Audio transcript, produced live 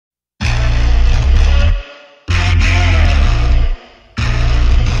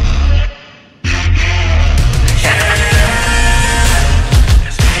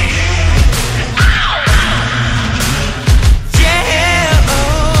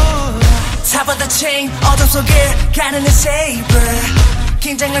chain 어둠 속을 가르는 saber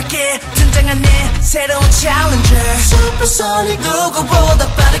긴장하게 등장한 내 새로운 challenger Supersonic 누구보다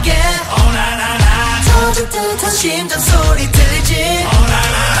빠르게 Oh na na na 터질 듯한 심장 소리 들리지 Oh na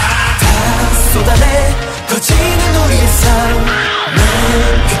na na 다 쏟아내 거치는 우리의 삶 내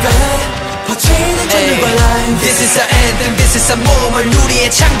귓가에 퍼지는 전율과 line This is our anthem, this is our moment 우리의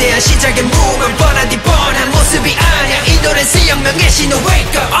창대한 시작의 몸은 뻔한 뒤 뻔한 모습이 아니야 이 노래는 생명의 신호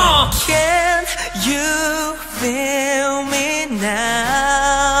Wake up Can you feel me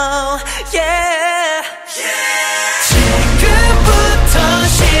now Yeah 지금부터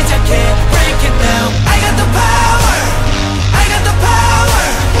시작해 Break it down I got the power I got the power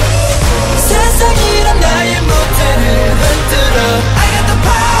세상이란 나의 무대를 흔들어 I got the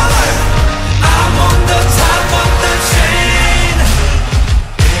power I'm on the top of the chain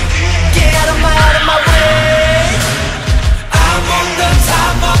Get out of my way I'm on the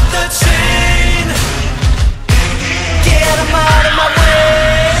top of the chain Get out of my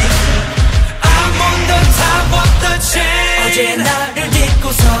way I'm on the top of the chain 어제의 나를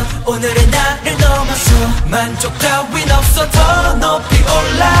딛고서 오늘의 나를 넘어서 만족 따윈 없어 더 높이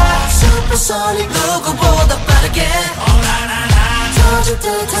올라 Supersonic 누구보다 빠르게 Oh na na na 터질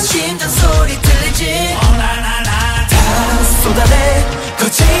듯한 심장 소리 들리지 Oh na na na 다 쏟아내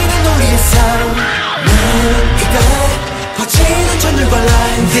거치는 우리의 삶 내 귓가에 퍼지는 전율과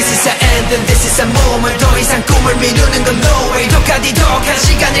line This is our anthem, this is our moment 더 이상 꿈을 미루는 건 no way 독한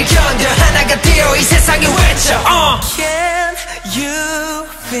시간을 견뎌 하나가 되어 이 세상에 외쳐 Can you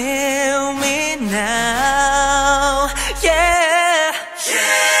feel me now Yeah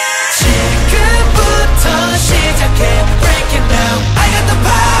지금부터 시작해 Break it down I got the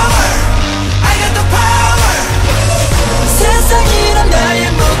power I got the power 세상이란 나의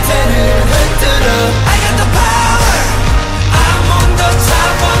무대를 흔들어 I got the power I'm on the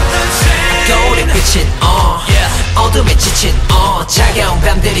top of the chain 겨울의 빛인 어둠에 지친 차가운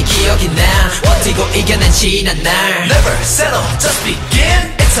밤들이 기억이 나 버티고 이겨낸 지난 날 Never settle, just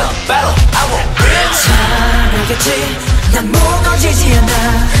begin It's a battle, I won't win 잘 알겠지, 난 무너지지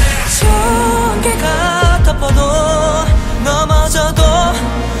않아 전개가 덮어도 넘어져도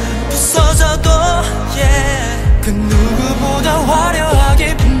부서져도 yeah. 그 누구보다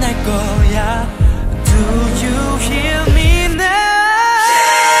화려하게 빛날 거야 Do you hear me now?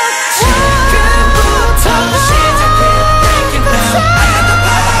 지금부터 시작해 Break it down I got the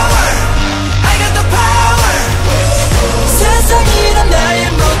power I got the power 세상이란 나의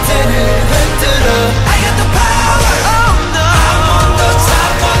무대를 흔들어 I got the power Oh no I'm on the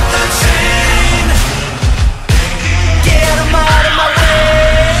top of the chain Get out of my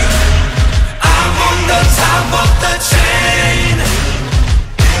way I'm on the top of the chain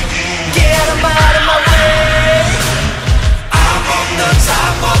Get out of my way I'm on the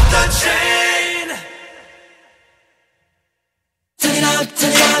top of the chain Turn it up,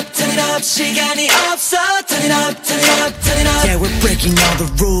 turn it up, turn it up 시간이 없어 Turn it up, turn it up, turn it up Yeah, we're breaking all the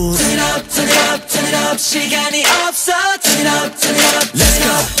rules. Turn it up, turn it up, turn it up 시간이 없어 Turn it up, turn it up, Let's turn it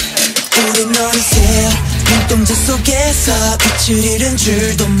go. up 우린 어느새 눈동자 속에서 빛을 잃은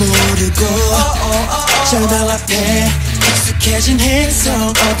줄도 모르고 절망 앞에 익숙해진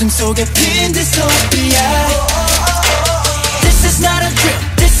행성 어둠 속에 핀 디스토피아 This is not a drill,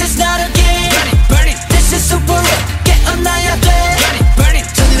 this is not a game Burn it, This is super real, 깨어나야 돼 burn it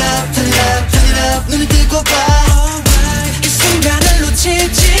Turn it up, turn it up, turn it up 눈을 뜨고 봐 이 순간을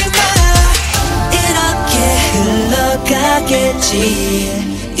놓치지 마 이렇게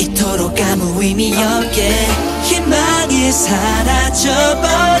흘러가겠지 이토록 아무 의미 없게 희망이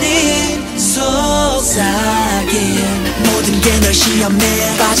사라져버린 속삭임 모든 게 널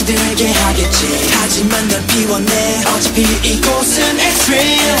시험에 빠져들게 하겠지 하지만 널 비워내 어차피 이곳은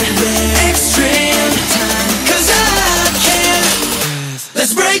extreme Extreme time Cause I can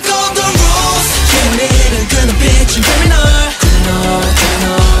Let's break all the rules 기울이는 그 눈빛은 criminal Criminal,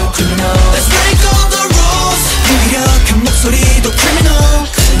 criminal Let's break all the rules 무기력한 목소리도 criminal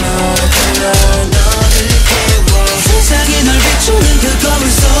Criminal, 너를 깨워 세상이 널 비추는 그 거울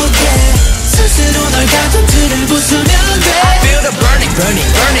속에 스스로 널 가둔틀을 부수면 돼 I feel the burning, burning,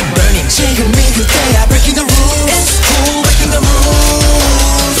 burning, burning 지금이 그때야 breaking the rules It's cool, breaking the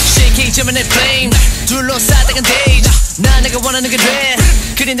rules 시키지만 내 flame 둘러싸다간 days 난 내가 원하는 게 돼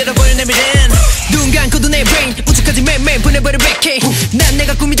그린 대로 보여 내 미래는 눈 감고도 내 brain 우주까지 매일매일 보내버려 vacate 난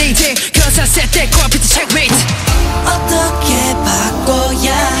내가 꿈이 돼 이제 Cause I set that core pit checkmate 어떻게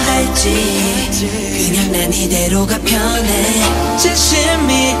바꿔야 할지 그냥 난 이대로가 편해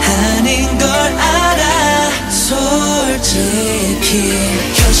진심이 아닌 걸 알아 솔직히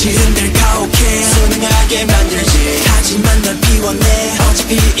현실은 늘 가혹해 선행하게 만들지 하지만 널 비워내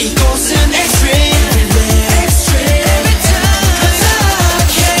어차피 이곳은 extreme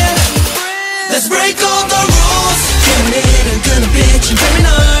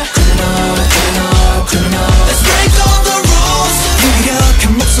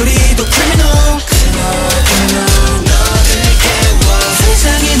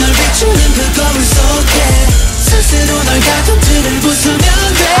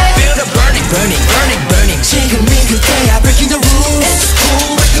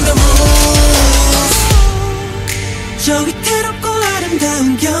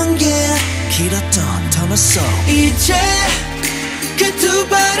빛에 그 두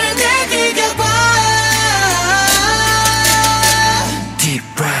발을 내게 가봐. Deep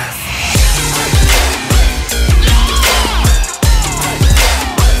breath.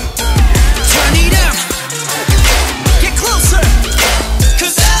 Turn it up. Get closer.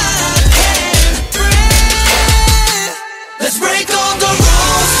 Cause I can't breathe. Let's break all the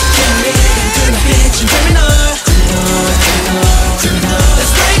rules. Can't live in the bitch and criminal. Criminal.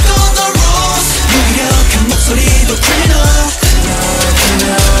 Let's break all the rules. 무기력한 목소리도 criminal.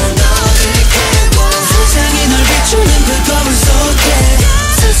 세상이 널 비추는 그 거울 속에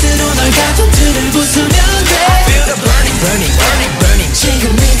스스로 널 가둔틀을 부수면 돼. I feel the burning, burning, burning, burning.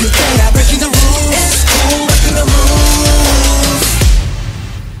 지금이 그때야. Breaking the rules. It's cool. Breaking the rules.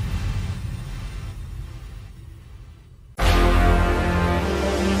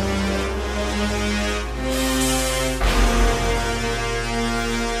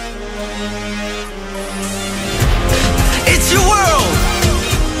 It's your world.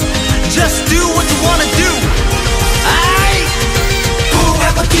 Just do what you wanna do. I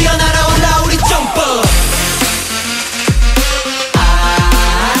후하고 뛰어날아 올라 우리 점프. I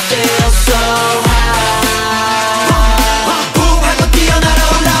feel so high. 후하고 뛰어날아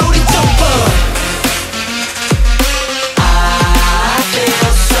올라 우리 점프. I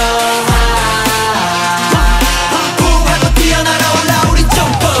feel so high. 후하고 뛰어날아 올라 우리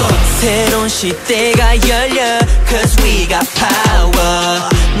점프. 새로운 시대가 열려. Cause we got power.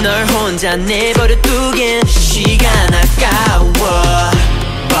 널 혼자 내버려 두긴 시간 아까워.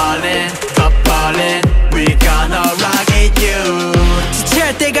 ballin', but ballin'. We gonna rock it, you.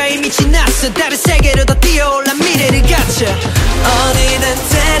 지체할 때가 이미 지났어. 다른 세계로 더 뛰어올라 미래를 갖춰. 어디든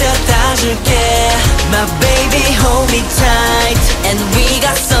데려다 줄게. My baby hold me tight. And we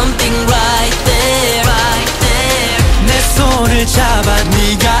got something right there, right there. 내 손을 잡아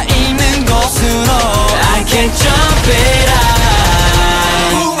네가 있는 곳으로. I can jump it high.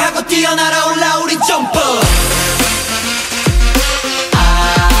 후하고 뛰어날아 올라 우리 점프.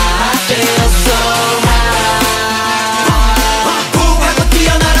 I feel so high. 후하고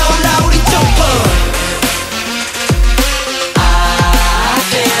뛰어날아 올라 우리 점프. I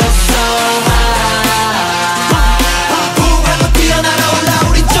feel so high. 후하고 뛰어날아 올라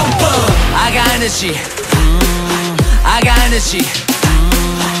우리 점프. I got energy. I got energy.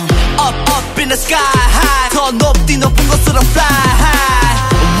 Up, up in the sky high. 더 높디 높은 곳으로 fly high.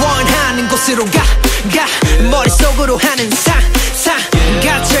 원하는 곳으로 가. 머릿속으로 하는 상.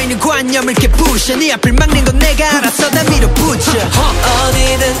 갇혀있는 관념을 깨부셔. 네 앞을 막는 건 내가 알아서 다 밀어붙여.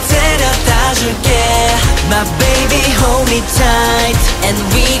 어디든 데려다 줄게. My baby hold me tight. And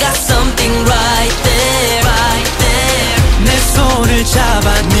we got something right there, right there. 내 손을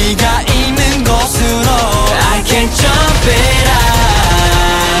잡아 네가 있는 곳으로. I can jump it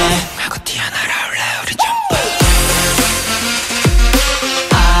high. 하고 뛰어날아 올라 우리 점프.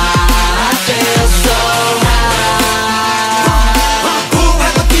 I feel so high.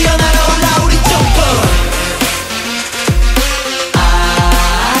 후하고 뛰어날아 올라 우리 점프.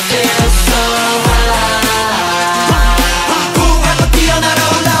 I feel so high. 후하고 뛰어날아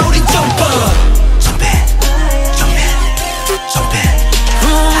올라 우리 점프. Jump it, jump it, jump it.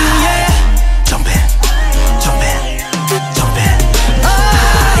 Yeah. Jump it, jump it, jump it.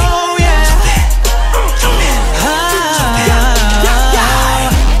 Oh yeah. Jump it, jump it, jump it,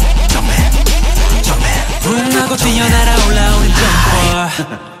 jump it. 후하고 뛰어날아 올라 우리 점프.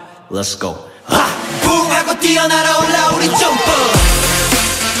 Let's go. 후하고 뛰어날아 올라 우리 점프.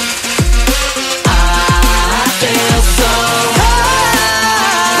 I feel so high.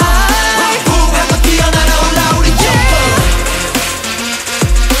 후하고 뛰어날아 올라 우리 점프.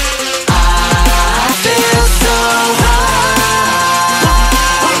 I feel so high.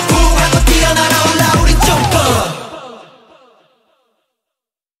 후하고 뛰어날아 올라 우리 점프.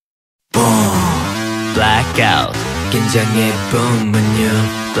 Blackout. 긴장의 뿜은요.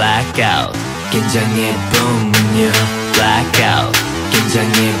 Blackout. 긴장의 뿜은요. Blackout.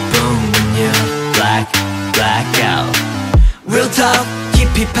 긴장의 뿜은요. Blackout. Real talk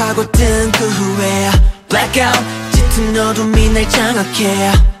깊이 파고든 그 후에 Blackout 짙은 어둠이 날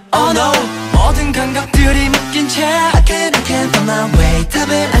장악해. Oh no 모든 감각들이 묶인 채 I can't find my way.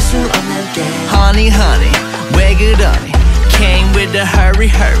 답을 알 수 없는 게 Honey, honey, 왜 그러니? Came with a hurry,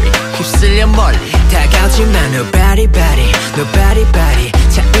 hurry. 휩쓸려 멀리 다가오지만 nobody, nobody.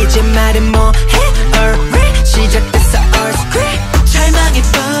 자 이제 말은 뭐해? Alright, 시작됐어 our script.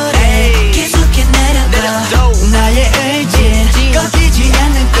 절망해버려 계속해 내려가 나의 의지 꺾이지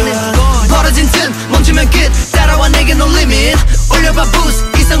않는 것. 벌어진 틈 멈추면 끝. 따라와 내게 no limit. 올려봐 boost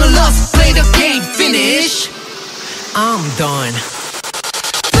이성을 lost. Play the game, finish. I'm done.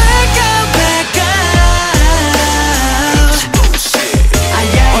 Blackout, blackout.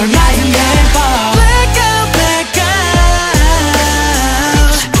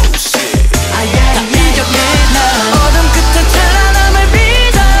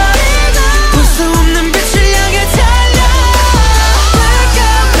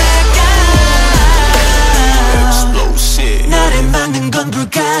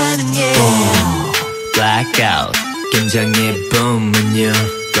 blackout 긴장의 봄은요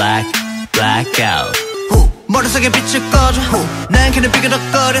blackout 머릿속에 빛을 꺼줘 난 그냥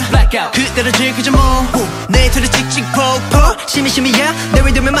삐그덕거려 그대로 즐기자 뭐내 틀을 찍찍 폭포 심이야 내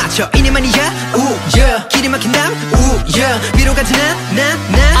리듬에 맞춰 이니만이야 우야 길이 막힌 남 우야 위로 가지 나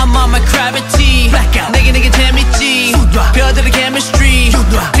I'm on my CRAVITY 내게 재밌지 별들의 chemistry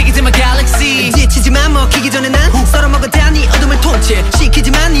Take it to my galaxy 지치지만 먹히기 전에 난 썰어먹었다 네 어둠을 통째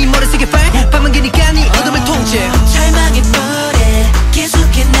시키지만 네 머릿속에 fire 밤은 기니까 네 어둠을 통째 절망의 볼에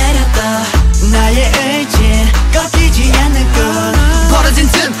계속해 내려가 나의 의지 꺾이지 않는 것 벌어진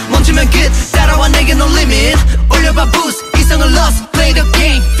틈 멈추면 끝 따라와 내게 no limit 올려봐 boost 이성을 lost play the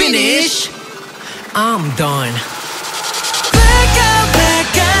game finish I'm done Blackout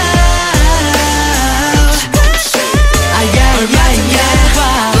blackout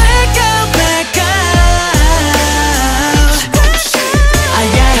Blackout blackout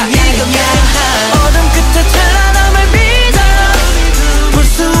어둠 끝에 찬란함을 믿어 볼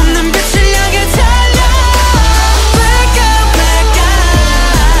수 없는 빛을 향해 달려 Blackout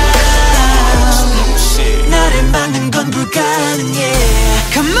blackout 나를 막는 건 불가능해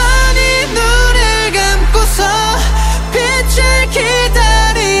가만히 눈을 감고서 빛을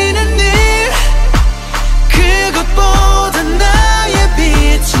기다리는 일 그것보다 나의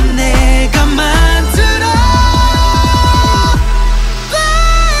빛은 내가 만들어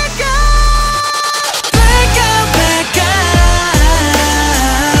Blackout Blackout Blackout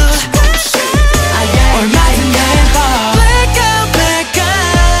얼마든 해봐 Blackout Blackout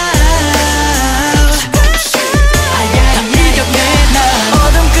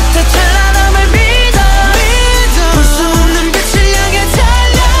어둠 끝에 찬란함을 믿어 볼 수 없는 빛을 향해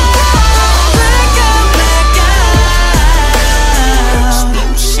달려 Blackout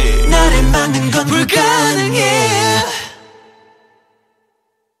Blackout 나를 막는 건 불가능해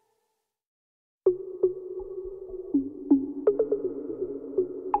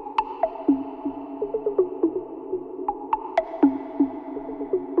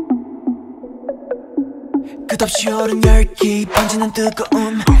끝없이 오른 열기 번지는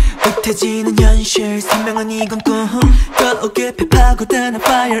뜨거움 흩어지는 현실 선명한 이건 꿈 더 깊이 파고드는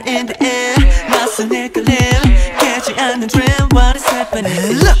fire in the air 낯선 일끌림 깨지 않는 dream what is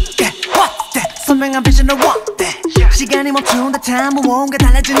happening Look at what that 선명한 vision of what that 시간이 멈춘 듯한 무언가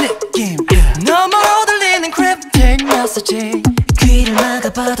달라진 느낌 너머로 들리는 cryptic message 귀를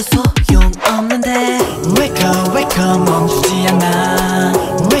막아봐도 소용없는데 Wake up 멈추지 않아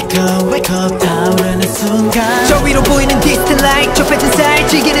Wake up 타오르는 순간 저 위로 보이는 distant light 좁혀진 사이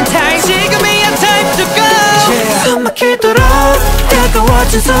지기는 time 지금이야 time to go 숨 막히도록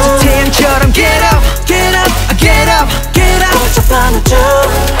다가워진 손 태양처럼 get up Get up 복잡한 우주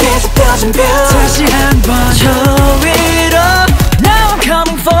계속 펴진 뷰 다시 한번 저 위로 Now I'm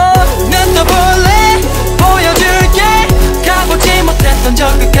coming for 난 떠볼래 보여줄게 가보지 못했던 저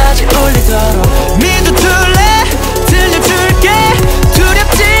끝까지 올리도록 믿어둘래 들려줄게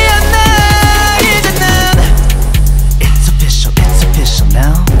두렵지 않아 이제 난 It's official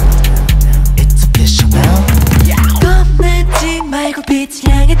now It's official now 겁내지 말고 빛을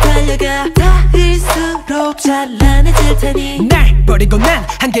향해 달려가 닿을수록 찬란해질 테니 날 버리고 난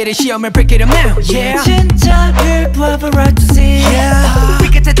한계를 시험을 break it up now yeah 진짜를 봐봐 right to see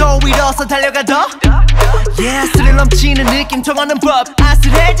yeah 끝에도 위로서 달려가 더 yeah 스릴 넘치는 느낌 통하는 법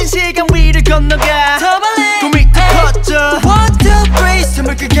아슬해진 시간 위를 건너가 더 빨리 꿈이 더 커져 1, 2, 3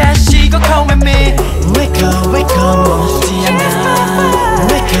 숨을 크게 쉬고 come with me Wake up 멈추지 않아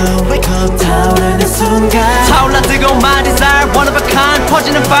Wake up 타오르는 순간 타올라 뜨거운 my desire one of a kind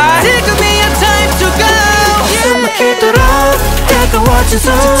퍼지는 fire 지금이야 time to go 숨 막히도록 다가워진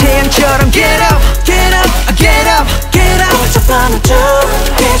손 태양처럼 get up 복잡한 우주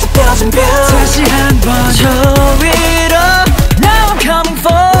계속 펴진 뷰 다시 한번 저 위로 Now I'm coming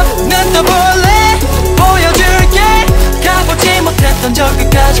for 난 떠볼래 보여줄게 가보지 못했던 저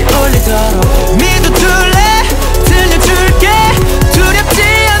끝까지 올리도록 믿어둘래 들려줄게 두렵지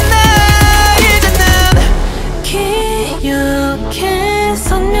않아 이제 난 기억해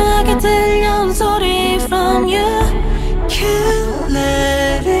선명하게 들려온 소리 from you Can't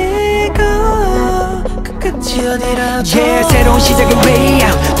let it go 끝이 어디라도 yeah 새로운 시작의 way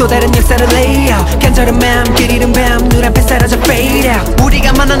out 또 다른 역사를 lay out 간절한 맘 그리는 밤 눈앞에 사라져 fade out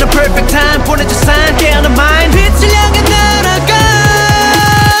우리가 만나는 perfect time 보내줘 sign 깨어난 mind 빛을 향해 날아가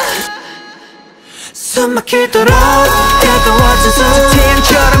숨 막히도록 다가워진 손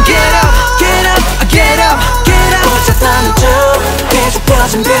태양처럼 get up 복잡한 우주 계속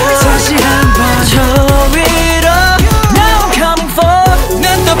펴진 뷰 다시 한번 저 위로 Now I'm coming for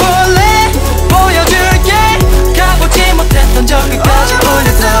난 떠볼래 보여줄게 가보지 못했던 저 끝까지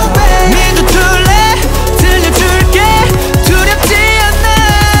올려도 믿어둘래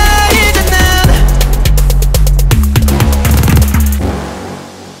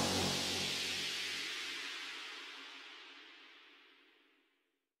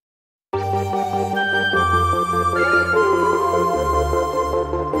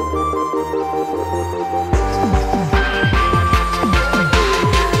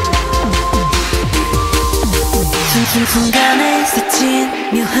순간에 스친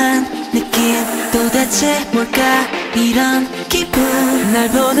묘한 느낌 도대체 뭘까 이런 기분 날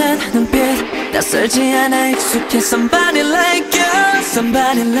보는 눈빛 낯설지 않아 익숙해 Somebody like you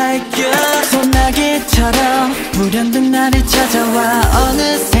Somebody like you 소나기처럼 불현듯 나를 찾아와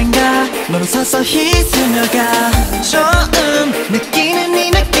어느샌가 너로 서서히 스며가 처음 느끼는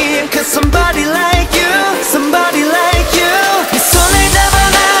이 느낌 Cause somebody like you Somebody like you 내 손을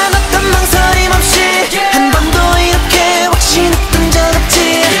잡아놔 어떤 망설임 없이 한 번도 이렇게 확신했던 적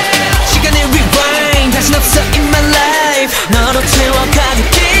없지 시간의 rewind 다신 없어 in my life 너로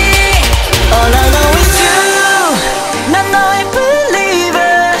채워가겠지 All I know is you 난 너의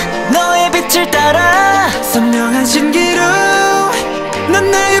believer 너의 빛을 따라 선명한 신기루 넌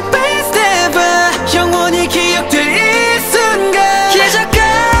나의 best ever 영원히 기억될 이 순간 기적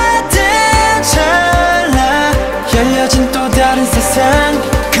같은 찰나 열려진 또 다른 세상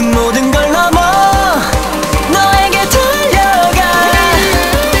그 모든 걸 넘어 너에게 달려가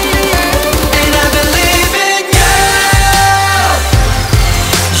And I believe in you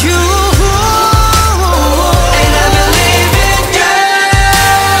You And I believe in you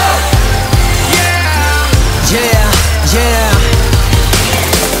Yeah, yeah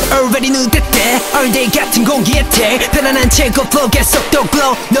Already knew that all day 같은 공기에 태 편안한 채고 flow 계속 또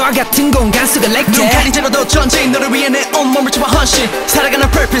glow 너와 같은 공간 속에 like that 눈 가린 채로도 전쟁 너를 위해 내 온몸을 쳐 헌신 살아가는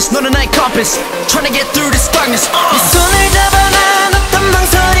purpose 너는 나의 compass Trying to get through this darkness 네 손을 잡아놔 어떤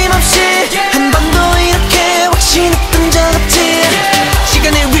망설임 없이 한 번도 이렇게 확신했던 적 없지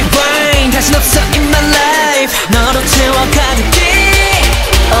시간의 rewind 다신 없어 in my life 너로 채워가겠지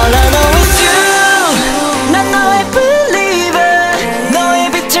All I know is you 난 너의 believer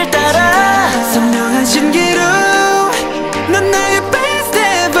너의 빛을 따라 선명한 신기루 넌 나의 best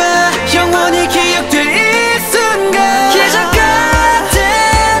ever 영원히 기억될 이 순간 기적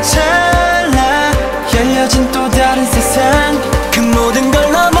같은 찰나 열려진 또 다른 세상 그 모든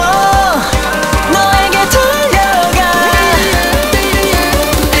걸 넘어 너에게 달려가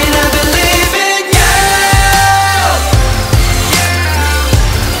And I believe in you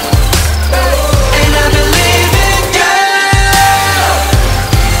And I believe in you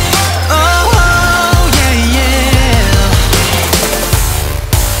Oh yeah yeah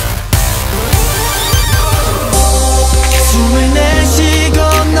숨을 내쉬고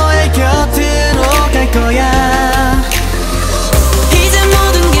너의 곁으로 갈 거야 이제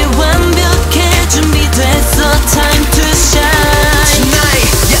모든 게 완벽해 준비됐어 Time to shine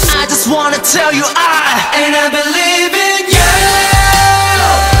Tonight yeah I just wanna tell you And I believe in you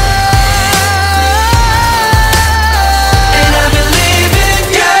And I believe in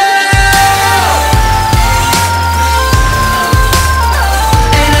you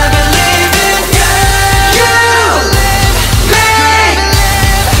And I believe in you You make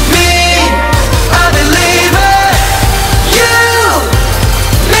me a believer You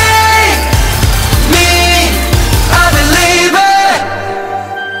make me a believer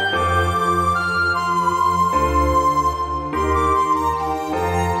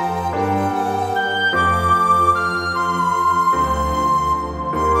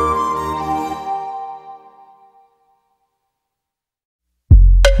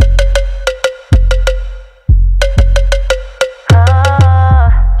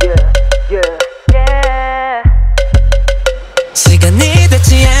시간이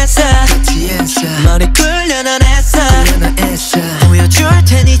됐지 않았어 머리 굴려 넌 했어 보여줄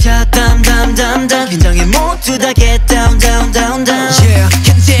테니 자 담담담담 긴장해 모두 다 get down down down down Yeah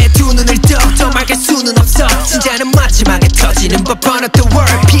현재 두 눈을 떠 막을 수는 없어 진짜는 마지막에 터지는 법 on the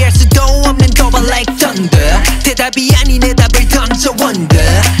world 피할 수도 없는 도발 like thunder 대답이 아닌 내 답을 던져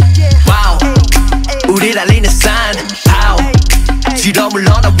wonder Wow 우리 달리는 산 Pow 뒤로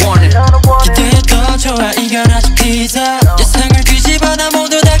물러나 warning 기대해도 좋아 이겨나지 피자 예상을 뒤집어나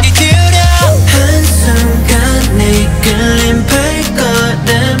모두 다 귀 기울여 한순간 네 끌림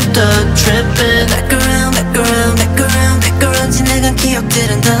발걸음 더 tripping Back around back around back around back around 지나간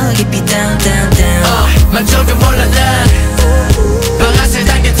기억들은 더 깊이 down down down 만족은 몰라 난 방아쇠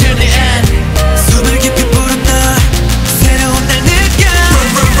당겨 till the end 숨을 깊이 불었다 새로운 날 느껴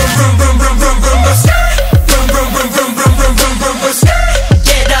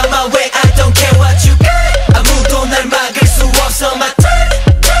Get out my way I don't care what you got 아무도 날 막을 수 없어 my turn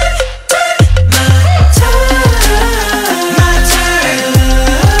My turn My turn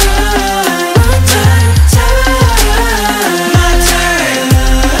My turn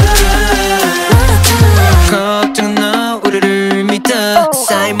걱정 너 우리를 믿어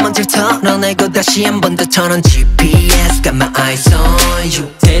쌓인 먼지를 털어내고 다시 한 번 더 켜놓은 GPS Got my eyes on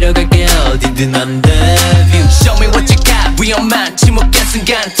you 데려갈게요 어디든 on the view. Show me what you got 위험한 침묵의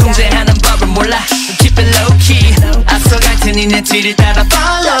순간 통제하는 법을 몰라 Keep it low key 앞서갈 테니 내 뒤를 따라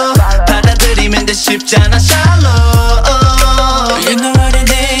follow 받아들이면 돼 쉽잖아 shallow You know what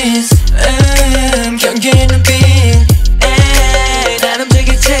it is 경계의 눈빛 난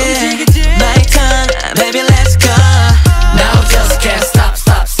움직이지 My tongue Baby let's go Now just can't stop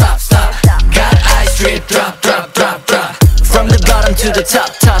stop stop stop Got eyes drip drop drop drop drop From the bottom to the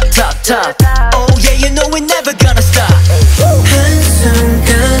top top top top Oh yeah you know we're never gonna stop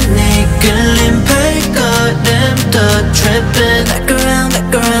한순간에 끌린 발걸음 더 tripping Back around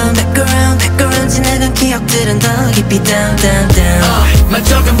back around back around back around 지나간 기억들은 더 깊이 down down down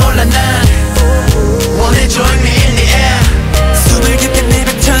만족은 몰라 난 원해 join me in the air 숨을 깊게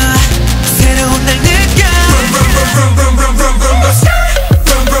내뱉어 새로운 날 느껴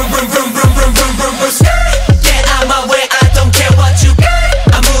Get out my way I don't care what you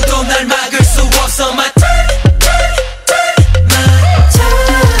got 아무도 날 막을 수 없어 my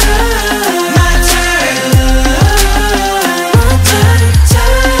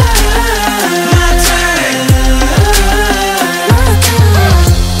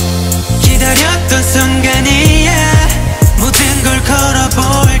기다렸던 순간이야 모든 걸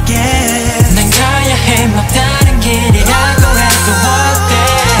걸어볼게 난 가야 해 막다른 길이라고 해도 어때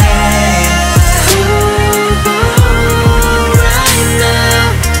Right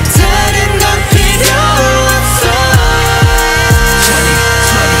now 다른 건 필요 없어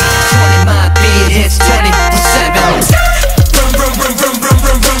 20 my beat hits 24/7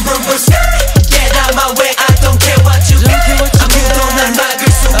 Get out my way I don't care what you got 아무도 날 막을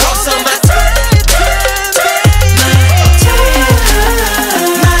수 없어 my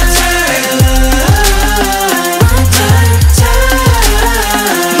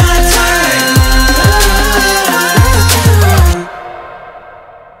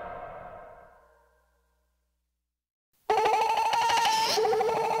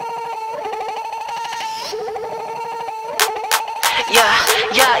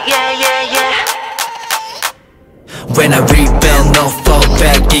When I rebuild, no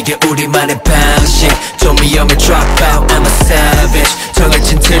fallback 이게 우리만의 방식 좀 위험해 drop out, I'm a savage 정을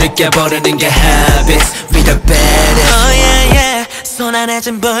진틀을 깨버리는 게 habits We the baddest Oh yeah yeah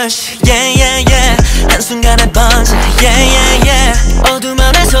손안해진 bush Yeah yeah yeah 한순간에 번져 Yeah yeah yeah 어둠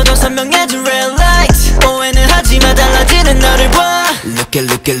안에서도 선명해진 red light 오해는 하지마 달라지는 너를 봐 Look at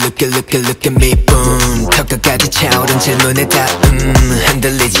look at look at look at look at me boom 턱까지 차오른 질문에 다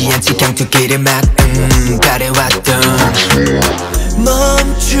흔들리지 않지 그냥 두 길을 막 바래왔던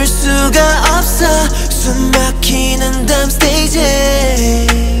멈출 수가 없어 숨 막히는 다음 스테이지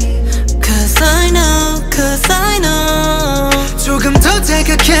Cause I know 조금 더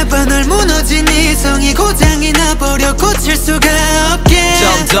자극해봐 널 무너진 이성이 고장이 나버려 고칠 수가 없게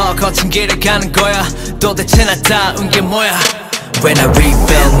좀 더 거친 길을 가는 거야 도대체 나다운 게 뭐야 When I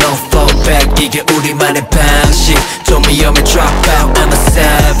rebuild, no fallback 이게 우리만의 방식 좀 위험해 drop out, I'm a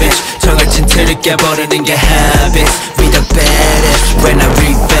savage 정을 진틀을 깨버리는 게 habits We the baddest When I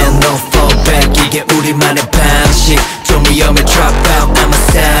rebuild, no fallback 이게 우리만의 방식 좀 위험해 drop out, I'm a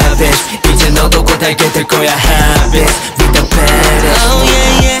savage 이제 너도 곧 알게 될 거야 habits We the baddest Oh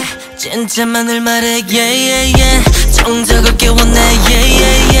yeah yeah 진짜만을 말해 yeah yeah yeah 정적을 깨워내 yeah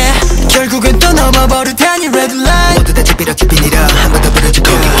yeah yeah 결국엔 또 넘어버릴 테니 red light 모두 다 집이라 집이니라 한 번 더 부러지고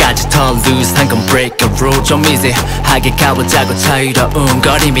거기까지 더 loose 한 건 break a rule 좀 easy하게 가보자고 자유로운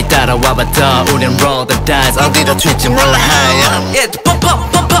거림이 따라와봐 더 우린 roll the dice 어디로 튈지 몰라 high Yeah, pump up,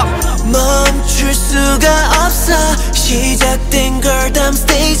 pump up 멈출 수가 없어 시작된 걸 다음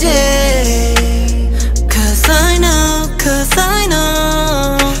스테이지 Cause I know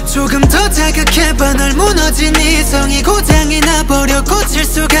조금 더 자극해봐 널 무너진 이성이 고장이 나버려 고칠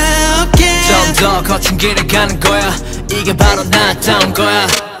수가 없게 좀 더 거친 길을 가는 거야 이게 바로 나다운 거야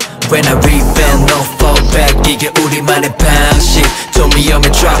When I rebuild, no fallback 이게 우리만의 방식 좀 위험해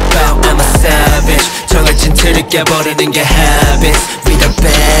drop out, I'm a savage 정을 진틀을 깨버리는 게 habits We the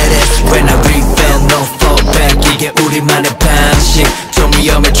baddest When I rebuild, no fallback 이게 우리만의 방식 좀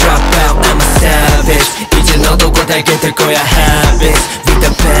위험해 drop out, I'm a savage 이제 너도 곧 알게 될 거야 habits We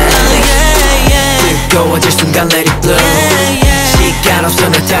the baddest 뜨거워질 순간 let it blow 시간 없어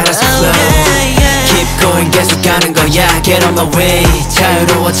날 따라서 flow Keep going 계속 가는 거야 Get on my way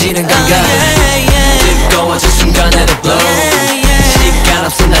자유로워지는 건가 뜨거워질 순간 let it blow 시간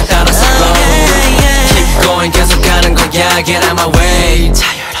없어 날 따라서 flow Keep going 계속 가는 거야 Get on my way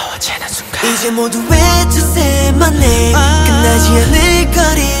자유로워지는 순간 이제 모두 외쳐세만 해 끝나지 않을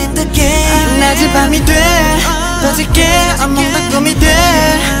거린 the game 낮이 밤이 돼 터질게 악몽도 꿈이 돼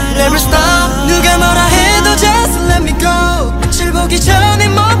Never stop 누가 뭐라 해도 just let me go 빛을 보기 전에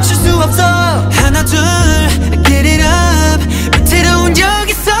멈출 수 없어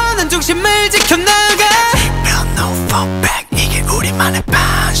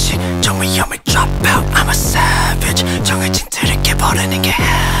me drop out, I'm a savage. 정해진 틀을 깨버리는 게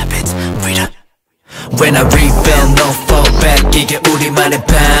habits. Read up. When I rebuild, no fallback. 이게 우리만의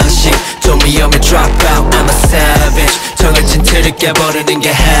방식. Don't me drop out, I'm a savage. 정해진 틀을 깨버리는 게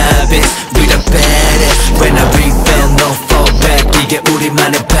habits. We the baddest. When I rebuild, no fallback. 이게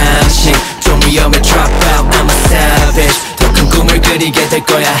우리만의 방식. Don't me drop out, I'm a savage. 더 큰 꿈을 그리게 될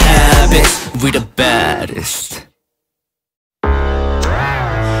거야 habits. We the baddest.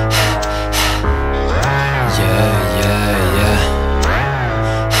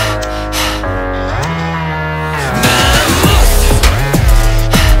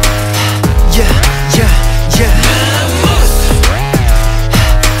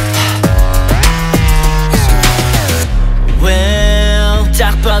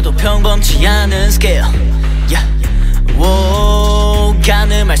 봐도 평범치 않은 scale yeah. Whoa,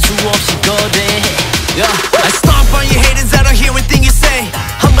 가늠할 수 없이 거대해 yeah. I stomp on your haters, I don't hear a thing you say.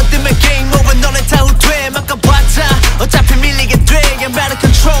 한번 뜨면 game over, 너네 다 후퇴. 막아봤자 어차피 밀리게 돼. I'm out of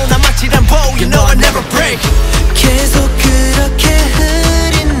control, 나 마치란 bow. You know I never break. 계속 그렇게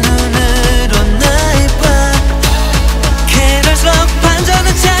흐린 눈으로 날 봐. 계절속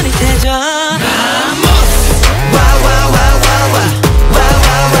반전은 짜릿해져.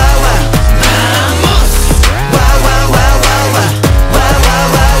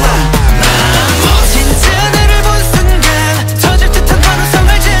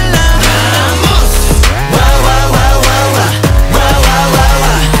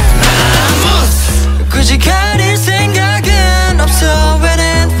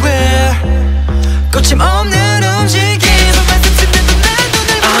 없는 움직임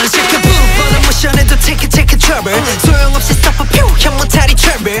Take it, take a trouble. 소용없이 stop a pew 현모탈이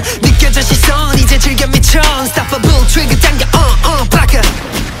trouble. 느껴져 시선 이제 즐겨 미쳐 Unstoppable trigger 당겨 blocker.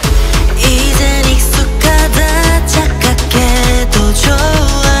 이젠 익숙하다 착각해도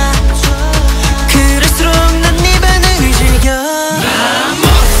좋아. 그럴수록 난 네 반응을 즐겨.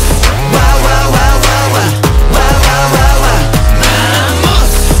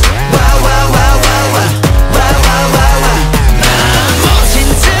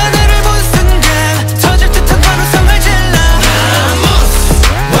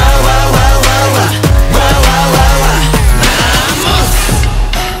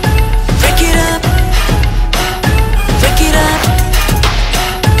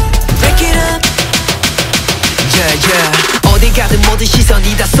 어디 가든 모든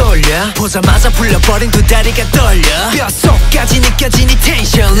시선이 다 쏠려. 보자마자 풀려버린 두 다리가 떨려. 뼛속까지 느껴진 이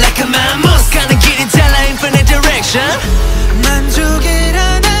텐션 Like a mammoth. 가는 길이 달라 infinite direction.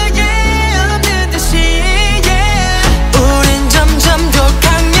 만족이란 아예 없는 듯이 yeah. 우린 점점 더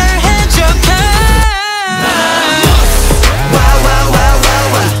강렬해져가.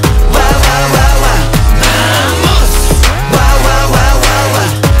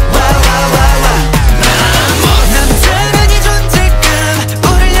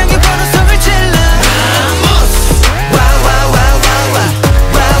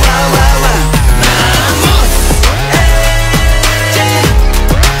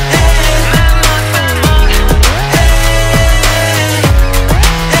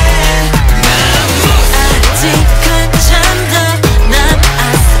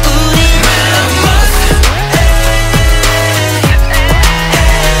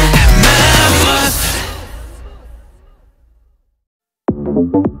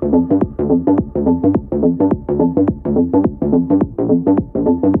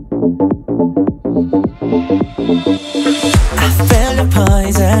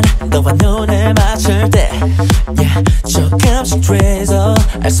 너와 눈을 맞출 때 yeah, 조금씩 트레이서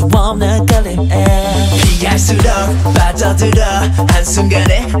알 수 없는 끌림에 피할수록 빠져들어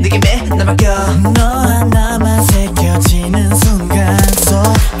한순간에 느낌에 나 맡겨. 너 하나만 새겨지는 순간 속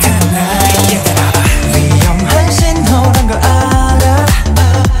하나에 깨달아. 위험한 신호란 걸 알아.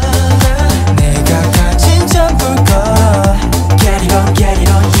 내가 가진 전부 걸 Get it on, get it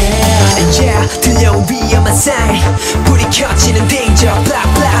on, yeah. And yeah, 들려온 위험한 sign. 불이 켜지는 danger, blah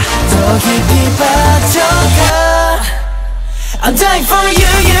blah. 더 깊이 빠져가. I'm dying for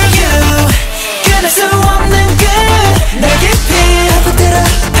you, you, you. 끊을 수 없는 끝. 날 깊이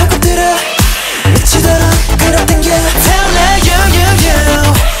파고들어 미치도록 끌어당겨. Tell me you, you, you.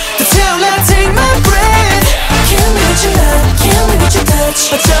 Tell me take my breath. Kill me with your love, kill me with your touch.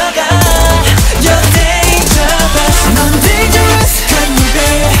 빠져가. You're dangerous. 넌 dangerous. got me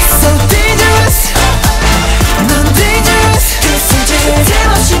babe. So dangerous. 넌 dangerous. 그 손질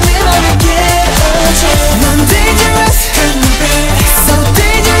대없이 내 맘을 깨워줘. 넌 dangerous. got me babe. So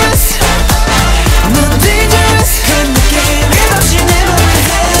dangerous. 넌 dangerous. 그 느낌 대없이 내 맘을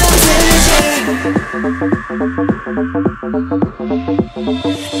흔들지.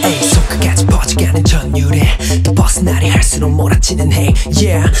 에이 손끝까지 퍼져가는 전율에 또 벗어나려 할수록 몰아치는 해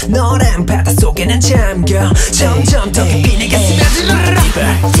yeah 너란 바닷속에는 잠겨 점점 더 깊이 내 가슴에 들러라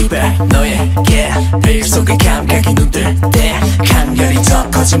Deeper deeper 너에게 베일 속의 감각이 눈뜰 때 간결히 더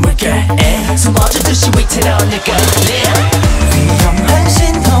커진 물결에 숨어주듯이 위태로운 내 걸음에 위험한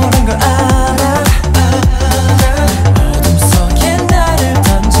신호란 걸 알아 어둠 속에 나를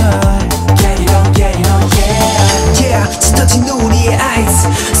던져 Get it on get it on yeah yeah 짙어진 우리의 eyes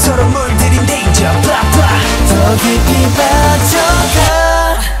서로 물들인 danger blah blah 더 깊이 빠져가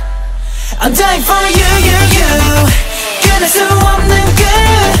I'm dying for you you you 끊을 수 없는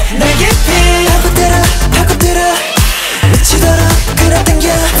끝날 깊이 파고들어 미치도록 끌어당겨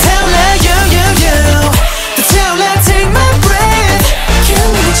타올라 you you you 더 타올라 take my breath Kill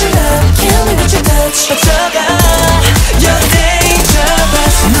me with your love kill me with your touch 빠져가 You're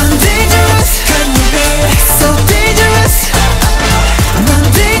dangerous 넌 dangerous can you be so dangerous 넌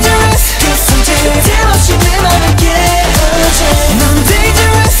dangerous 그 손질 틈없이 내 맘을 깨우지 넌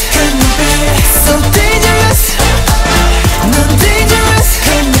dangerous can you be so dangerous 넌 dangerous 그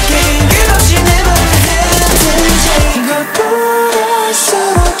느낌 끝없이 내 맘을 흔들지 이것보다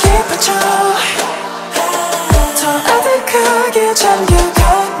서로 깊어져 더 아득하게 잠겨가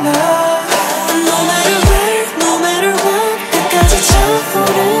나 No matter where no matter what 끝까지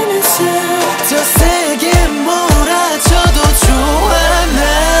차오르는 더 세게 몰아쳐도 좋아 난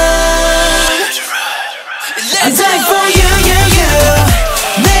I'm dying for you you you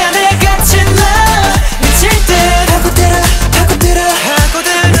내 안에 갇힌 love 미칠 듯 파고들어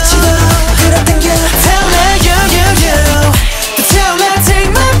미치도록 끌어당겨 타올라 you you you 더 타올라 take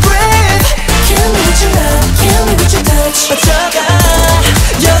my breath Kill me with your love kill me with your touch 빠져가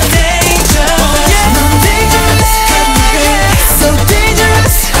You're dangerous 넌 dangerous can you be so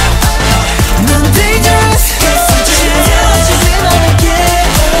dangerous 넌 dangerous 그 손질 틈없이 내 맘을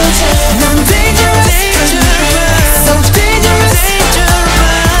깨우지 넌 dangerous can you be so dangerous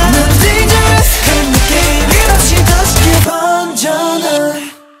넌 dangerous 그 느낌 끝없이 더 쉽게 번져 널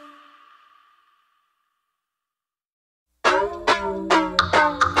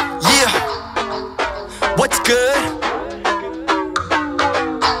Yeah, what's good?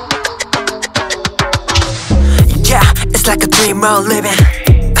 Yeah, it's like a dream we're living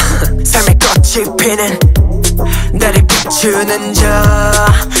삶의 꽃이 피는 나를 비추는 저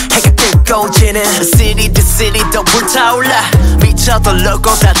해가 뜨거워지는 City to city 더 불타올라 미쳐도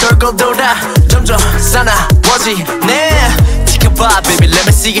로고 다 돌고 돌아 점점 사나워지네 지켜봐 baby let me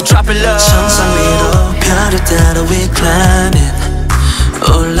see you drop it low 천상 위로 별을 따라 we climbing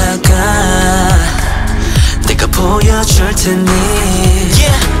올라가 내가 보여줄 테니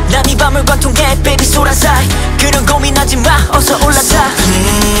Yeah, 난 이 밤을 관통해 baby 소란사이 그런 고민하지 마 어서 올라타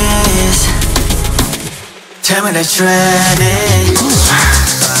Please tell me that you're ready To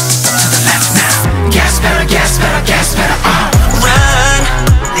the left now Gas pedal, gas pedal, gas pedal Run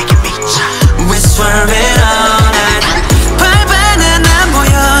내게 미쳐 We swerving all night 발발은 안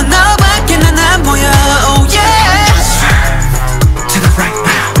보여 너밖에 난 안 보여 Oh yeah To the right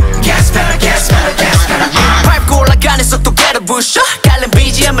now Gas pedal, gas pedal, gas pedal 밟고 올라가는 속도 깨려부셔 깔린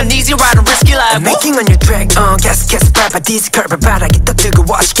BGM은 easy ride on risky life Making on your track, 계속 밟아 디스 curve 바닥이 더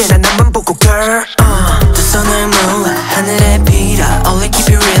뜨거워지게 난 나만 보고 girl 두 손을 모아 하늘에 빌어 Only keep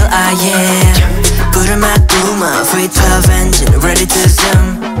it real, I am 불을 맞고 my V12 engine ready to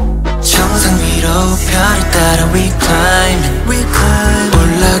zoom 정상 위로 별을 따라 we climb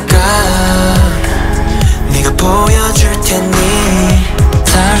올라가 네가 보여줄 테니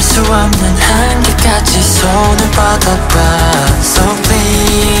닿을 수 없는 한계까지 손을 뻗어봐 So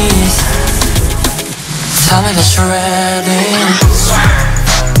please Tell me that you're ready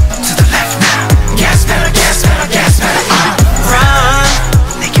To the left now Gas pedal, gas pedal, gas pedal Run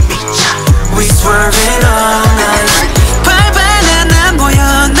내게 미쳐 We swerving all night 발발은 안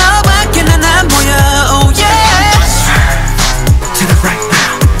보여 너밖에 난 안 보여 Oh yeah To the right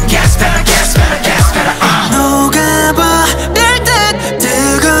now Gas pedal, gas pedal, gas pedal 녹아버릴 듯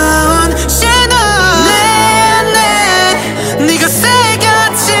뜨거운 신호 내 안에 네가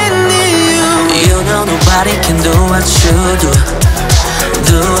새겨진 이유 You know nobody can do what you do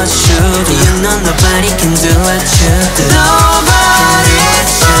Do what you do You know nobody can do what you do Nobody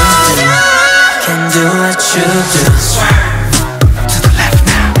can do what you do To the left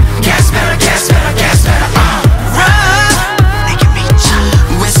now Gas pedal, gas pedal, gas pedal Run 내게 미쳐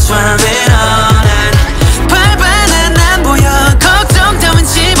We swerving all night 발발은 안 보여 걱정 따윈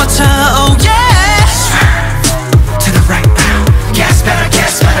집어쳐 Oh yeah To the right now Gas pedal,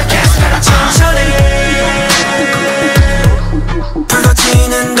 gas pedal, gas pedal 천천히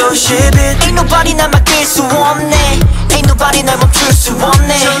불거지는 도시빛 Ain't nobody 날 맡길 수 없네 Ain't nobody 날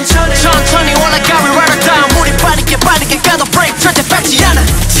천천히 올라가 we ride it down 우리 빠르게 가도 break 절대 밟지 않아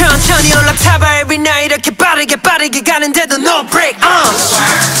천천히 올라타봐 every night 이렇게 빠르게 가는데도 no break To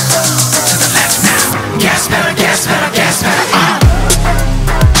the left now Gas pedal, gas pedal, gas pedal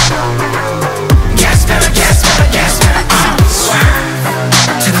Gas pedal, gas pedal, gas pedal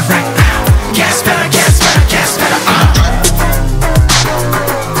To the right now Gas pedal, gas pedal, gas pedal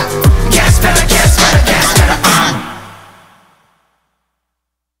Gas pedal, gas pedal, gas pedal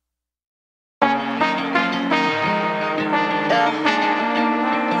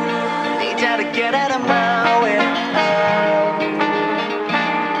Need you to get out of my way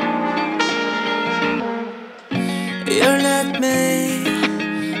You're not me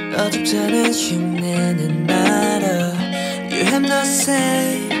어둡지 않은 흉내는 알아 You have no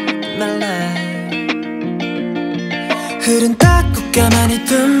say in my life 흐른 닦고 가만히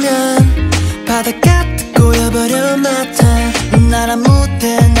두면 바닷가 꼬여버려 마타 나란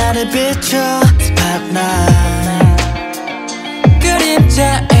무대 나를 비춰 Spotlight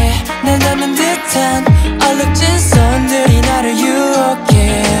그림자에 날 담은 듯한 얼룩진 선들이 나를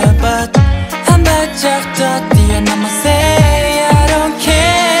유혹해 But 한 발짝 더 뛰어넘어 say I don't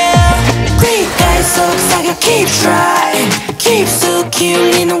care 귓가에 속삭여 keep trying Keep 쑥히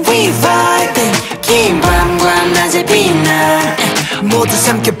울리는 we vibing 긴 밤과 낮의 빛날 모두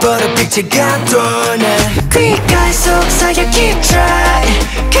삼켜버려 빛을 가둬내 귓가에 속삭여 keep trying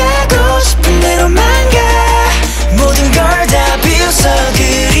가고 싶은 대로만 가 모든 걸 다 비웃어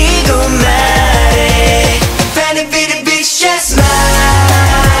그리고 말해 Fanny Bitty Vicious My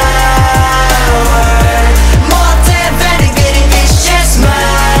world 못해 Fanny Bitty Vicious My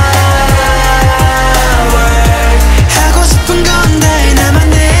world 하고 싶은 건 다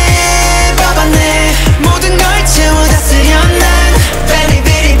해남았네 봐봤네 모든 걸 채워 다 쓰려 난 Fanny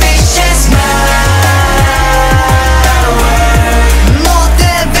Bitty Vicious My world 못해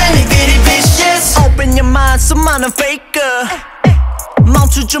Fanny Bitty Vicious Open your mind 수많은 faker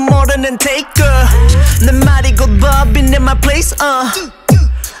멈출 줄 모르는 taker 내 말이 곧 법인 in my place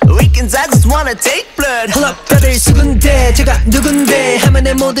Weekends I just wanna take blood Hold up 다들 수군데 제가 누군데 하면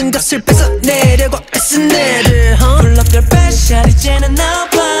내 모든 것을 뺏어내려고 애쓴 애들 Pull up your best shot 이제는 나와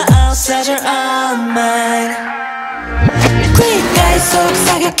outside your own mind 귓가에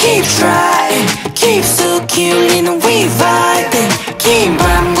속삭여 keep trying Keep 쑥히 울리는 we vibing 긴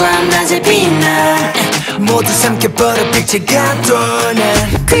밤과 낮의 빛날 모두 삼켜버려 빛을 가둬내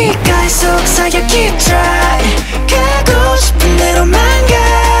귓가에 속삭여 keep trying 가고 싶은 대로만 가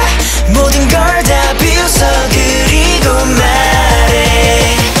모든 걸 다 비웃어 그리고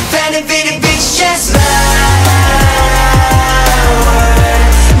말해 Fanny Bitty Vicious My world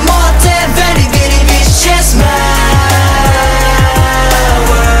못해 Fanny Bitty Vicious My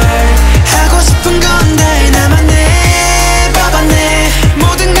world 하고 싶은 건 다 해남았네 봐봤네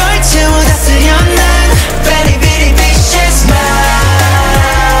모든 걸 채워 다 쓰려 난 Fanny Bitty Vicious My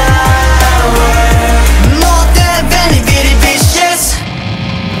world 못해 Fanny Bitty Vicious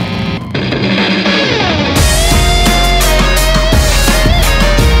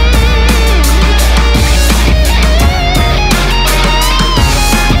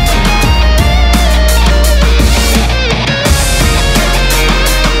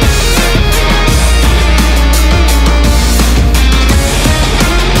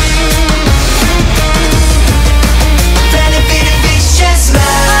Fanny Bitty Vicious My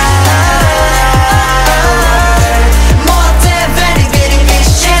world 못해 Fanny Bitty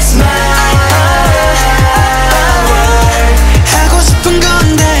Vicious My world 하고 싶은 건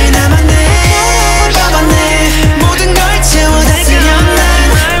다 해남았네 봐봤네 모든 걸 채워 다 쓰려 난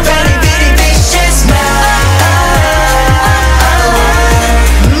Fanny Bitty Vicious My world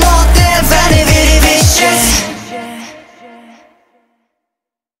못해 Fanny Bitty Vicious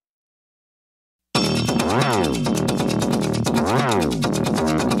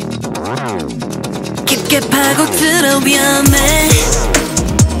깊게 파고들어 위험해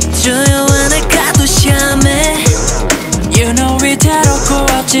조용한 가도 시험해 You know 위태롭고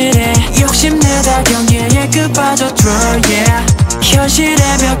아찔해 욕심내다 경계에 끝빠져 draw yeah 현실의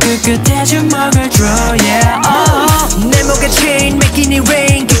벽 끝에 주먹을 draw yeah 내 목에 chain making it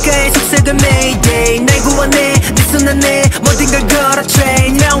rain 귓가에 속삭여 mayday 날 구원해 내 손 안에 모든 걸 걸어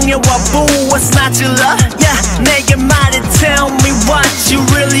train 명예와 부와 스나질러 yeah 내게 말해 tell me what you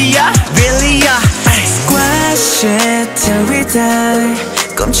really are Squash it till we die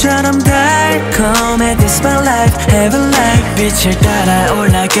꿈처럼 달콤해 This my life Heaven like 빛을 따라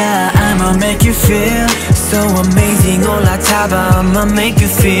올라가 I'ma make you feel So amazing 올라타봐 I'ma make you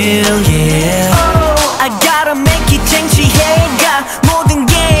feel yeah Oh I gotta make it 쟁취해가 모든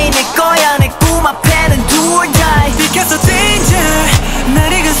게 내 거야 내 꿈 앞에는 do or die Because of danger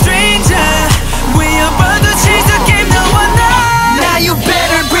날 익은 stranger 위협받아 치즈 게임 너와 나. Now you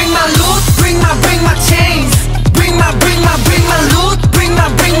better bring my loot, bring my chains. Bring my loot,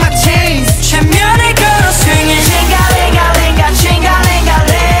 bring my chains. 최면을 걸어 swinging 칭가랭가랭가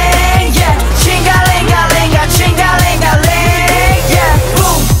칭가랭가랭 yeah. 칭가랭가랭가 칭가랭가랭 yeah.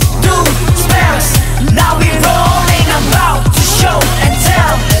 Boom, doom, spells. Now we rolling, about to show and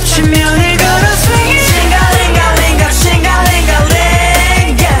tell. 최면을 걸어 swinging 칭가랭가랭가 칭가랭가랭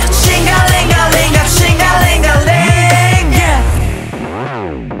yeah. 칭가랭가랭가 칭가랭가랭 yeah.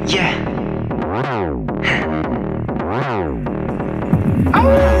 Yeah.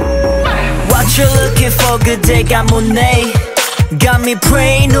 What you looking for 그대가 뭐네. Got me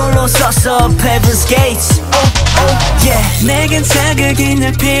praying 올라서서 heaven's gates. Yeah. 내겐 자극이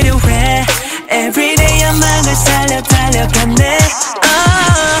늘 필요해. Everyday 연막을 살려 달려가네.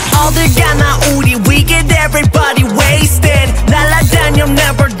 어딜 가나 우리 we get everybody wasted. 날아다녀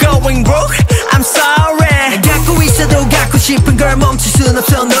never going broke. I'm sorry. 갖고 있어도 갖고 싶은 걸 멈출 순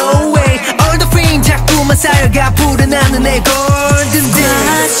없어 no way. All the pain 자꾸만 쌓여가 불어나는 내 golden day.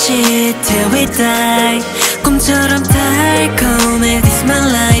 Watch it till we die. 꿈처럼 달콤해. This my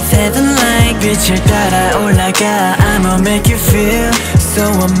life heaven like. 빛을 따라 올라가. I'ma make you feel so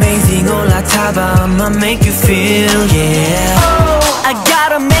amazing. 올라타봐 I'ma make you feel yeah. Oh, I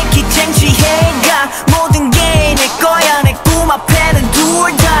gotta make it 쟁취해가. 모든 게 내 거야. 내 꿈 앞에는 do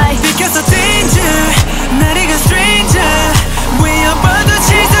or die. Because of danger 날 익은 stranger 위협받아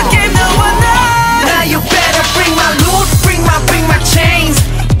치즈 게임 너와 나. Now you better bring my loot, bring my chains.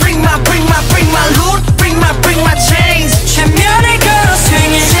 Bring my loot, bring my chains. 최면을 걸어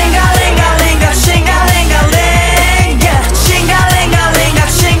swinging 칭가랭가랭가 칭가랭가랭 yeah. 칭가랭가랭가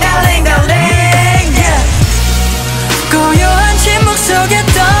칭가랭가랭 yeah. 고요한 침묵 속에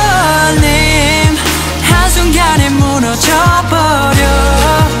떨림 한순간에 무너져버려.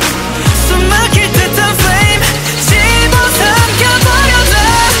 숨 막힐 듯한 flame 집어삼켜버려도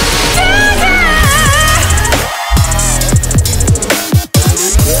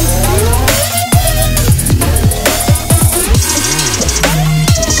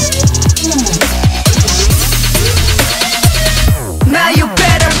Now you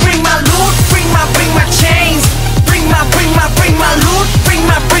better bring my loot, bring my chains. Bring my loot,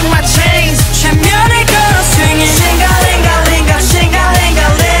 bring my chains. 최면을 걸어 swinging 칭가랭가랭가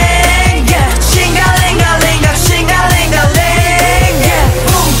칭가랭가랭 yeah. 칭가랭가랭가 칭가랭가랭 yeah.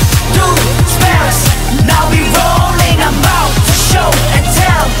 Boom, doom, spells. Now we rolling, I'm about to show and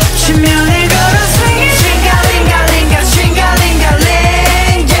tell. 최면을 걸어 swinging 칭가랭가랭가 칭가랭가랭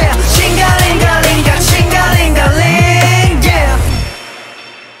yeah. 칭가랭가랭가 칭가랭가랭 yeah.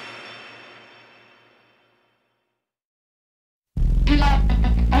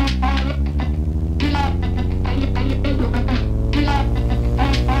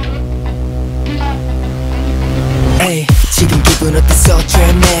 Ay, 지금 기분 어때 so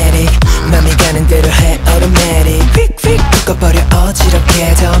dramatic. 맘이 가는 대로 해 automatic. 휙휙 꺾어버려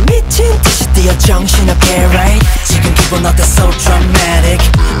어지럽게 더 미친 듯이 뛰어 정신없게 right. 지금 기분 어때 so dramatic.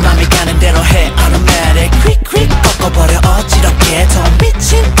 맘이 가는 대로 해 automatic. 휙휙 꺾어버려 어지럽게 더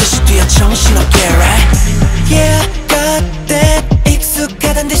미친 듯이 뛰어 정신없게 right. Yeah, got that.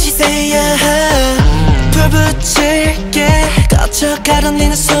 익숙하단 듯이 say yeah. 불 붙일게 거쳐가던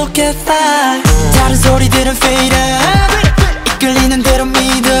니는 속에 fire. 다른 소리들은 fade out. 이끌리는 대로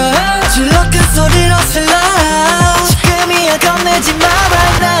믿어. 질러 큰 소리로 slow. 지금이야 겁내지 마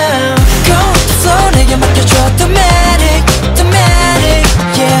right now. Go with the flow 내게 맡겨줘 automatic automatic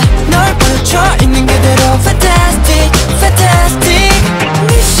yeah. 널 보여줘 있는 그대로 fantastic fantastic.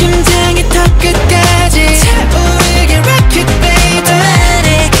 네 심장이 더 끝까지 차오르게 rock it baby.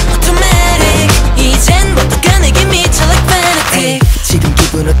 automatic automatic 이젠 모두가 내게 미쳐 like fanatic. 지금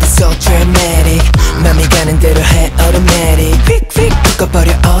기분 어때 so dramatic. 맘이 가는 대로 해 automatic. 휙휙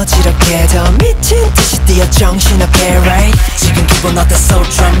꺾어버려 어지럽게 더 미친 듯이 뛰어 정신없게 right. 지금 기분 어때 so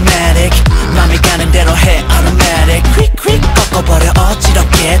dramatic. 맘이 가는 대로 해 automatic. 휙휙 꺾어버려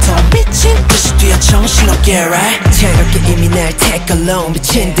어지럽게 더 미친 듯이 뛰어 정신없게 right. 즐겁게 이미 날 take along.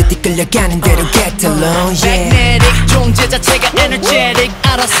 미친 듯 이끌려가는 대로 get along yeah. Magnetic 존재 자체가 energetic.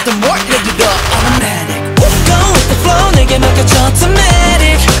 알았어 the more let it up automatic. Go with the flow 내게 맡겨줘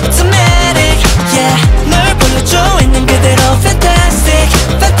automatic automatic yeah. 널 보여줘 있는 그대로 fantastic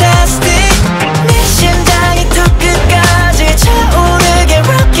fantastic. 네 심장이 더 끝까지 차오르게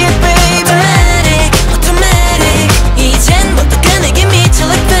rock it baby. automatic automatic 이젠 모두가 내게 미쳐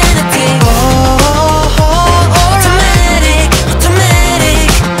like fanatic. automatic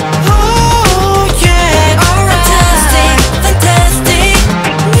automatic oh yeah alright. fantastic fantastic.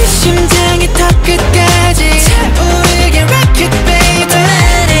 네 심장이 더 끝까지 차오르게 rock it baby.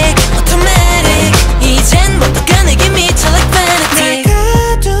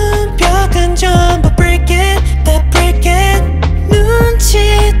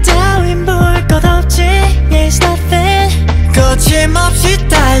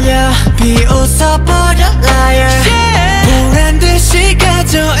 믿어버려 liar 보란듯이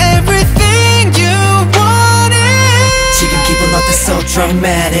가져 everything you wanted 지금 기분 어때 so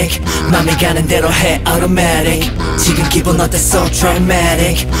dramatic 맘이 가는 대로 해 automatic 지금 기분 어때 so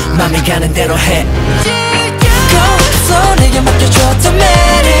dramatic 맘이 가는 대로 해 go 내게 맡겨줘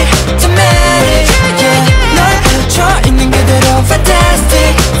dramatic dramatic yeah 널 펼쳐 있는 그대로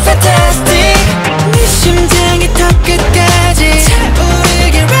fantastic fantastic 네 심장이 턱 끝까지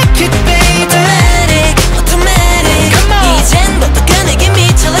차오르게 rock it baby automatic automatic 이젠 너도 내게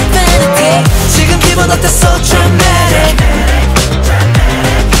미쳐 like vanity 지금 기분 어때 so dramatic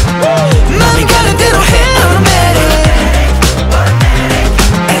맘이 가는 대로 해 automatic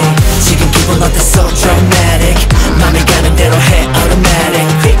ay, 지금 기분 어때 so dramatic 맘이 가는 대로 해 automatic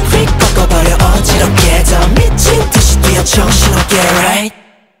휙 휙 꺾어버려 어지럽게 더 미친 듯이 뛰어 정신없게 right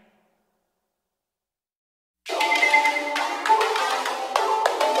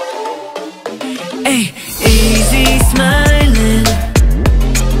Ay, easy smiling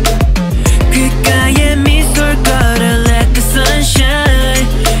귓가에 미소를 걸어 let the sun shine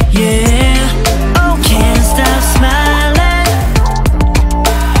yeah oh can't stop smiling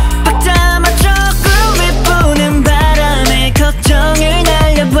박자 맞춰 꿈을 보는 바람에 걱정을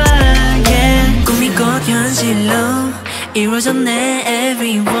날려봐 yeah 꿈이 곧 현실로 이루어졌네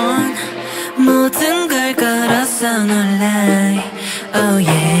everyone 모든 걸 걸어서 놀라 oh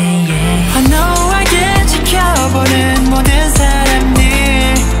yeah yeah I know 알게 지켜보는 모든 사람들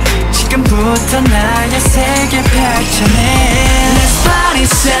지금부터 나의 세계 펼쳐내 Let's party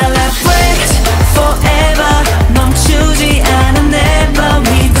celebrate forever 멈추지 않아 never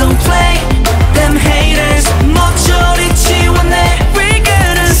we don't play them haters 모조리 지워내 We're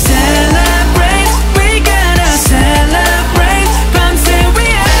gonna celebrate We're gonna celebrate 밤새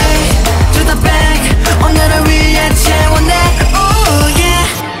위에 to the back 오늘을 위해 채워내 Oh yeah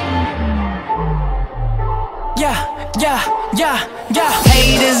Yeah yeah yeah yeah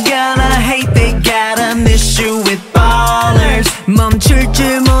Haters gonna hate they got an issue with ballers 멈출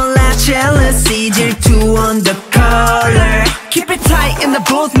줄 몰라 jealousy 질투 on the color Keep it tight in the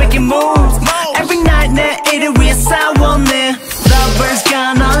booth making moves Every night 내 일을 위해 싸워내 Lovers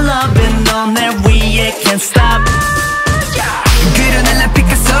gonna love it 너네 위에 can't stop 그려낼래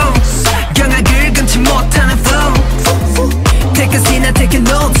피카소 경악을 금치 못하는 flow Take a scene and take a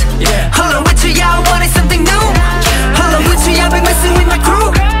note Hold on with you yeah I wanted something new Hold on with you yeah I've been messing with my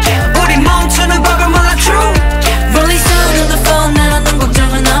crew 우리 멈추는 법을 몰라 true Rolling Stone on the phone 나는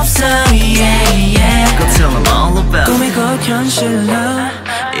걱정은 없어 yeah yeah Go tell them all about it 꿈이 곧 현실로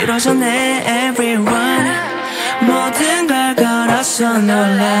이루어졌네 everyone 모든 걸 걸어서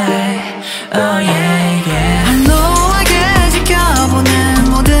놀라 oh yeah yeah I know 알게 지켜보는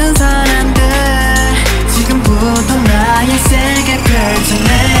모든 사람들 지금부터 나의 세계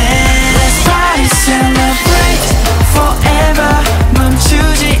펼쳐내 Let's party celebrate forever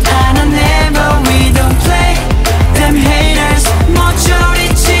멈추지 않아 never we don't play them haters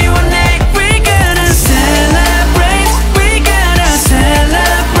모조리 지워내 We're gonna celebrate We're gonna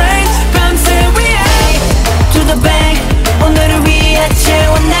celebrate 밤새 위에 to the bank 오늘을 위해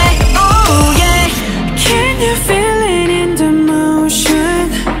채워내 Oh yeah Can you feel it in the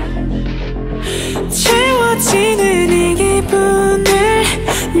motion 채워지는 이 기분을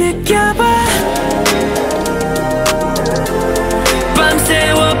느껴봐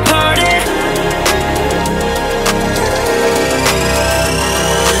밤새워 party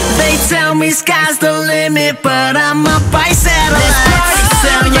They tell me sky's the limit but I'm up by satellite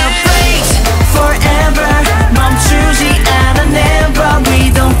Celebrate forever 멈추지 않아 never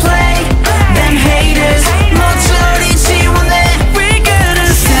we don't play them haters 모조리 지워내 We're gonna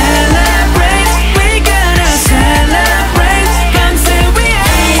celebrate We're gonna celebrate 밤새 위에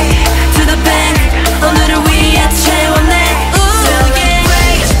to the bank 오늘을 위해 채워내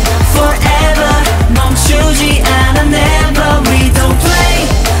Celebrate forever 멈추지 않아 never we don't play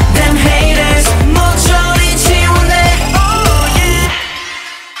them haters 모조리 지워내 Oh yeah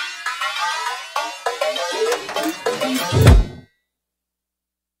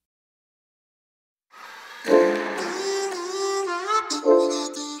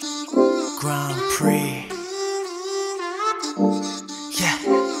Grand Prix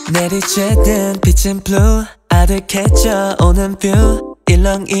내리쬐든 빛은 blue 아득해져 오는 뷰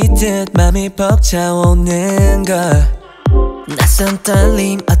일렁이듯 맘이 벅차오는 걸 낯선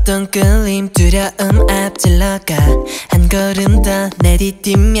떨림 어떤 끌림 두려움 앞질러가 한 걸음 더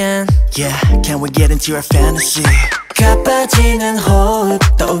내디뛰면 Yeah, can we get into your fantasy 가빠지는 호흡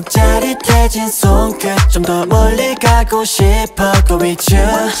더욱 짜릿해진 손끝 좀 더 멀리 가고 싶어 Go with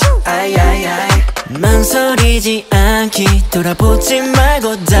you 아이아이아이 망설이지 않기 돌아보지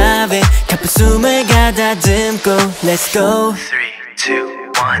말고 dive in 가쁜 숨을 가다듬고 Let's go 3, 2,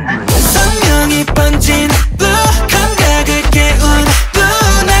 1 선명히 번진 blue 감각을 깨운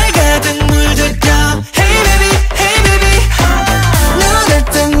blue 날 가득 물들여 Hey baby, hey baby 눈을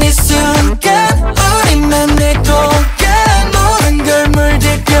뜬 이 순간 우리만의 공간 모든 걸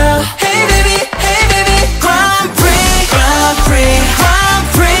물들여 Hey baby, hey baby Grand Prix, Grand Prix, Grand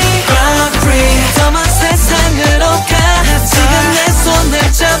Prix, Grand Prix 더 먼 세상으로 가 지금 내 손을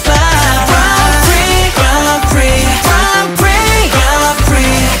잡아 Grand Prix, Grand Prix, Grand Prix, Grand Prix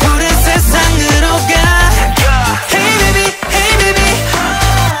푸른 세상으로 가 Hey baby, hey baby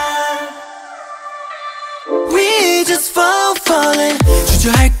We just fall falling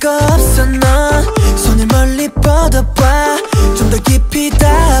주저할 거 없어 넌 손을 멀리 뻗어봐 좀 더 깊이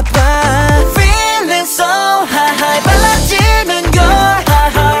닿아봐 Feeling so high high 빨라지는 걸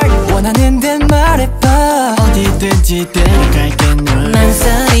high heart 원하는 데 말해봐 어디든지 데려갈게 널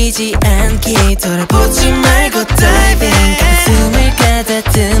망설이지 않기 돌아보지 말고 dive in 숨을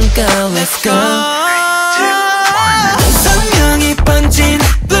가다듬고 Let's go 선명히 번진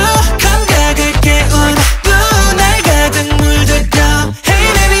blue 감각을 깨운 blue 날 가득 물들여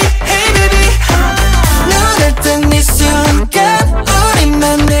Hey baby, hey baby 눈을 뜬 이 순간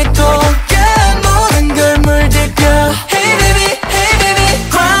우리만의 공간 모든 걸 물들여 Hey baby, hey baby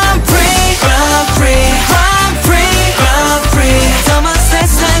Grand Prix, Grand Prix, Grand Prix, Grand Prix 더 먼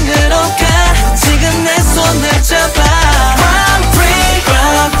세상으로 가 지금 내 손을 잡아 Grand Prix,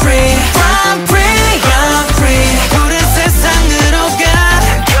 Grand Prix, Grand Prix, Grand Prix 푸른 세상으로 가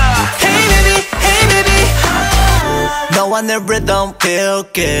Hey baby, hey baby 너와 내 rhythm feel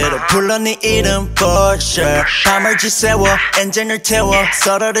good 불러 네 이름 for sure 밤을 지새워 엔진을 태워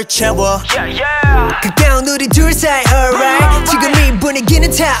서로를 채워 가까운 우리 둘 사이 alright 지금 이 분위기는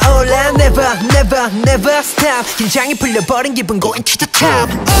타올라 Never never never stop 긴장이 풀려버린 기분 going to the top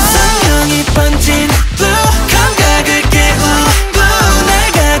선명히 번진 blue 감각을 깨운 blue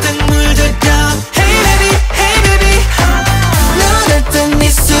날 가득 물들여 Hey baby, hey baby 눈을 뜬 이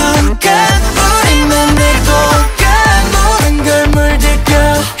순간 우리만의 공간 모든 걸 물들여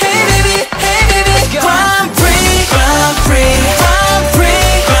Hey baby, hey baby Grand Prix, Grand Prix, Grand Prix,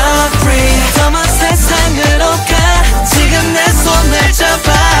 Grand Prix 더 먼 세상으로 가 지금 내 손을 잡아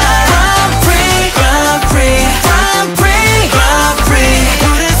Grand Prix, Grand Prix, Grand Prix, Grand Prix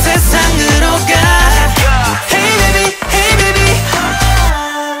푸른 세상으로 가 Hey baby, hey baby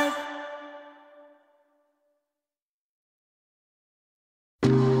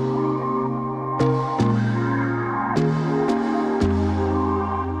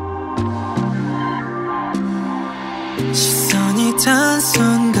시선이 닿은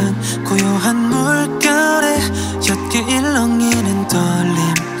순간 고요한 물결에 옅게 일렁이는 떨림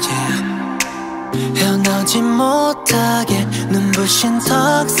헤어나오지 못하게 눈부신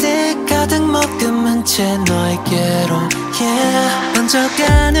턱색 가득 머금은 채 너에게로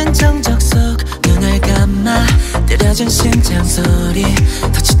번져가는 정적 속 눈을 감아 느려진 심장 소리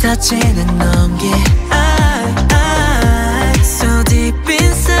터치는 넘기 So deep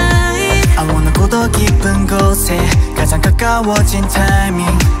inside I wanna go 더 깊은 곳에 가장 가까워진 타이밍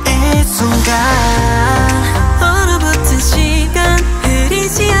이 순간 얼어붙은 시간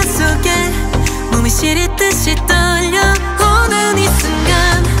흐리지 않 속에 몸이 시리듯이 떨려오는 이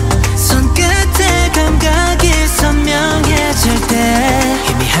순간 손끝의 감각이 선명해질 때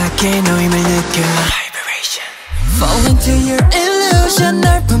희미하게 노임을 느껴 Fall into your illusion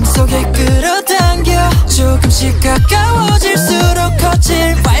날 품속에 끌어당겨 조금씩 가까워질수록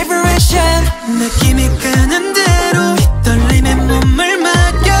커질 vibration 느낌이 끄는 대로 이 떨림에 몸을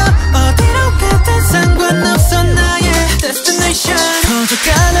맡겨 어디로 가든 상관없어 나의 destination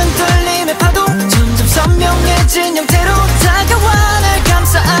퍼져가는 떨림의 파도 점점 선명해진 형태로 다가와 날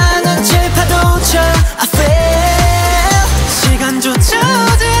감싸 안은 질파도처럼 I feel 시간조차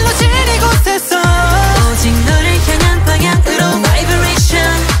어질러진 이곳에서 오직 너를 향한 방향으로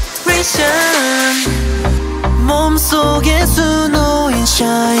vibration 몸속에 수놓인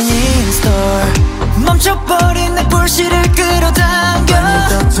shining star 멈춰버린 내 불씨를 끌어당겨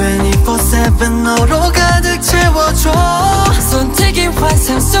어느덧 24/7 너로 가득 채워줘 선택의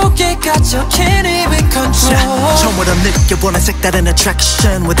환상 속에 갇혀 can't even control 처음으로 느껴보는 색다른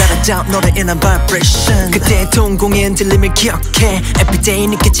attraction Without a doubt 너를 인한 vibration 그때의 동공의 흔들림을 기억해 Everyday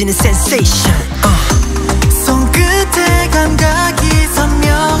느껴지는 sensation 손끝의 감각이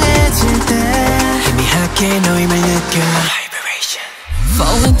선명해질 때 희미하게 노임을 느껴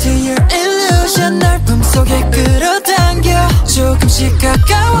Fall into your illusion 날 품속에 끌어당겨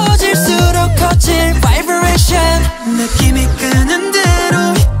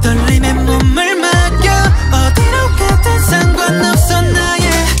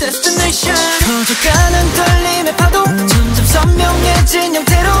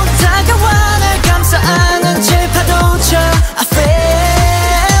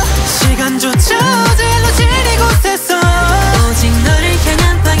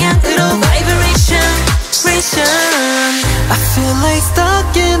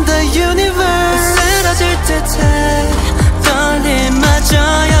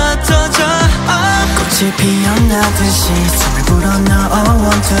꽃이 피어나듯이 숨을 불어넣어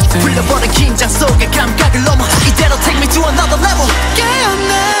 1, 2, 3 풀려버린 긴장 속에 감각을 넘어 이대로 take me to another level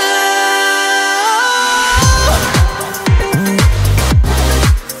깨어나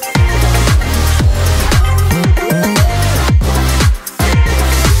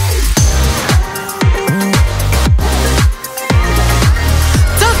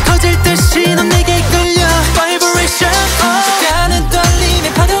더 커질 듯이 넌 내게 끌려 Vibration 가는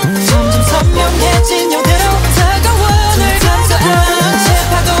떨림의 파도 점점 선명해진 요대로 다가와 널 감싸 안채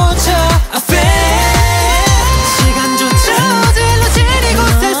파도쳐 I feel 시간조차 어질러진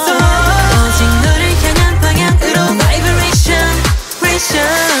이곳에서 오직 너를 향한 방향으로 Vibration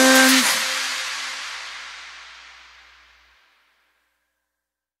Vibration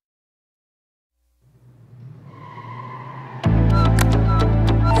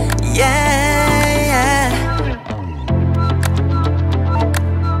Yeah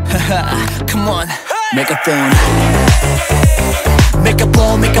Come on Make a phone Make a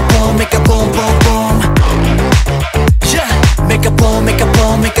boom, make a boom, make a boom, boom, boom Yeah Make a boom, make a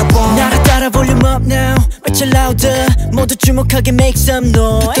boom, make a boom 나를 따라 volume up now Make it louder 모두 주목하게 make some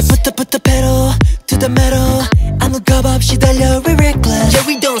noise 부터 pedal to the metal 아무 겁 없이 달려 we reckless Yeah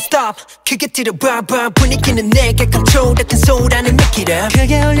we don't stop 크게 들어 봐봐 분위기는 내가 control했던 소란을 make it up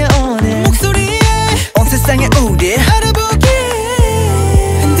크게 올려오는 목소리에 온 세상의 우리 알아보기에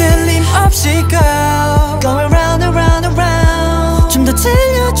흔들림 없이 go Going round and round and round 좀 더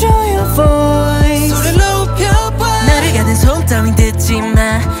들려줘 your voice 소리를 높여봐 나를 가는 소음 따윈 듣지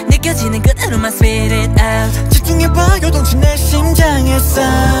마 느껴지는 그대로만 spit it out 집중해봐 요동치 내 심장의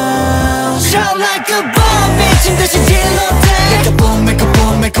sound Shine like a bomb 미친 듯이 질러대 Make a boom, make a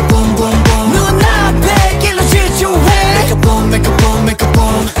boom, make a boom, boom, boom 눈앞에 길로 질주해 Make a boom, make a boom, make a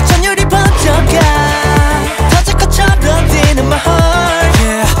boom 전율이 번져가 터질 것처럼 뛰는 my heart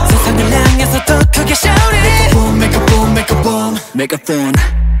Yeah 세상을 향해서 더 크게 shout it Make a boom, make a boom, make a boom Megaphone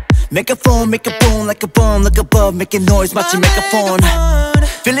Megaphone, make a boom like a bomb Look above, making noise 마치 megaphone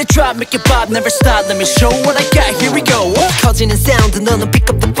Feel it drop, make it pop, never stop Let me show what I got, here we go 커지는 사운드 너는 pick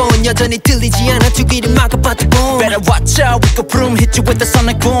up the phone 여전히 들리지 않아 두 귀를 막아봐도 boom Better watch out, we go boom Hit you with the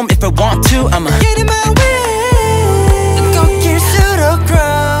sonic boom If I want to, I'ma get in my way 꺾일수록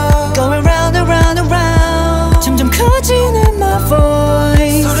grow Going round and round and round 점점 커지는 my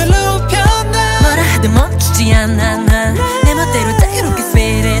voice 소리를 높여놔 뭐라 하든 멈추지 않아 난 내 멋대로 자유롭게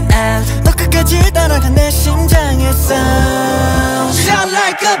spit it out 더 끝까지 따라간 내 심장의 sound Shine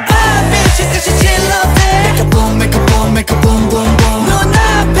like a bomb 미친 듯이 질러대 Make a boom, make a boom, make a boom, boom, boom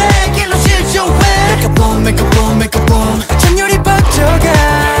눈앞에 길로 실조해 Make a boom, make a boom, make a boom 전율이 번져가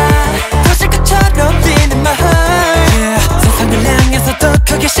터질 것처럼 뛰는 my heart Yeah 세상을 향해서 더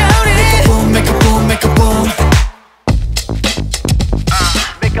크게 shout it Make a boom, make a boom, make a boom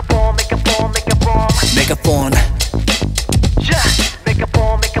Make a boom, make a boom, make a boom Megaphone Yeah Make a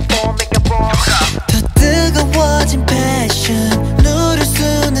boom, make a boom, make a boom 더 뜨거워진 passion 누를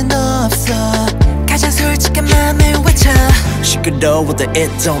수는 없어 가장 솔직한 맘을 외쳐 시끄러워도 it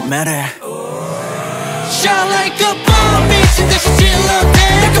don't matter Shine like a bomb 미친 듯이 질러대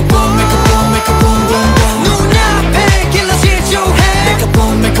Make a boom, make a boom, make a boom, boom, boom 눈앞에 길러 실조해 Make a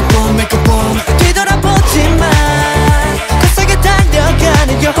boom, make a boom, make a boom 뒤돌아보지만 거세게 달려가는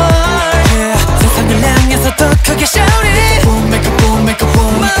your heart Yeah 세상을 향해서 더 크게 shout it Make a boom, make a boom, make a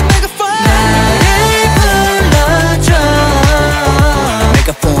boom My megaphone 나를 불러줘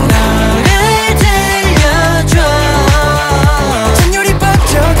Megaphone 나를 들려줘 전율이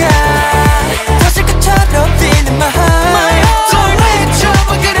번져가 터질 것처럼 뛰는 my heart 널 외쳐봐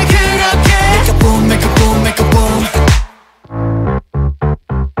그래 그렇게 Make a boom, make a boom, make a boom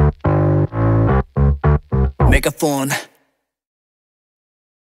Megaphone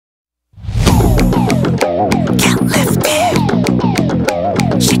Can't lift it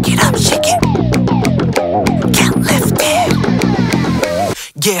Shake it up, shake it Can't lift it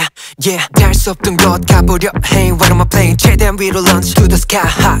Yeah, yeah 닿을 수 없던 곳 가보려 Hey, what am I playing 최대한 위로 launch to the sky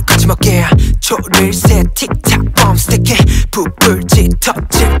high 거침없게 초를 새 틱탁 bomb sticky 부풀지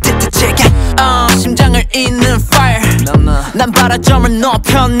터질 듯 제게 심장을 잇는 fire 난 바라점을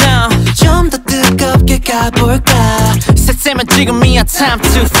높여 now 좀 더 뜨겁게 가볼까 세세면 지금이야 time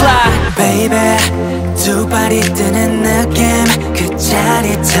to fly Baby 두 발이 뜨는 느낌 그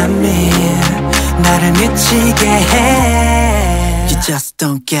짜릿함이 나를 미치게 해 You just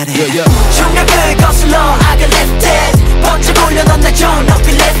don't get it 중력을 거슬러 I got lifted 번쩍 올려 넌 날 좀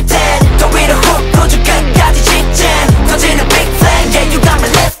높이 lifted 더 위로 훅 도주 끝까지 직진 터지는 big flame Yeah you got me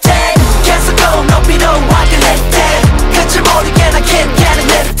lifted 계속 go 높이로 I get lifted 끝을 모르게 난 keep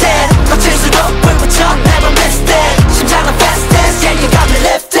getting lifted 거칠수록 불붙여 never missed it 심장은 fastest Yeah you got me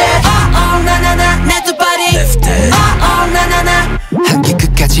lifted 나나나 내 두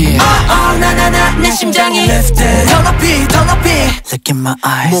끝까지 나나나 내 심장이 lifted 더 높이 더 높이 Look in my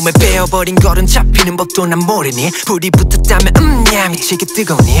eyes 몸에 베어버린 걸음 잡히는 법도 난 모르니 불이 붙었다면 야 미치게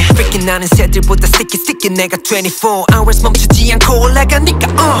뜨거우니 Freaking 나는 새들보다 sticky 내가 24 hours 멈추지 않고 올라가니까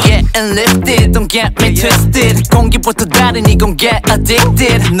Getting lifted don't get me twisted 공기부터 다르니 gon' get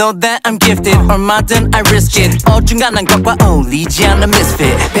addicted Know that I'm gifted 얼마든 I risk it 어중간한 것과 어울리지 않는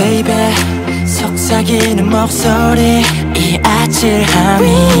misfit Baby 속삭이는 목소리 이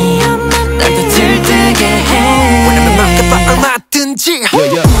아찔함이 나도 들뜨게 해 원하면 맡겨봐 얼마든지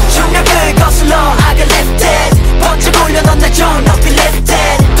중력을 거슬러 I get lifted 번쩍 올려 넌 날 저 높이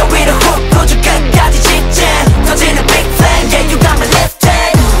lifted 더 위로 훅 퍼져 끝까지 직진 터지는 big flame yeah you got me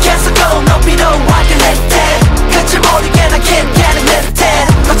lifted 계속 고 높이로 I get lifted 끝을 모르게 난 keep getting lifted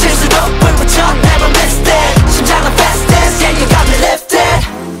거칠수록 불 붙여 never missed it 심장은 fastest yeah you got me lifted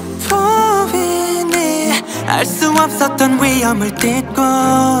보이니 알 수 없었던 위험을 딛고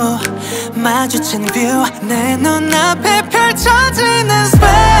마주친 뷰 내 눈앞에 펼쳐지는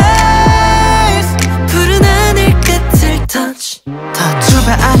space 푸른 하늘 끝을 touch 두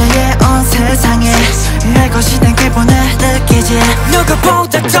배 아래에 온 세상에 내 것이 된 기분을 느끼지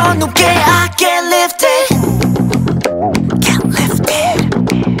누구보다 더 높게 I get lifted Get lifted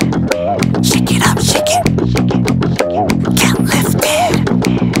Shake it up, shake it Get lifted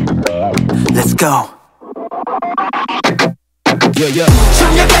Let's go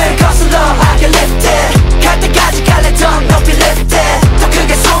중력을 거슬러 I get lifted 갈 때까지 갈래 더 높이 lifted 더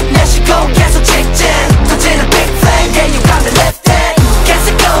크게 숨 내쉬고 계속 직진 터지는 big flame yeah you got me lifted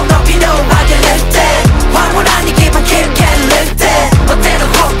계속 고 높이로 I get lifted 황홀한 이 기분 keep getting lifted 멋대로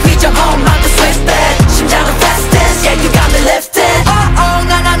훅 휘저 home like a Swiss bed 심장은 fastest yeah you got me lifted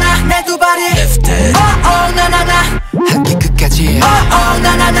나나나 내 두 발이 lifted 나나나 한기 끝까지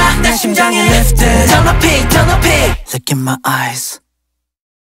나나나 내 심장이 lifted 더 높이 더 높이 Look in my eyes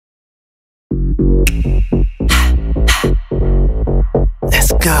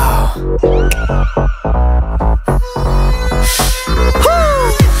Let's go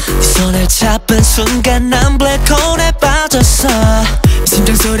네 손을 잡은 순간 난 블랙홀에 빠졌어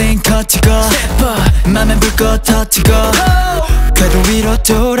심장 소린 커지고 맘엔 불꽃 터지고 궤도 위로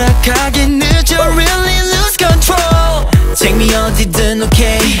돌아가기 늦어 Really lose control Take me 어디든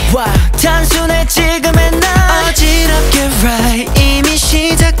okay 단순해 지금의 날 어지럽게 right 이미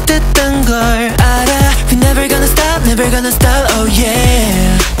시작됐던 걸 알아 We never gonna stop, never gonna stop, oh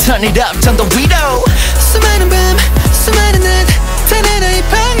yeah Turn it up, 전 더 위로 수많은 밤, 수많은 낮 단 하나의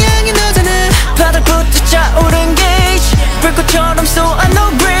방향이 너잖아 바닥부터 차오른 gauge 불꽃처럼 쏘아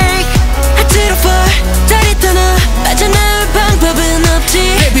no break 하트로 fall 다리 떠나 빠져나올 방법은 없지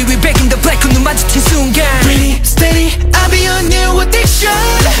Baby we back in the black 눈 마주친 순간 Really steady I'll be on new addiction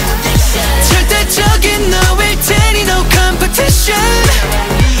절대적인 너일 테니 no competition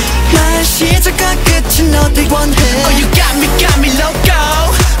말 시작과 끝은 너를 원해 Oh you got me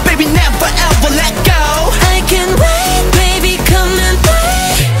loco Baby never ever let go I can't wait baby come and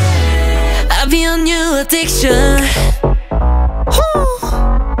play I'll be on new addiction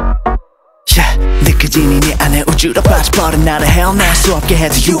느껴지니 네 안에 우주로 빠져버린 나를 헤어날 수 없게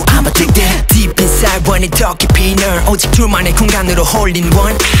해줘 You I'm addicted Deep inside 원이 더 깊이 널 오직 둘만의 공간으로 홀린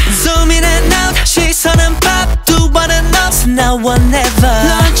원 Zoom in and out 시선은 밥 두 번은 없어 now or never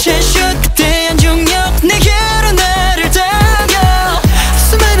Launch and shoot 그대한 중력 내게로 나를 당겨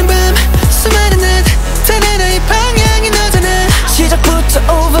수많은 밤 수많은 낮 단 하나의 방향이 너잖아 시작부터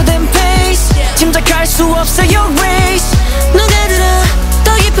over them pace 짐작할 수 없어 your race 녹아들어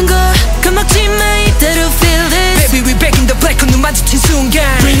더 깊은 걸 겁먹지 마 이대로 feel this Baby we back in the black 눈 마주친 순간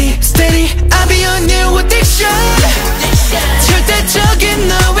Really steady I'll be on new addiction 절대적인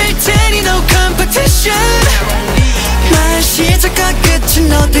너일 테니 no competition 말 시작과 끝은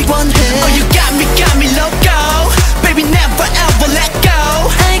너를 원해 Oh you got me loco Baby never ever let go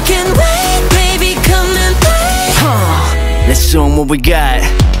I can't wait baby come and play Let's show 'em what we got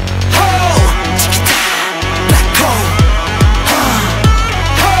Black hole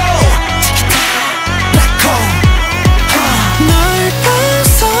널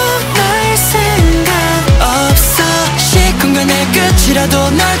벗어날 생각 없어 시공간의 끝이라도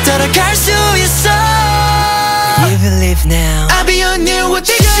널 따라갈 수 있어 You believe now I'll be on new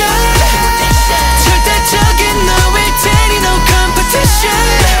addiction 절대적인 너일 테니 no competition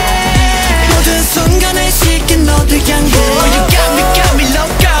모든 순간의 시간 너를 향해 Oh you got me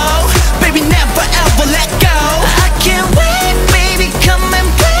loco Baby never ever let go I can't wait baby come and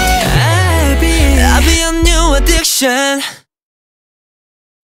play I'll be on new addiction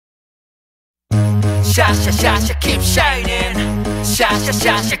Sha sha sha sha keep shining Sha sha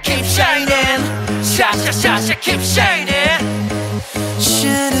sha sha keep shining Sha sha sha sha keep shining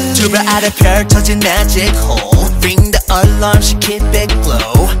주변 아래 펼쳐진 magic hole Ring the alarm, she keep it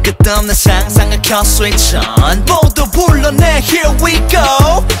glow 끝없는 상상을 켜 switch on 모두 불러내, here we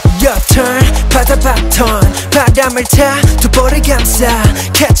go Your turn, 바다 바톤 바람을 타 두 볼을 감싸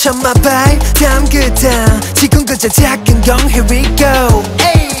Catch on my vibe, 다음 그 다음 지금 그저 작은 경 here we go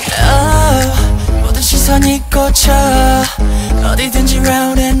모든 시선이 꽂혀 어디든지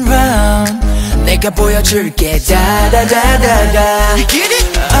round and round 내가 보여줄게 다다다다다 Get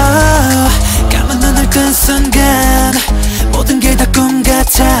it? 감은 눈을 뜬 순간 모든 게 다 꿈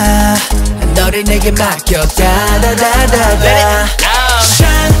같아 너를 내게 맡겨 다다다다다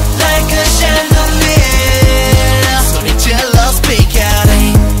Shine like a chandelier 소리질러 speak out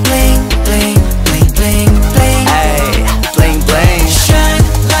Bling bling bling bling bling Ay, bling bling Shine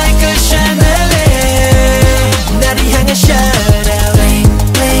like a chandelier 나를 향해 shine out Bling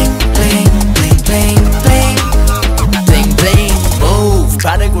bling bling bling bling bling bling bling move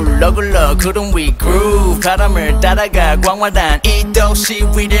발을 굴러굴러 구름 위 groove 바람을 따라가 광활한 이 도시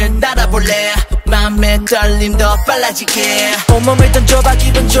위를 날아볼래 맘의 떨림 더 빨라지게 온몸을 던져봐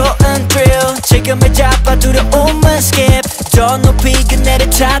기분 좋은 thrill 지금을 잡아 두려움은 skip 더 높이 그네를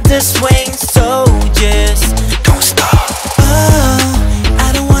타 the swing so just Don't stop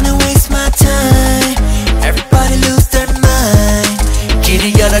I don't wanna waste my time Everybody lose their mind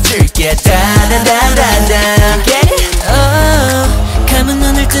길을 열어줄게 다다다다다 Get it? 감은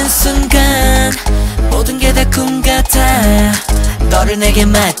눈을 뜬 순간 모든 게 다 꿈 같아 너를 내게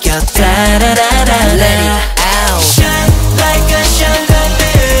맡겨 따라라라 Let it out Shine like a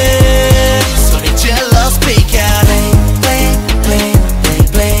chandelier 소리질러 speak out Bling bling bling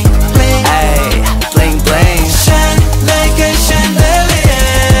bling bling Ay, bling bling Shine like a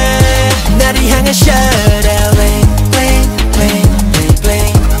chandelier 나를 향해 shine out Bling bling bling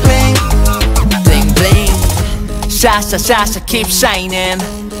bling bling bling bling Shasa shasa keep shining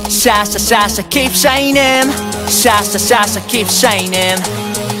Shasa shasa keep shining Shasa shasa keep shining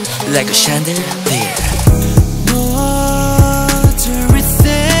Like a chandelier 모두를 새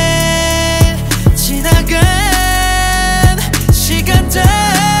지나간 시간들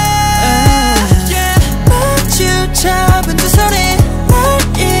마주 잡은 두 손이 날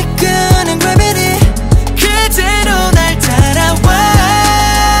이끄는 gravity 그대로 날 따라와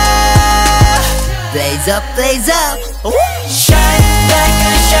Blaze up blaze up Shine like a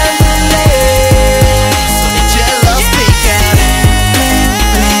chandelier 소리질러 speak out Bling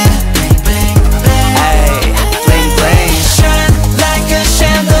bling bling Ay, bling bling Shine like a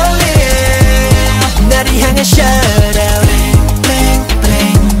chandelier 나를 향해 shine out Bling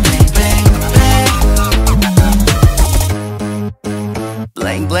bling bling bling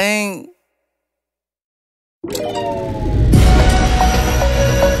bling bling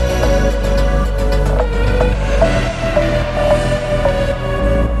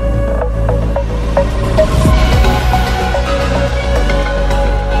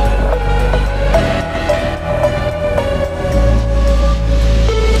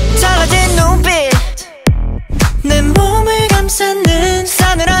떨어진 눈빛 내 몸을 감싸는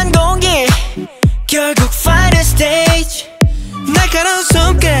싸늘한 공기 결국 final stage 날카로운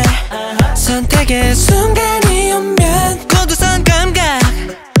손끝 선택의 순간이 오면 고도선 감각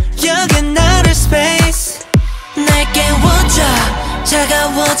여긴 outer space 날 깨워줘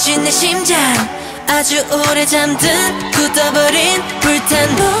차가워진 내 심장 아주 오래 잠든 굳어버린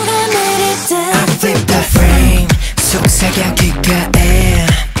불탄 녹아내릴 듯 I flip the frame 속삭여 귓가에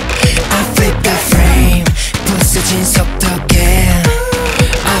I flip the frame 부서진 속도에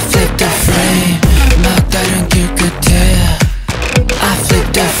I flip the frame 막다른 길 끝에 I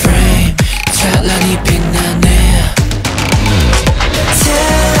flip the frame 찬란히 빛나네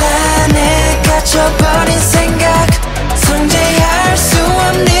tel 안에 갇혀버린 생각 손대할 수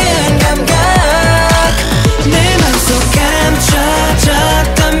없는 감각 내 맘속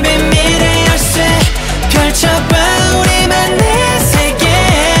감춰졌던 비밀의 열쇠 펼쳐봐 우리만의 세계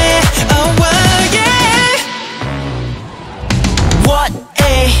Oh yeah What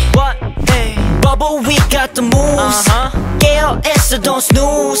a bubble we got the moves 깨어 있어 don't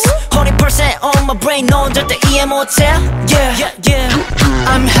snooze 100% on my brain 넌 절대 이해 못해 Yeah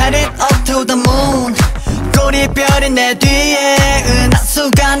I'm headed up to the moon 꼬리별이 내 뒤에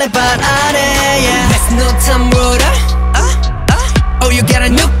은하수가 내 발 아래 yeah. There's no time water Oh you got a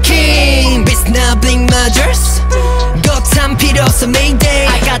new king Beats now blink majors 거참 필요 없어 mayday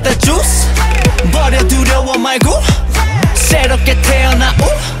I got the juice 버려 두려워 말고 새롭게 태어나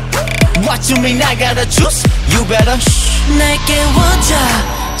What you mean I got the juice You better 날 깨워줘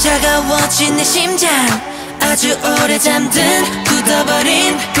차가워진 내 심장 아주 오래 잠든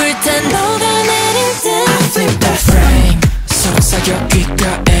굳어버린 불탄 녹아내릴 듯 I flip the frame 속삭여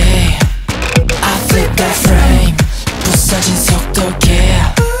귓가에 flip that frame 부서진 속도계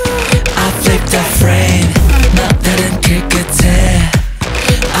I flip that frame 너다른 길 끝에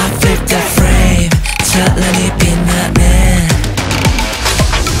I flip that frame 찬란히 빛나네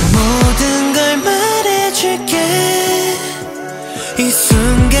모든 걸 말해줄게 이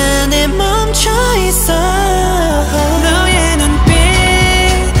순간에 멈춰있어 너의 눈빛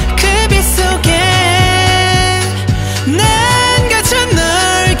그 빛 속에 난 갇혀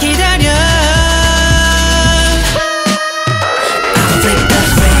널 기다려 I flip the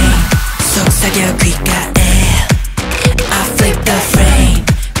frame 속삭여 귓가에 I flip the frame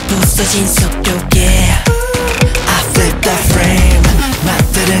부서진 속도계 I flip the frame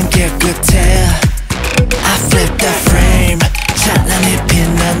막다른 길 끝에 I flip the frame 찬란히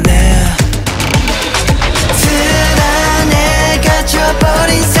빛나네 틈 안에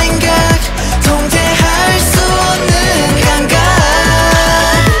갇혀버린 생각 통제할 수 없는 감각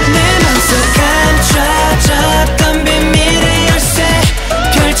내 맘속 감춰졌던 비밀의 열쇠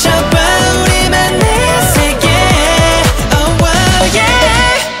펼쳐봐 우리만의 세계 Oh wow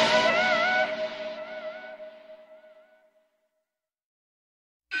yeah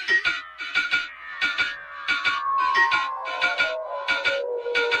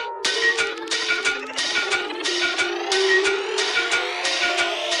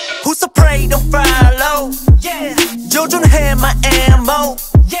Who's afraid don't follow? Yeah. 조준해 my ammo.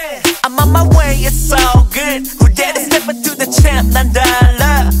 Yeah. I'm on my way, it's all good. Who dare to step into the champ? 난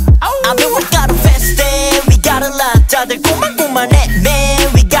달라. I mean we got a fast day, we got a lot. 다들 고만고만해, man,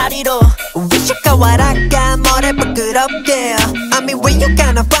 we got it all. 위축과 와락가 뭐래 부끄럽게. I mean when you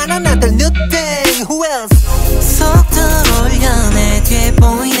gonna find another new thing? Who else? 속도를 올려 내 뒤에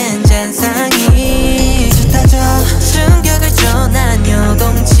보이는 잔상이 짙어져 충격을 줘 난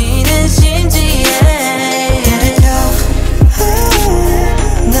요동치는 심지에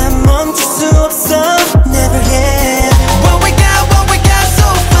난 멈출 수 없어 Never yet What we got so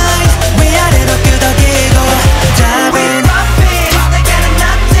fine. 위아래로 끄덕이고 답은 We poppin', 내게는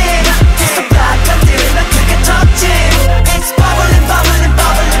nothing. Just a block until 난 크게 터진. It's bubbling, bubbling,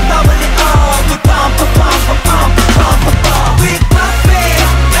 bubbling, bubbling. Oh, we pump, pump, pump, pump, pump, pump, pump. We poppin',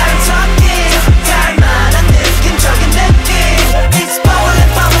 나를 talking. 달만한 느낌적인 느낌. It's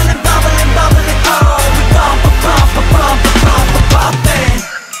bubbling, bubbling, bubbling, bubbling. Oh, we pump, pump, pump, pump, pump, pump, poppin'.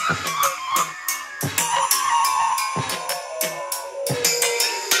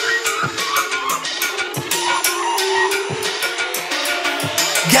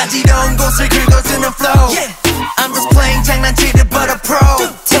 가지러운 곳을 긁어주는 flow. Yeah. I'm just playing 장난치듯 but a pro.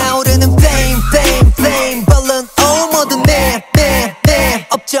 타오르는 flame, flame, flame. 벌룬 all 모두 내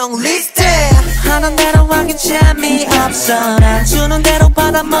업종 리스트에 하는 대로 하긴 참이 없어 난 주는 대로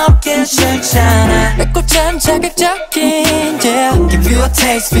받아먹긴 싫잖아 내 꿀잠 자극적인 yeah. Give you a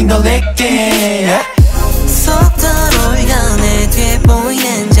taste, finger licking. Yeah. 속도를 올려 내 뒤에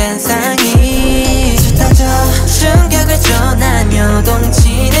보이는 잔상이 짙어져 충격을 줘 난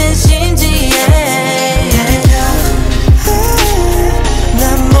요동치는 심지에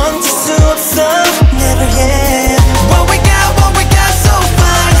난 멈출 수 없어 Never yet What we got so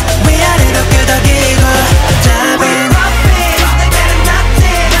fine. 위아래로 끄덕이고 답은 We poppin', 내게는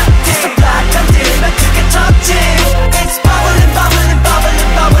nothing. Just a block until 난 크게 터진. It's bubbling, bubbling,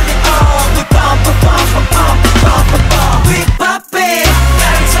 bubbling, bubbling. Oh, we pump, pump, pump, pump, pump, pump. We poppin',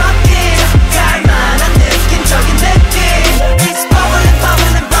 나를 talking. 달만한 느낌적인 느낌. It's bubbling,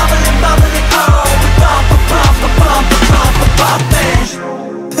 bubbling, bubbling, bubbling. Oh, we pump, pump, pump, pump, pump, poppin'.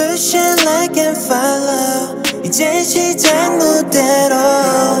 Push it like and follow 이제 시작 무대로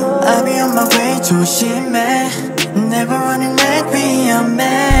I'll be on my way 조심해 Never running like 위험해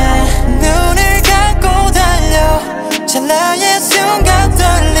눈을 감고 달려 찰나의 순간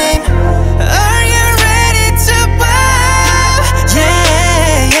떨림 Are you ready to bow? Yeah,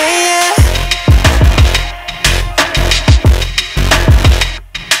 yeah, yeah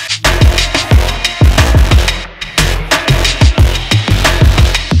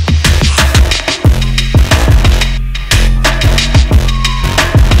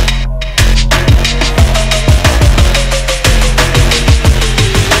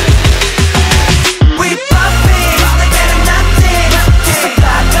We poppin', 내게는 nothing. Just a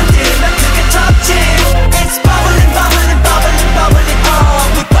block until 난 크게 터진. It's bubbling, bubbling, bubbling, bubbling. Oh,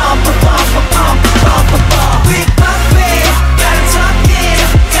 we pump, pump, pump, pump, pump. We poppin', 나를 talking.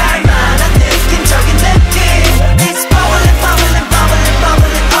 달만한 느낌적인 느낌. It's bubbling, bubbling, bubbling,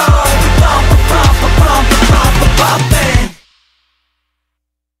 bubbling. Oh, we pump, pump, pump, pump, poppin'.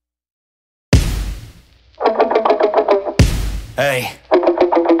 Hey.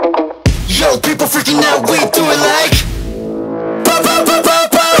 Yo, people freaking out, we do it like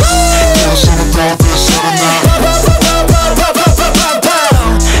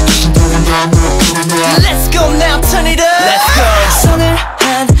Let's go now, turn it up. Let's go. 손을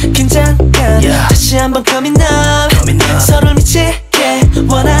한 긴장감 다시 한번 coming up 서로를 미치게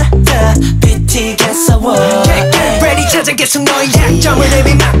원하다 BT가 싸워 Ready 찾아 계속 너의 약점을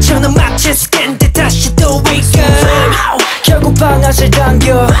내비 맞춰 넌 마치 스캔데 다시 또 wake up. 결국 방아쇠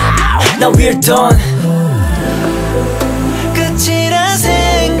당겨 Now we're done 끝이라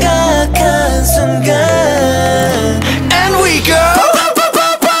생각한 순간 And we go.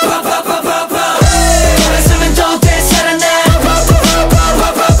 돌아서면 또 되살아나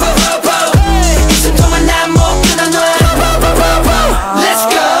이 순간만 난 못 끊어놔 Let's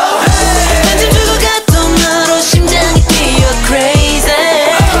go 난좀 주고 갔던 너로 심장이 뛰어 crazy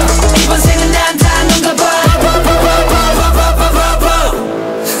이번 생은 난 다 넌가 봐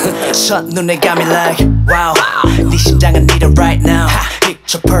첫눈에 감이 like wow 네 심장은 need it right now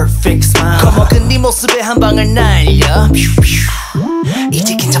Picture perfect smile 겁먹은 네 모습에 한 방을 날려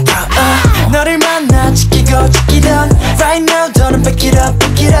이제 긴장 풀어 너를 만나 지키고 지키던 Right now 더는 back it up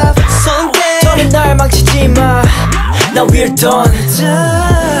손대 더는 날 망치지 마 Now we're done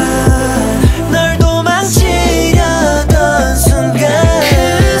널 도망치려던 순간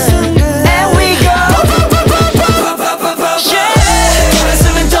And we go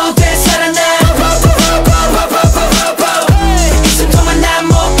돌아서면 또 되살아나 이 순간만 난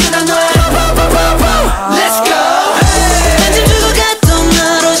못 끊어놔 Let's go 난 좀 주고 갔던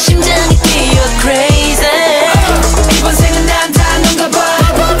너로 심장이 뛰어 crazy 이번 생은 난 다 넌가 봐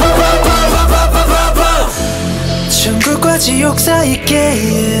천국과 지옥 사이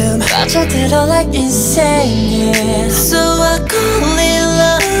게임 빠져들어 like insane yeah. So I call it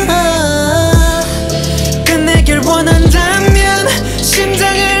love 끝내길 원한다면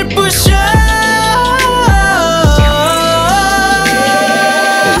심장을 부셔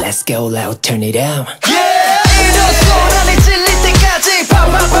Let's go loud turn it down 소란이 질릴 때까지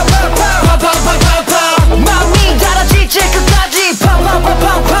마음이 달아지지 끝까지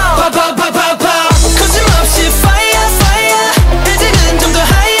거침없이 fire fire 이제는 좀 더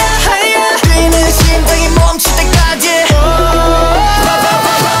higher higher 뛰는 심장이 멈출 때까지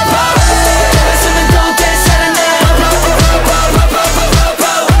돌아서면 또 되살아나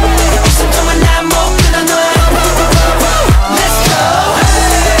이 순간만 난 못 끊어놔 Let's go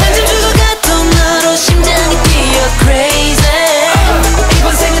난 좀 주고 갔던 너로 심장이 뛰어 crazy 이번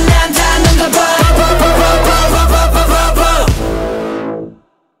생은 난 다 넌가 봐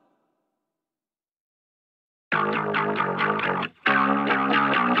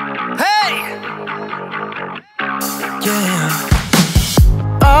Hey yeah.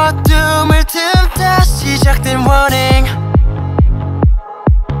 어둠을 틈타 시작된 warning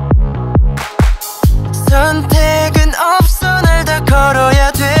선택은 없어 날 다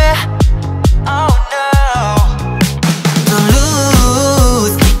걸어야 돼 Oh no Don't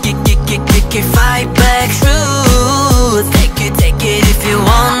lose fight back truth Take it if you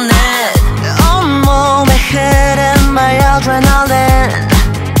want it 온몸에 흐른 my adrenaline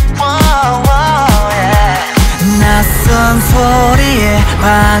Whoa, whoa, yeah. 낯선 소리에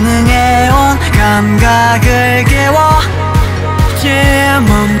반응해온 감각을 깨워 Yeah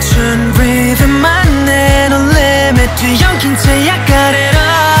멈춘 리듬만 내 no limit 뒤엉킨 채 약간해라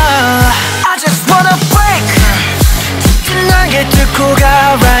I just wanna break 나게 뚫고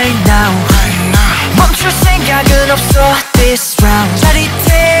가 right now 멈출 생각은 없어 this round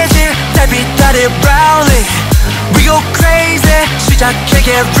짜릿해질 달빛 따라 rowling We go crazy 시작해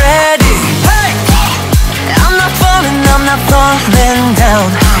get ready Hey! I'm not falling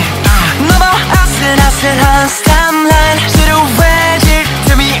down 넘어 아슬아슬한 stamline 지루해질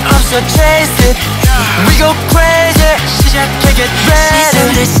틈이 없어 chase it We go crazy 시작해 get ready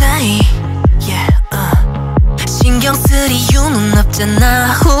시선들 사이 yeah, 신경 쓸 이유는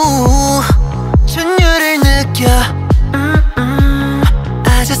없잖아 전율을 느껴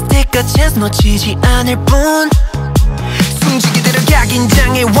I just take a chance 놓치지 않을 뿐 숨지게 들어가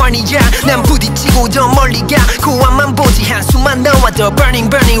긴장의 원이야 난 부딪히고 더 멀리 가 고함만 보지 한숨만 넣어도 burning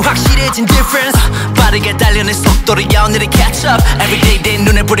확실해진 difference 빠르게 달려는 속도를 여운을 catch up Everyday 내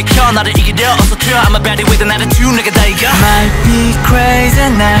눈에 불이 켜 나를 이기려 어서 튀어 I'm a baddie with an attitude 내가 다 이겨 Might be crazy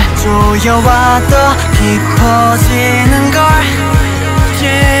날 조여와도 깊어지는 걸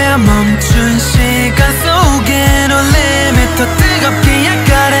Yeah 멈춘 시간 속에 no limit 더 뜨겁게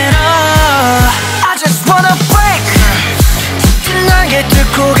약간해라 I just wanna break 나게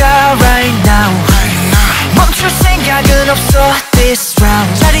뚫고 가 right now 멈출 생각은 없어 this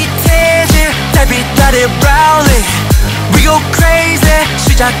round 짜릿해질 달빛 따라 rowling We go crazy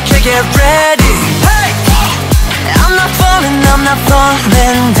시작해 get ready Hey! I'm not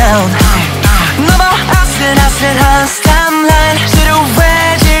falling down 너무 아슬아슬한 스탑라인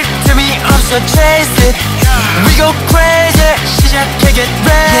지루해질 틈이 없어 chase it We go crazy 시작해 get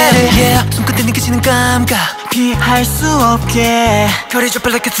ready 손끝에 느껴지는 감각 피할 수 없게 거리 좁혀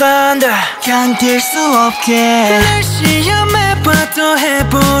like a thunder 견딜 수 없게 날 시험해봐도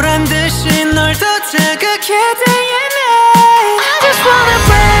해보란 듯이 널 더 자극해 day and night I just wanna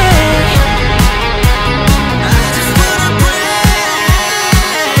break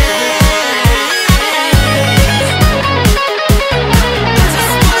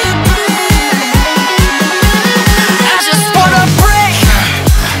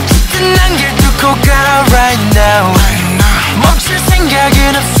right now 멈출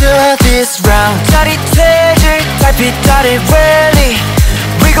생각은 없어 this round 짜릿해질 달빛 아래 rally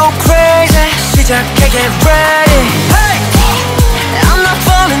We go crazy 시작해 get ready hey! I'm not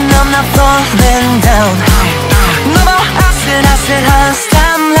falling down 너무 아슬아슬한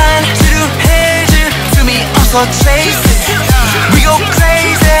스탑라인 지루해질 틈이 없어 chase it We go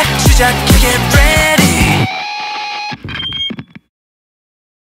crazy 시작해 get ready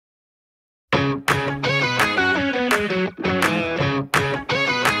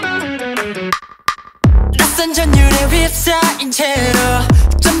낯선 전율에 휩싸인 채로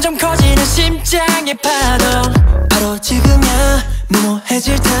점점 커지는 심장의 파동 바로 지금이야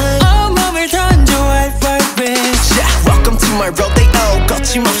무모해질 time 몸을 던져 wild wind yeah, Welcome to my rodeo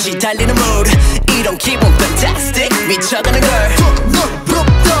거침없이 달리는 mood 이런 기분 fantastic 미쳐가는 걸 넌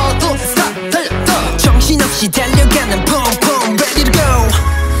부럽다 stop 달렸다 정신없이 달려가는 boom boom ready to go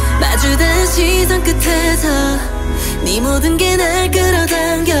마주된 시선 끝에서 네 모든 게 날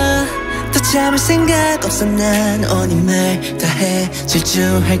끌어당겨 더 참을 생각 없어 난 오니 말 다 해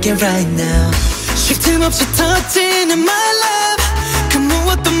질주할게 right now 쉴 틈 없이 터지는 my love 그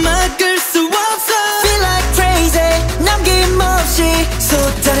무엇도 막을 수 없어 Feel like crazy 남김없이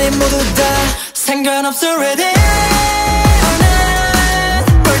쏟아내 모두 다 상관없어 ready all night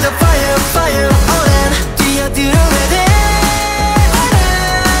Burn the fire fire all in 뛰어들어 ready all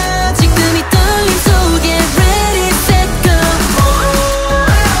night 지금 이 떨림 속에 ready set go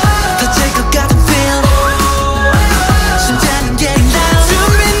터질 것 같은 feel 심장은 getting loud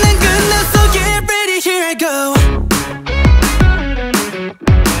준비는 끝났어 get ready here I go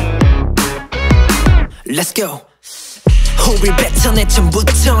Let's go 우리 뱉어내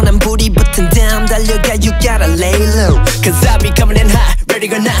처음부터 난 불이 붙은 다음 달려가 You gotta lay low Cause I be coming in hot Ready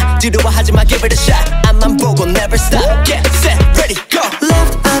or not 두려워하지마 give it a shot 앞만 보고 never stop Get set ready go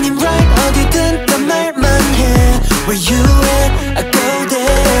Left 아닌 right 어디든 딴 말만 해 Where you at I go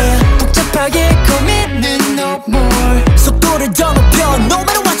there 복잡하게 고민은 no more 속도를 더 높여 No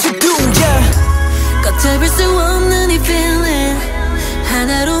matter what you do yeah 걷잡을 수 없는 이 feeling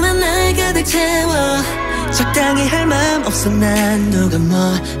하나로만 날 가득 채워 적당히 할 맘 없어 난 누가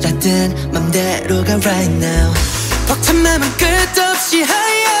뭐라든 맘대로가 right now 벅찬 맘은 끝없이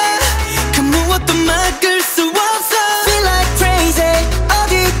higher 그 무엇도 막을 수 없어 Feel like crazy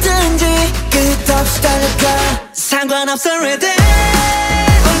어디든지 끝없이 달려가 상관없어 ready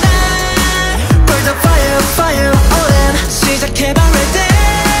all night Burn the fire fire all in 시작해봐 ready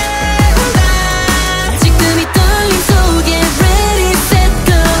all night 지금 이 떨림 속에 ready set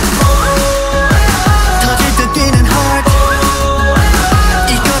go 터질 듯 뛰는 heart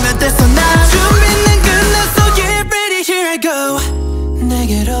이거면 됐어 나 준비는 끝났어 get ready here I go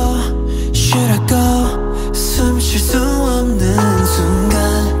내게로 should I go 숨 쉴 수 없는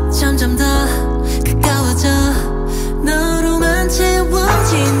순간 점점 더 가까워져 너로만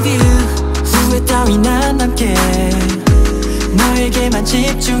채워진 view 후회 따윈 안 남게 너에게만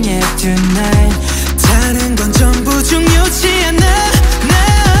집중해 tonight 다른 건 전부 중요치 않아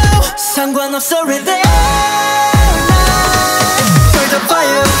now 상관없어 ready Burn the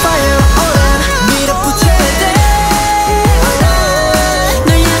fire fire all in 밀어붙여 ready 널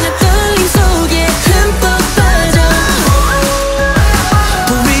향한 떨림 속에 흠뻑 빠져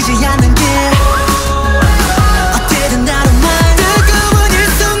보이지 않는 길 어디든 나로 날 뜨거운 이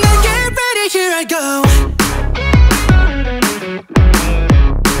순간 get ready here I go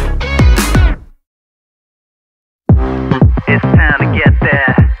It's time to get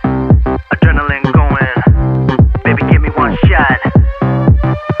there. Adrenaline going.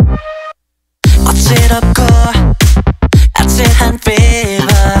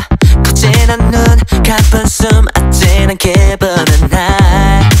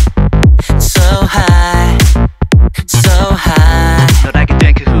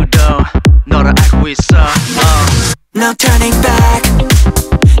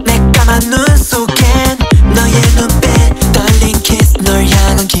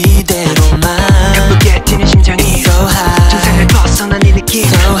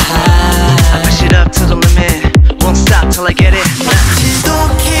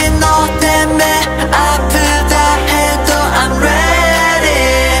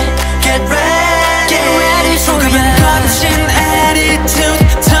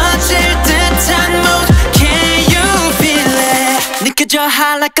 your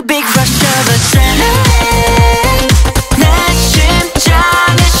heart like a big rush of adrenaline. 내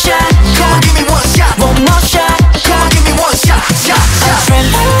심장의 shot. Come on, give me one shot. One more shot. Come on, give me one shot. Shot, shot.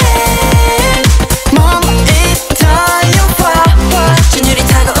 Adrenaline. 몸이 떨려와. 전율이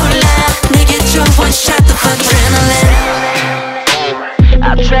타고 올라. 내게 줘 one shot of adrenaline.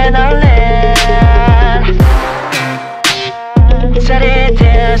 Adrenaline.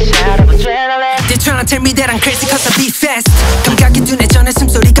 짜릿해 shot of adrenaline. They're tryna tell me that I'm crazy cause I be fast. 감각이 둔해져내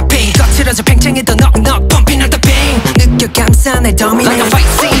숨소리가 pain. 거칠어져 팽창해도 knock knock bumping all the pain. 느껴 감싸 날 dominate Like a fight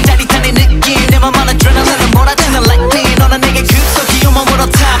scene 짜릿한 내 느낌 내 맘 안에 adrenaline 몰아치는 lightning 너는 내게 그속 기운만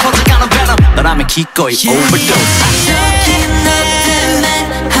물어타 퍼져가는 venom 너라면 기꺼이 overdose 저기 너 때문에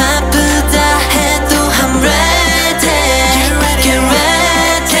아프다 해도 I'm ready Get ready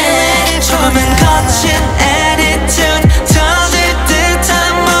처음엔 거친 attitude 터질 듯한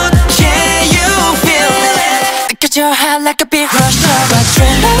mood Yeah you feel it 느껴져 high like a big rush of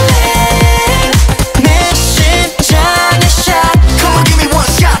adrenaline 내 심장의 shot Come on, give me one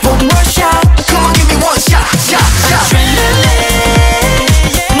shot. One more shot Come on, give me one shot. Shot, shot. Adrenaline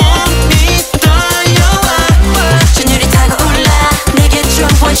몸이 떨려와 전율이 타고 올라 내게 줘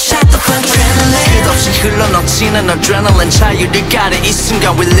one shot of adrenaline 끝없이 흘러넘치는 adrenaline 자유를 가려 이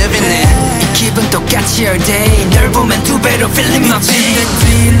순간 we living it 이 기분 똑같이 all day 널 보면 두 배로 feeling my pain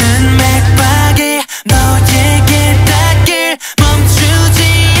뛰는 맥박에 너에게 닿길 멈추지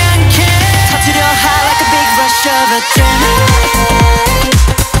않게 터뜨려 high like a big rush of adrenaline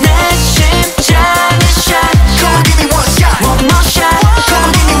내 심장의 shot Come on, give me one shot. One more shot Come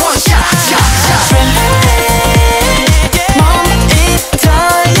on, give me one shot. Shot, shot. Adrenaline 몸이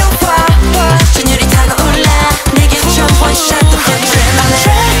떨려와 전율이 타고 올라 내게 줘 one shot of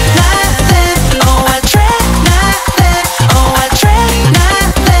adrenaline Oh adrenaline Oh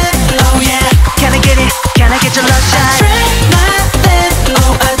adrenaline Oh yeah Can I get it? Can I get your love shot? Adrenaline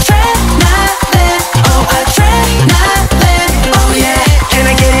Oh adrenaline Oh adrenaline Oh yeah Can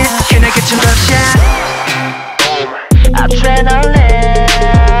I get it? Can I get your love shot? Adrenaline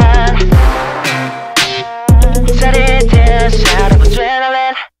짜릿해 shot of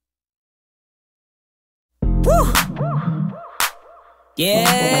adrenaline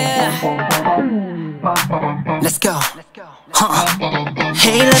Yeah Let's go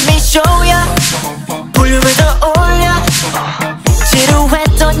Hey let me show ya 볼륨을 더 올려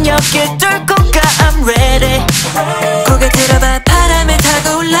지루했던 역을 뚫고 가 I'm ready 고개 들어봐 바람을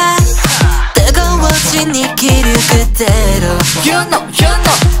타고 올라 뜨거워진 이 기류 그대로 You know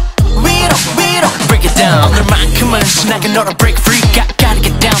we don't break it down 오늘만큼은 신나게 너랑 break free Gotta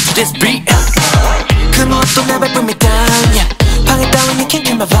get down to this beat 그 무엇도 never bring me down yeah. 방해 따윈 you can't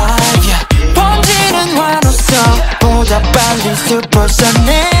kill my vibe yeah. 번지는 환호성보다 빨리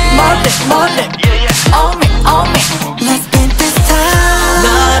supersonic 멀리 on me Let's spin this time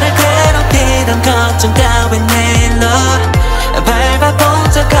너를 괴롭히던 걱정 따윈 내일로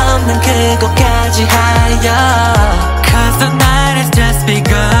밟아본 적 없는 그곳까지 하여 Cause the night has just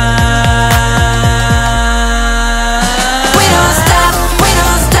begun We don't stop, we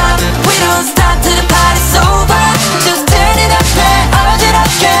don't stop, we don't stop till the party's over Just turn it up, man,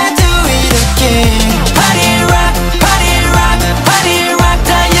 어지럽게 do it again Party rock, party rock, party rock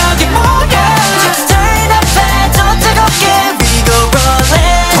다 여기 모여 Just turn it up, man, 더 뜨겁게 we go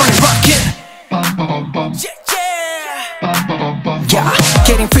rolling Party rockin' Yeah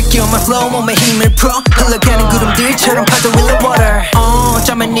Getting freaky on my flow 몸에 힘을 풀어 흘러가는 구름들처럼 파도 will of water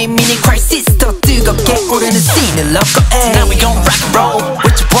어쩌면 이 mini crisis 더 뜨겁게 오르는 씬을 넣고 Now we gon' rock and roll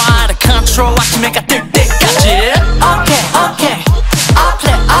with your body control 아침에가 뜰 때까지 Okay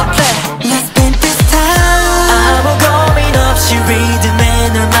I'll play Let's spin this time 아무 고민 없이 리듬에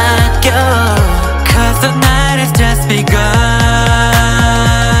널 맡겨 Cause the night has just begun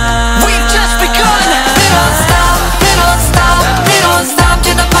We've just begun We don't stop, we don't stop, we don't stop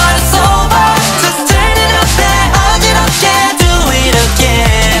till the party's over Just turn it up and 어지럽게 do it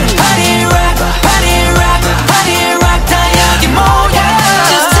again Party rock, party rock, party rock 다 여기 모여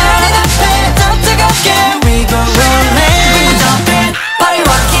Just turn it up and 더 뜨겁게 we go rolling We go jumping, party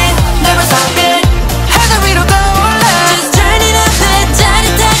rocking, never stopping 하늘 위로 떠올라 Just turn it up and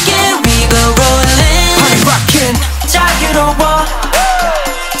짜릿하게 we go rolling Party rockin' 작은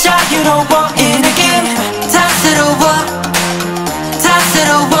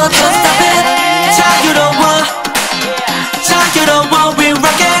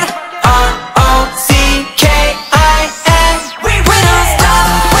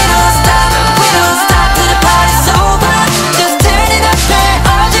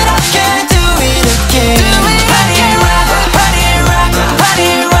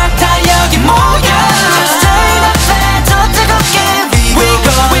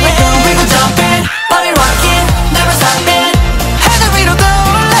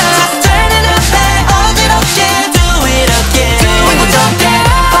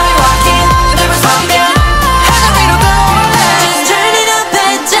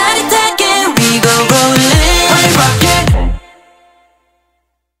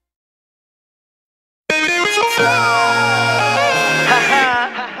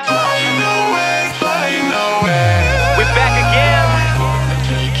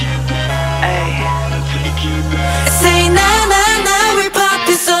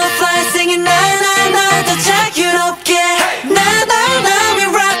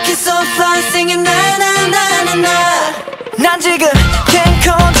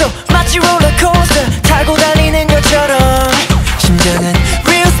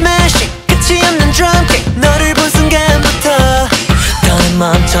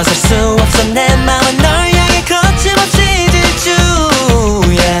멈춰 설 수 없어 내 맘은 널 향해 거침없이 질주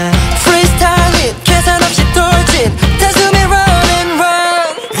yeah. Freestyling 계산 없이 돌진 단숨에 run and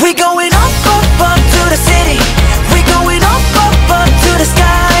run We going up up up to the city We going up up up to the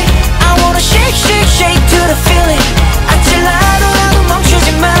sky I wanna shake shake shake to the feeling 아찔 나도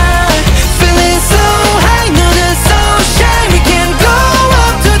멈추지 마 Feeling so high 눈은 so shine We can go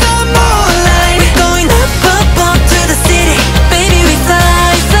up to the moonlight We going up up up to the city Baby we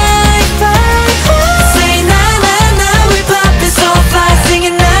fly fly fly Say na na na we poppin' so fly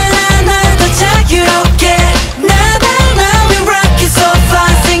Singing na na na 더 자유롭게 Na na na we rockin' so fly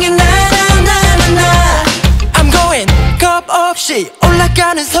Singing na na na na na I'm going 겁 없이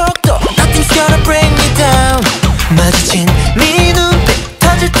올라가는 속도 Nothing's gonna bring me down 마주친 네 눈빛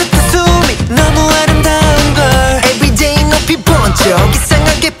터질 듯한 숨이 너무 아름다운 걸 Everyday 높이 번쩍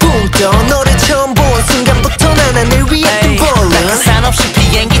이상하게 붕떠 너를 처음 본 순간부터 난 하늘 위에 뜬 볼로 낙하산 없이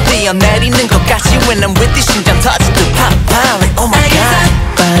비행기 뛰어내리는 것 같이 When I'm with you 심장 터질 듯 pop pop like oh my god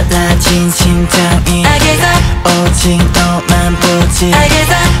빨라진 심장이 오직 너만 보지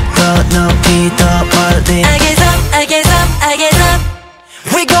더 높이 더 멀리 I get up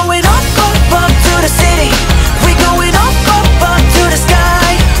We going up up up to the city We going up up up to the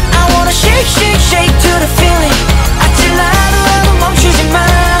sky I wanna shake shake shake to the feeling 아찔 나도 멈추지 마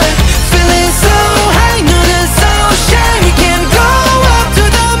Feeling so high 눈은 so shine We can go up to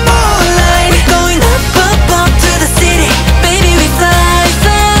the moonlight We going up up up to the city Baby we fly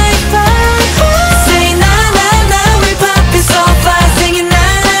fly fly Say na na na we poppin' so fly Singing na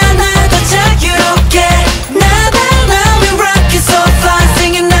na na 더 자유롭게 Na na na we rockin' so fly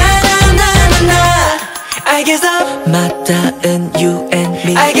Singing na na na na na I guess up 맞닿은 you and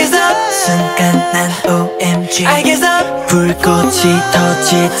me I guess up 순간 난 OMG I guess up 불꽃이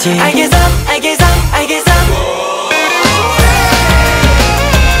터지지 I guess up I guess up I guess up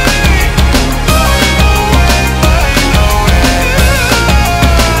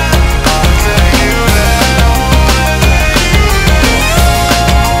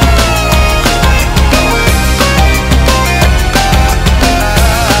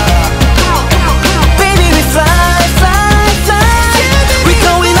Baby we fly fly fly We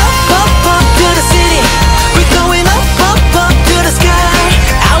going up up up to the city We going up up up to the sky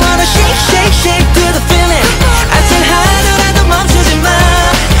I wanna shake shake shake to the feeling 아찔 하더라도 멈추지 마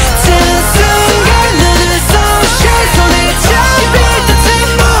드는 순간 눈은 so shine 손에 잡힐 듯한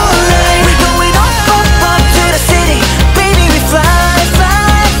moonlight We going up up up to the city Baby we fly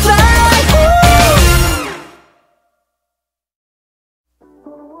fly fly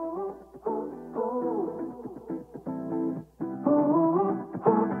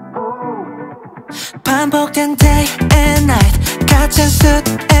반복된 day and night 갇힌 suit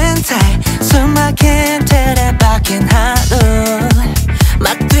and tie 숨막힌 틀에 박힌 하루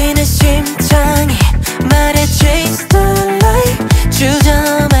막 뛰는 심장이 말해 chase the light 주저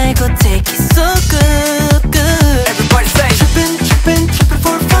말고 take it so good good Everybody say Trippin' trippin' trippin'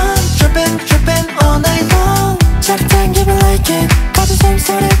 for fun Trippin' trippin' all night long 짜릿한 기분 like it 가진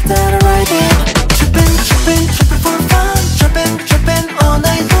숨소리 따라 ride it Trippin' trippin' trippin' for fun Trippin' trippin' all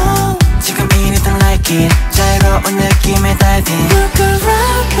night long 지금 이니든 like it 자유로운 느낌에 diving Look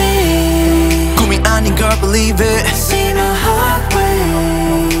around me 꿈이 아닌 걸 believe it See my heart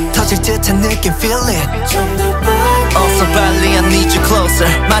rate 터질 듯한 느낌 feel it 좀 더 빨리 어서 빨리 I need you closer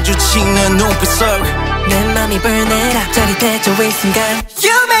마주치는 눈빛 속 내 맘이 burn it up 짜릿해져 이 순간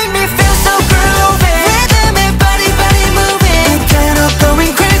You make me feel so groovy Rhythm body body moving Can't stop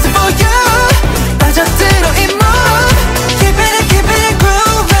going crazy for you 빠져들어 이 move Keep it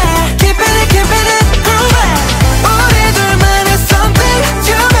groovy Keep it groovy 우리 둘만의 something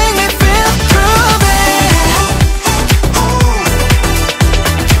You make me feel groovy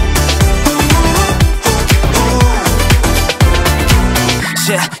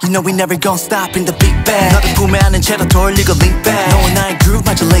Yeah, you know we never gon' stop in the big bang 너를 품에 안은 채로 돌리고 lean back 너와 나의 groove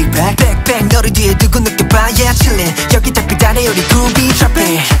마저 lay back back back 너를 뒤에 두고 느껴봐 yeah chillin' 여기 딱 비단해 우리 groovy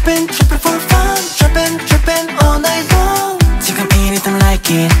trapping Trippin' for fun Trippin' all night long 지금 이니든 like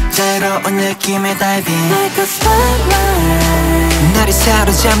it 자유로운 느낌에 diving Like a spotlight 나를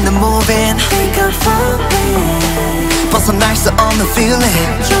사로잡는 moving Think I'm falling 벗어날 수 없는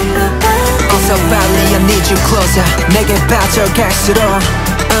feeling 좀 더 빨리 어서 빨리 I need you closer 내게 빠져갈수록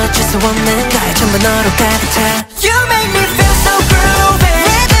어쩔 수 없는 날 전부 너로 가득해 You make me feel so groovy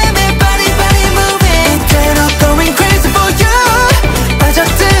Rhythm body body moving Can't stop going crazy for you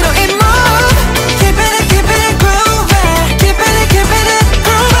빠져들어 이 move Keep it groovy Keep it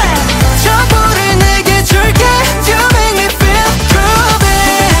groovy 전부를 내게 줄게 You make me feel groovy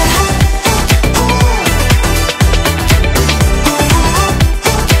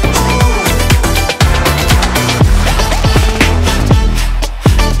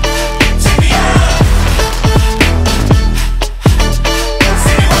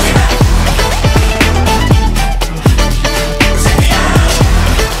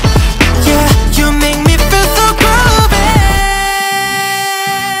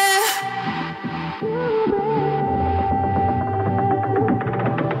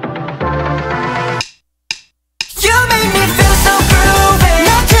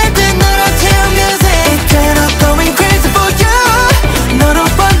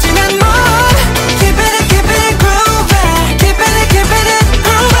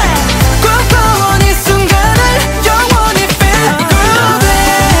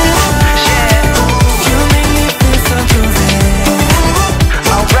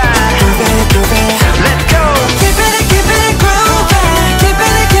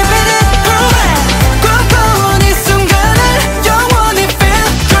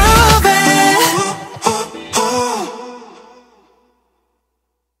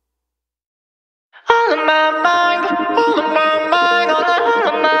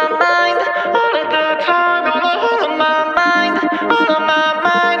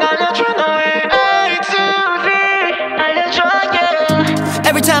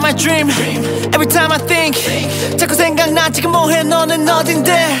dream Every time I think 자꾸 생각나 지금 뭐해 너는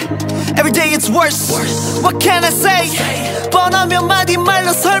어딘데 Every day it's worse What can I say 뻔한 몇 마디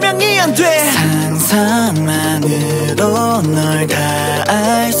말로 설명이 안 돼 상상만으로 널 다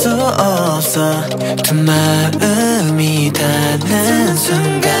알 수 없어 두 마음이 닿는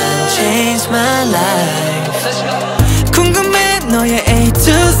순간 Change my life 궁금해 너의 A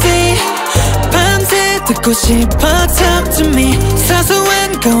to Z 밤새 듣고 싶어 Talk to me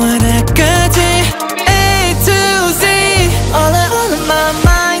사소한 거 하나까지 A to Z All in my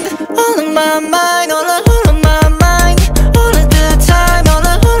mind All in my mind All in my mind All of the time All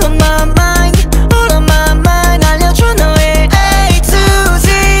in my mind All in my mind 알려줘 너의 A to Z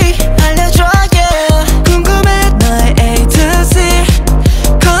알려줘 yeah 궁금해 너의 A to Z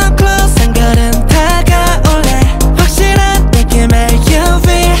Come close 한 걸음 다가올래 확실한 느낌의 UV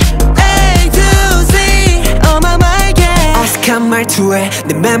A to Z Oh my my yeah 어색한 말투에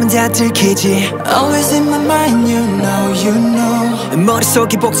내 맘은 다 들키지 Always in my mind you know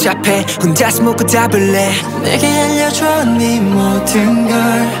머릿속이 복잡해 혼자서 묻고 답을래 내게 알려줘 네 모든 걸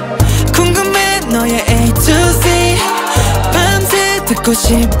궁금해 너의 A to Z 밤새 듣고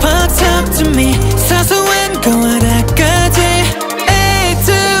싶어 Talk to me 사소한 거 하나까지 A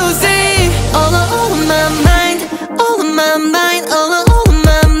to Z All of my mind All of my mind All of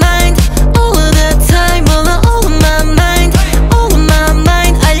my mind All of the time All of my mind All of my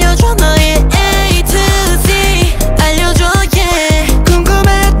mind 알려줘 너의 A to Z 알려줘 yeah 궁금해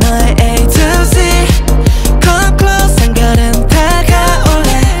너의 A to Z Come close 한 걸음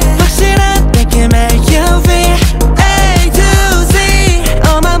다가올래 확실한 느낌의 UV A to Z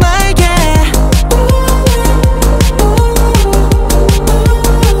Oh my my yeah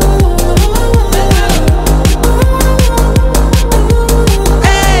A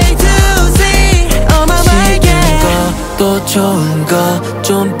to Z Oh my my yeah 또 좋은 거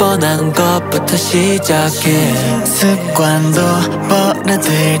좀 뻔한 것부터 시작해 습관도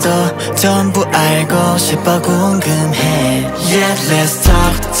버릇들도 전부 알고 싶어 궁금해 Yeah let's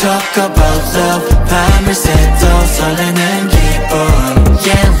talk about love 밤을 새도 설레는 기분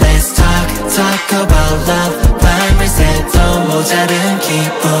Yeah let's talk about love 밤을 새도 모자른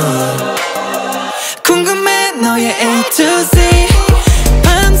기분 궁금해 너의 A to Z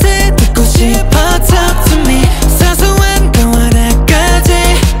밤새 듣고 싶어 Talk to me 사소한 거 하나까지 A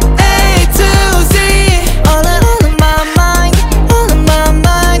to Z All in my mind All in my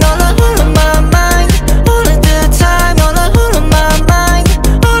mind All in my mind All of the time All in my mind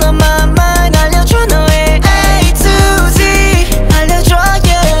All in my mind 알려줘 너의 A to Z 알려줘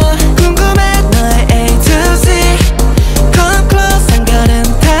yeah 궁금해 너의 A to Z Come close 한 걸음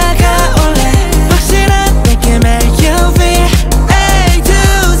다가올래 확실한 느낌의 UV A to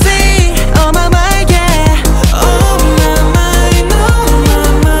Z Oh my my yeah Oh my mind Oh my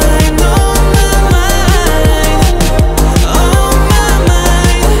mind Oh my mind Oh my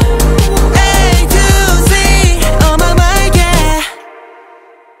mind A to Z Oh my my yeah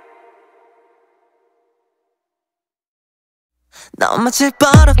너무 멋질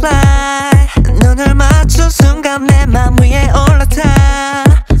butterfly 눈을 맞춘 순간 내 맘 위에 올라타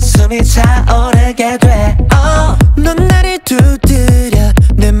숨이 차오르게 돼 넌 나를 두드려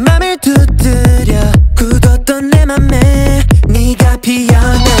내 맘을 두드려 굳었던 내 맘에 네가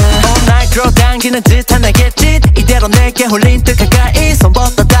피어나 All night 끌어당기는 듯한 날갯짓 이대로 내게 홀린 듯 가까이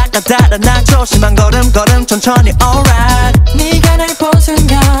손뻗어 다가다라 난 조심한 걸음 천천히 alright 네가 날 본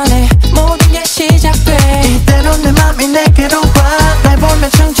순간에 모든 게 시작돼 이대로 내 맘이 내게로 와 날 보면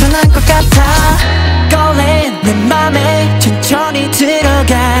청춘한 것 같아 Golden 내 맘에 천천히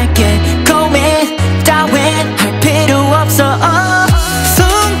들어갈게 고민 따윈 할 필요 없어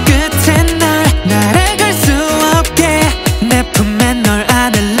손끝에 날 날아갈 수 없게 내 품에 널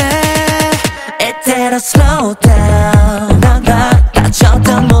안을래 이대로 slow down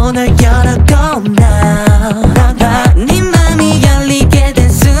닫혔던 문을 열어 go now 네 맘이 열리게 된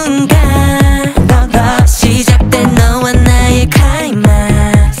순간 시작된 너와 나의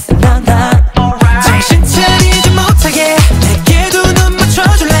climax 정신 차리지 못하게 내게 두 눈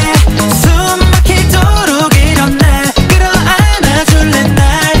맞춰줄래 숨 막히도록 일어나 끌어안아줄래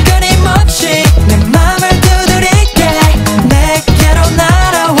날 끊임없이 내 맘을 두드릴게 내게로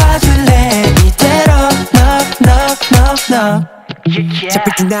날아와줄래 이대로 no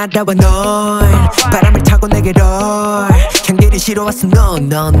잡힐 듯 날아와 널 바람을 타고 내게로 향기를 실어왔어 no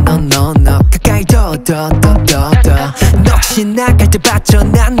가까이 더 넋이 나갈 때 봤죠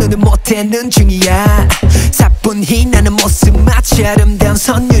난 눈을 못 떼는 중이야 사뿐히 나는 모습 마치 아름다운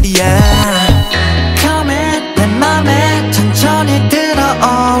선율이야 Come in 내 맘에 천천히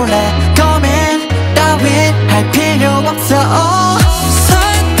들어올래 고민 따윈 할 필요 없어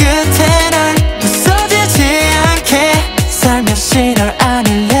손끝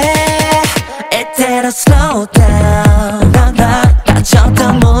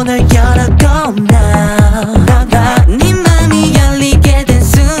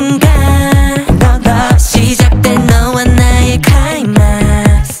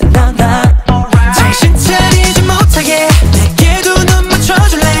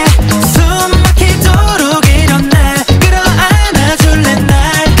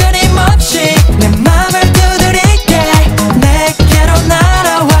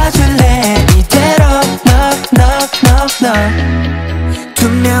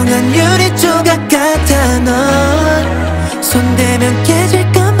것 같아 넌 손대면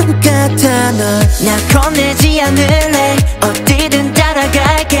깨질 것만 같아 넌 나 겁내지 않을래 어디든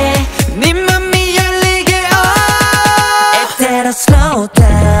따라갈게 네 맘이 열리게 이대로 slow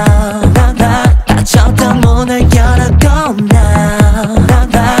down 닫혔던 문을 열어고 now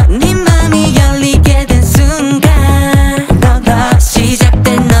네 맘이 열리게 된 순간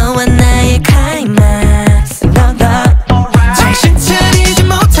시작된 너와 나의 climax 정신 차리지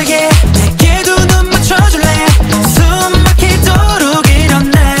못하게 내게도 눈 맞춰줄래 숨 막히도록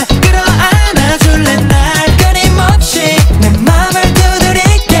일어나 끌어안아줄래 날 끊임없이 내 맘을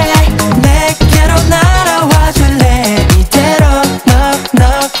두드릴게 내게로 날아와줄래 이대로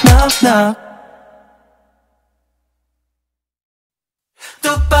no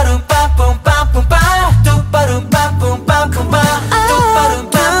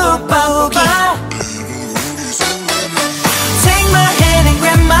Take my hand and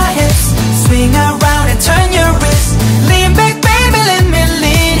grab my hips Swing around and turn your wrist Lean back baby let me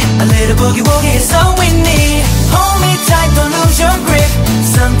lead A little boogie woogie is all we need Hold me tight don't lose your grip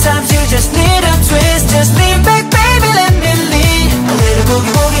Sometimes you just need a twist Just lean back baby let me lead A little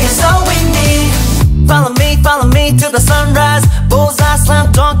boogie woogie is all we need Follow me to the sunrise Bullseye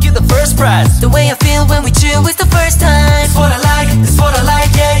slam dunk you the first prize The way I feel when we chill is the first time It's what I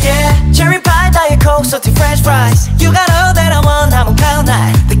like, yeah Cherry pie, diet coke, salty french fries You got all that I want, I'm on cloud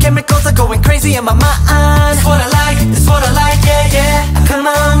nine The chemicals are going crazy in my mind It's what I like, yeah Come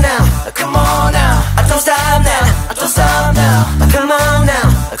on now I don't stop now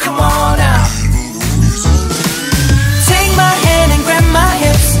Come on now Take my hand and grab my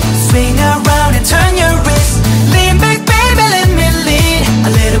hips Swing around and turn your wrist Lean back baby let me lead A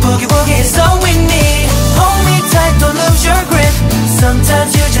little boogie woogie is all we need Hold me tight don't lose your grip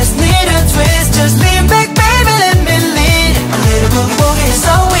Sometimes you just need a twist Just lean back baby let me lead A little boogie woogie is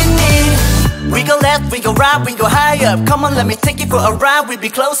all we need We go left, we go right, we go high up Come on let me take you for a ride, we'll be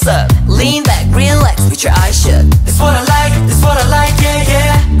closer Lean back, relax with your eyes shut It's what I like,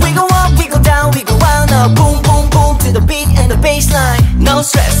 yeah We go up, we go down, we go out now Boom, boom, boom to the beat and the bassline No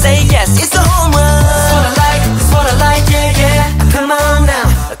stress, say yes, it's the home run It's what I like, yeah Come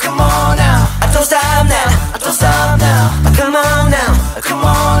on now I don't stop now Come on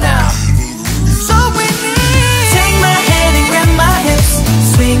now So we need Take my hand and grab my hips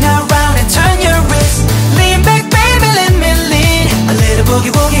Swing around and turn your wrist Lean back baby let me lead A little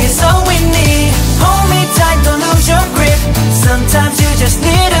boogie woogie is all we need Hold me tight don't lose your grip Sometimes you just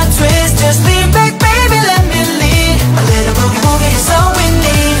need a twist Just lean back baby let me lead A little boogie woogie is all we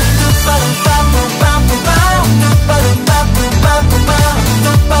need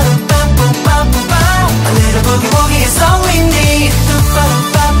A little boogie woogie is all we need A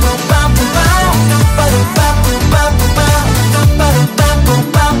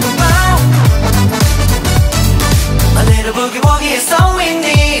little boogie woogie is all we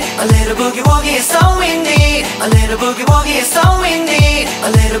need A little boogie woogie is all we need A little boogie woogie is all we need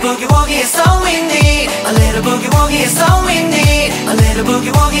A little boogie woogie is all we need A little boogie woogie is all we need A little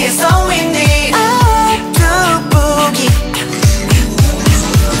boogie woogie is all we need boogie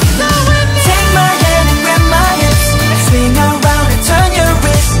Take my hand and grab my hips Swing around and turn your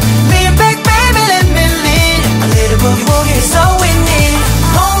wrist Lean back baby let me lead A little boogie woogie is all we need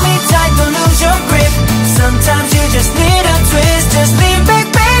Hold me tight don't lose your grip Sometimes you just need a twist Just lean back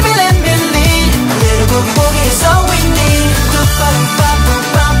baby let me lead A little boogie woogie is all we need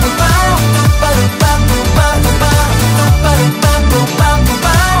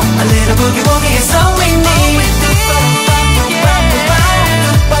A little boogie woogie is all we need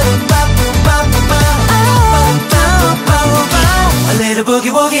A little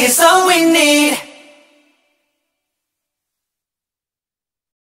boogie woogie is all we need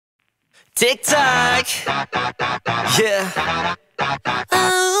Tick tock Yeah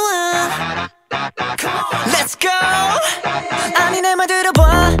Let's go 아니 내 말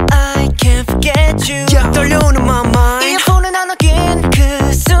들어봐 I can't forget you yeah, 떨려오는 my mind 이어폰을 안 어긴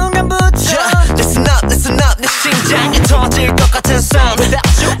그 순간부터 yeah, listen up 내 심장이 터질 것 같은 sound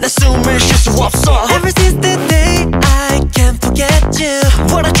Without you 난 숨을 쉴 수 없어 Ever since the day I can't forget you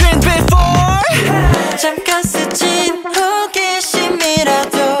What I dreamed before 잠깐 스친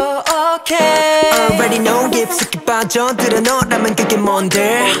호기심이라도 okay Already know 깊숙이 빠져들어 너라면 그게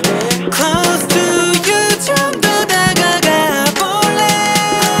뭔데 Close to you 좀 더 다가가 볼래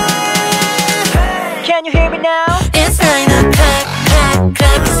Can you hear me now? It's 9 o'clock,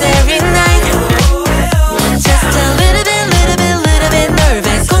 clock, it's every night Just a little bit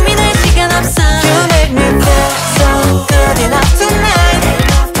nervous 고민할 시간 없어 You make me feel so good enough tonight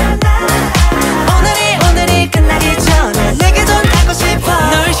오늘이 끝나기 전에 내게 좀 하고 싶어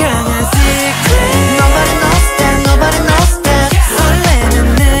널 향한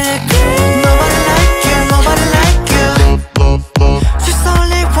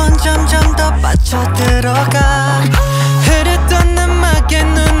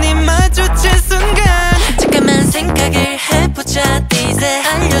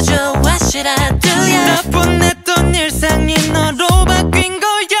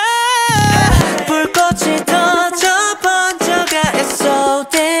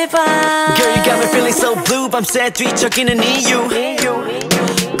해봐. Girl you got me feeling so blue 밤새 뒤척이는 이유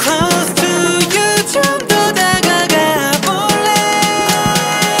Close to you 좀 더 다가가 볼래.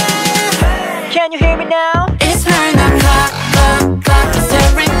 Can you hear me now? It's 9 o'clock, it's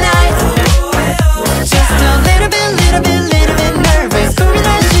every night. Just a little bit nervous.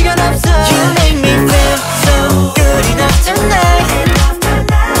 고민할 시간 없어. You make me feel so good enough tonight.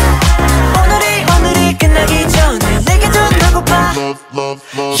 오늘이 끝나기 전에 내게 전하고파.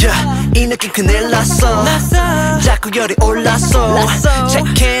 Yeah, 이 느낌 큰일 났어 자꾸 열이 올랐어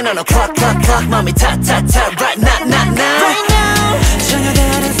Check in on a clock 맘이 타타타 right now Right now 전혀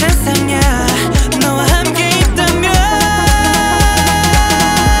다른 세상이야 너와 함께 있다면.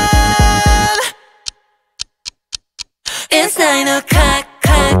 It's 9 o'clock,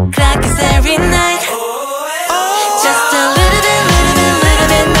 it's every night. Just a little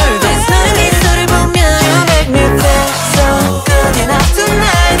bit nervous. 너의 미소를 보면 You make me feel so good enough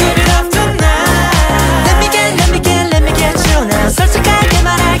tonight. Let me get you now. 솔직하게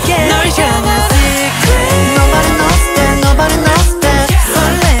말할게. 널 향한 secret. Nobody knows that.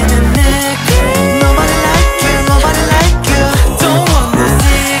 설레는 느낌. Nobody like you. Don't want no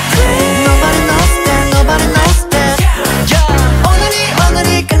secret. Nobody knows that.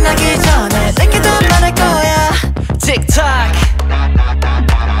 오늘이 끝나기 전에 내게 더 말할 거야. Tick tock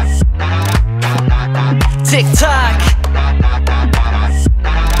Tick tock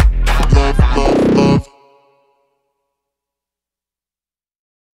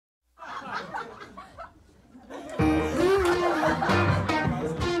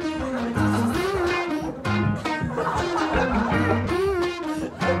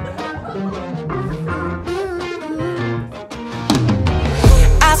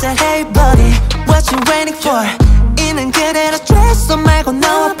I said hey buddy, what you waiting for? 있는 그대로 stress 말고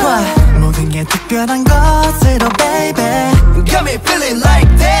나와봐. 모든 게 특별한 것으로 baby. Got me feeling like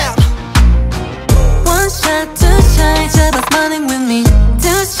that One shot, two shot, just running with me.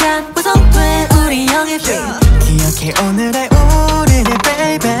 Two shot, 완성돼 우리 영의 dream. 기억해 오늘의 우리를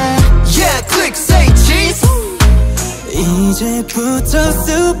baby. Yeah, click, say cheese 이제부터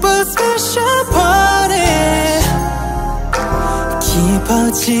super special party.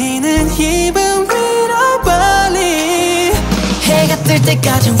 깊어지는 힘은 위로 빨리. 해가 뜰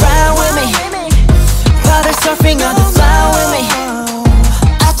때까지 ride with me. 바다 surfing on the fly with me.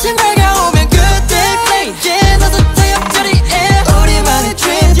 아침 해가 오면 그때 play. Yeah, 너도 태엽 자리에 우리만의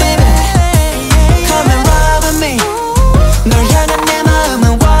dream baby. Come and ride with me. 널 향한 내 마음은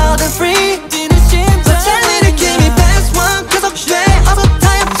wild and free. 뛰는 심장 달리는 give best one 계속돼. 어서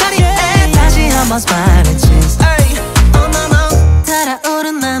타협 자리에 다시 한번 smile and cheese.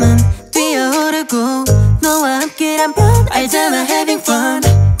 달아오른 맘은 뛰어오르고 너와 함께라면 알잖아 having fun.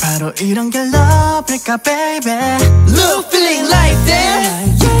 바로 이런 게 love일까 baby. Love feeling like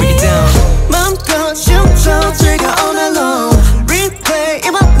that You bring it down 맘껏 춤춰 즐거운 alone. Replay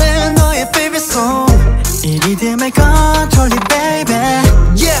이번엔 너의 favorite song. 이 리듬을 control it baby.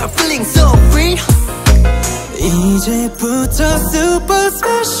 Yeah, feeling so free 이제부터 super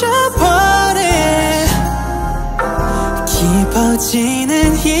special party.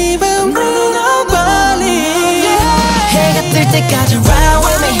 깊어지는 힘은 위로 빨리. 해가 뜰 때까지 ride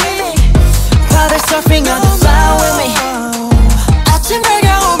with me. 바다 surfing on the fly with me. 아침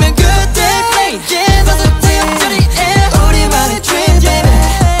해가 오면 그때 play. Yeah, 너도 태엽 자리에 우리만의 dream baby.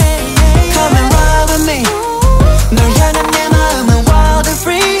 Come and ride with me. 널 향한 내 마음은 wild and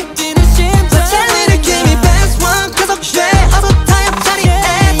free. 뛰는 심장 달리는 give me best one 계속돼. 어서 타협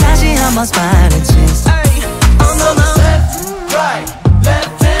자리에 다시 한번 smile and cheese.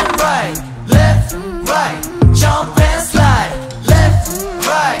 Left and right, left, right, jump and slide.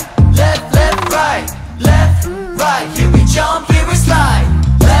 Left, right, here we jump, here we slide.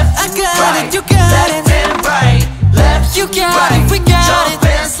 Left, I got right, it, you got left it. and right, left, You got right, it, we got jump it.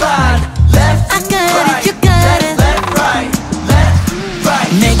 and slide. Left, I got right, it, you got it. left, right,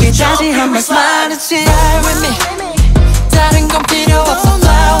 내게 다시 한번 smile and cheese. Ride with me. 다른 건 필요 없어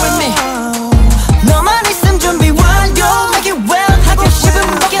fly with me. 너만 있음 준비 완료. Make it well. 하고 싶은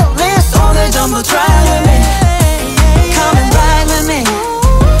bucket list 오늘 전부 try with me. Come and ride with me.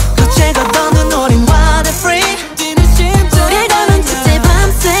 거칠 것 없는 우린 wild and free. 둘이 가는 축제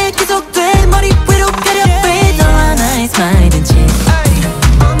밤새 계속돼. 머리 위로 가려 breathe. 너와 나의 smile and cheese.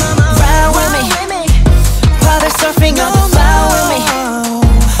 Ride with me. 바다 surfing on the fly with me.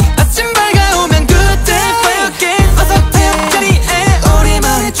 아침 밝아오면 그때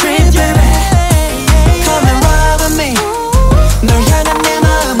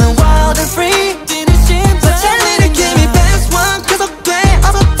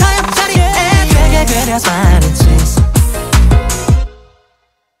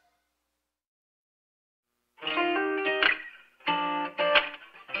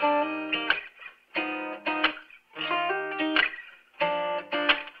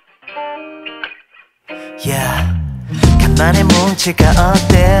우리만의 뭉칠까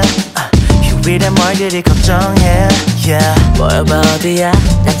어때 휴일에 뭘 그리 걱정해 yeah. 뭐여봐 어디야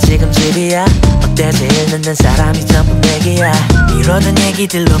난 지금 집이야 어때 제일 늦는 사람이 전부 내기야 이러던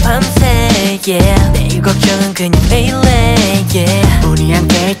얘기들로 밤새 yeah. 내일 걱정은 그냥 매일 해 yeah. 우리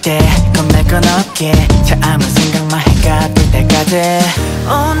함께일 때 겁날 건 없게 자 아무 생각만 해가 될 때가 돼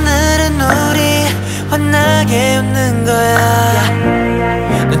오늘은 우리 환하게 웃는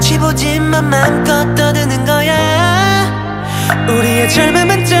거야 눈치 보지만 맘껏 떠드는 거야 우리의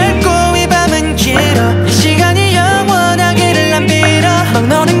젊음은 짧고 이 밤은 길어 이 시간이 영원하기를 난 빌어 막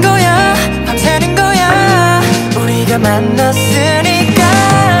노는 거야 밤새는 거야 우리가 만났으니까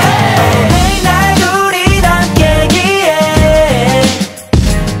매일 날 둘이 함께기에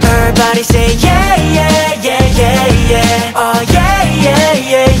Everybody say yeah yeah yeah yeah yeah Oh yeah yeah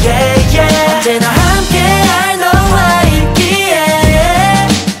yeah yeah yeah 언제나 함께할 너와 있기에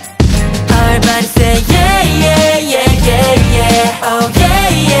Everybody say yeah yeah yeah yeah yeah Oh yeah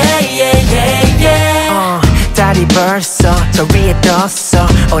yeah yeah yeah yeah 달이 벌써 저 위에 떴어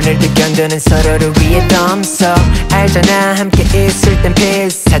오늘도 견도는 서로를 위해 덤서 알잖아 함께 있을 땐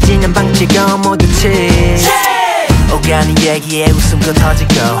peace 사진은 방치고 모두 chill 오가는 얘기에 웃음도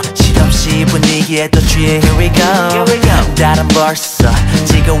터지고 실없이 분위기에 또 취해 Here we go 달은 벌써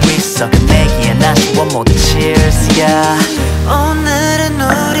지고 있어 그 내기에 나시워 모두 cheers yeah. 오늘은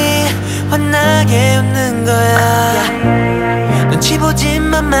우리 환하게 웃는 거야 눈치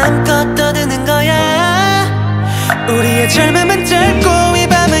보지만 맘껏 떠드는 거야 우리의 젊음은 짧고 이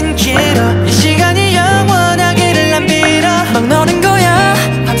밤은 길어 이 시간이 영원하기를 난 빌어 막 노는 거야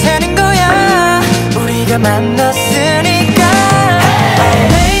밤새는 거야 우리가 만났으니까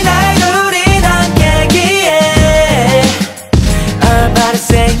매일 날 둘이 함께기에 Everybody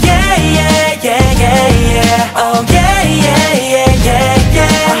say yeah yeah yeah yeah yeah Oh yeah yeah yeah yeah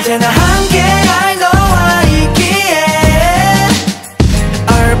yeah 언제나 함께할 너와 있기에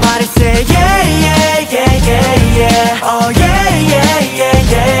Everybody say yeah yeah yeah yeah yeah Oh yeah yeah yeah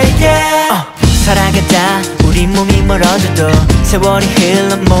yeah yeah 살아가다 우리 몸이 멀어져도 세월이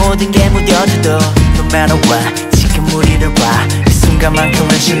흘러 모든 게 무뎌져도 No matter what 지금 우리를 봐이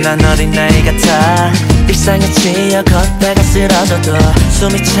순간만큼은 신난 어린 나이 같아 일상에 치여 걷다가 쓰러져도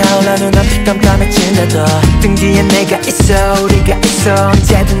숨이 차올라 눈앞이 깜깜해진데도 등 뒤에 내가 있어 우리가 있어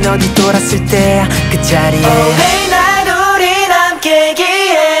언제든 어디 돌았을 때야 그 자리에 Oh 매일 날 우리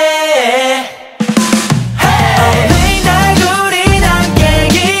함께기에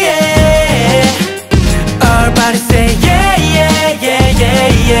Everybody say yeah yeah yeah yeah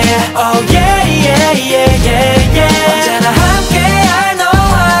yeah Oh yeah yeah yeah yeah yeah 언제나 함께할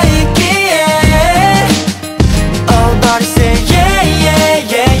너와 있기에 Everybody say yeah yeah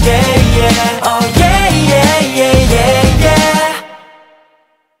yeah yeah yeah Oh yeah yeah yeah yeah yeah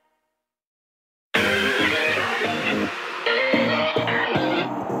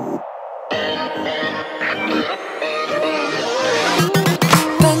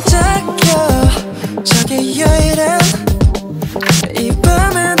반짝여 저기 유일한 이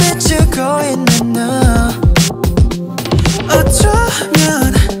밤을 비추고 있는 너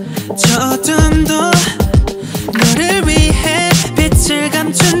어쩌면 저 어둠도 너를 위해 빛을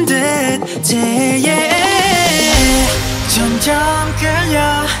감춘 듯 yeah. 점점 끌려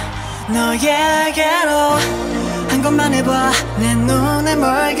너에게로 한 것만 해봐 내 눈에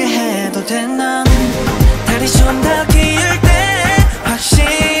멀게 해도 돼 난 달이 좀 더 기울 때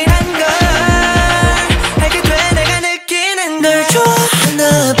확실한 걸 알게 돼 내가 느끼는 널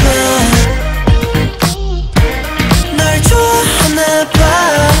좋아하나 봐 널 좋아하나 봐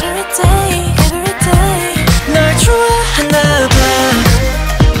Every day, every day 널 좋아하나 봐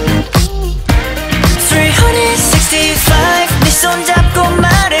 365 네 손 잡고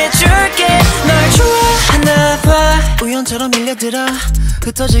말해줄게 널 좋아하나 봐 우연처럼 밀려들어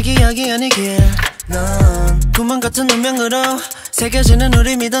흩어질 기억이 아니길 넌 꿈만 같은 운명으로 새겨지는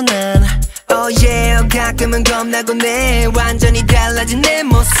우리 믿어 난 Oh yeah 가끔은 겁나곤 해 완전히 달라진 내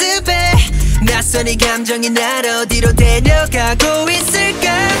모습에 낯선 이 감정이 날 어디로 데려가고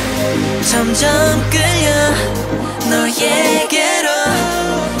있을까 점점 끌려 너에게로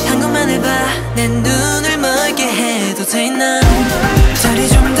한 것만 해봐 내 눈을 멀게 해도 돼 난 달이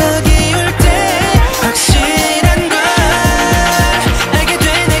좀 더 기울 때 확실한 걸 알게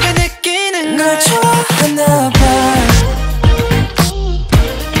돼 내가 느끼는 걸 좋아하나 봐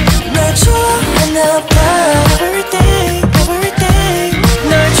널 좋아하나 봐 Every day, every day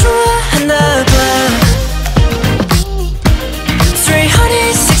널 좋아하나 봐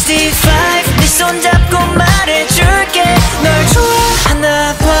 365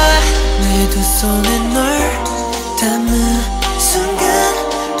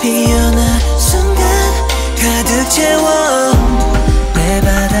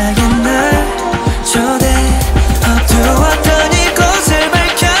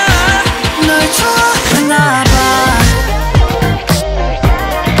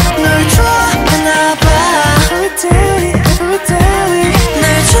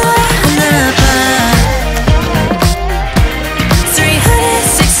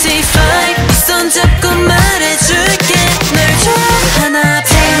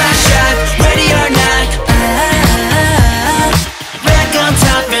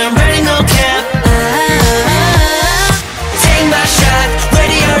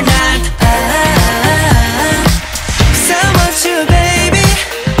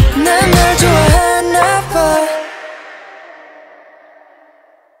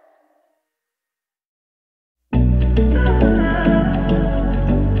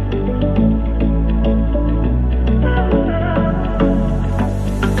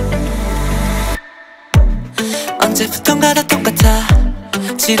 어제부턴가 다 똑같아.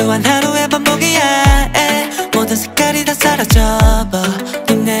 지루한 하루의 반복이야. 모든 색깔이 다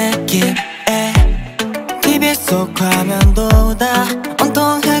사라져버린 느낌. TV 속 화면도 다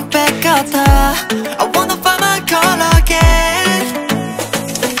온통 흑백 같아. I wanna find my color again.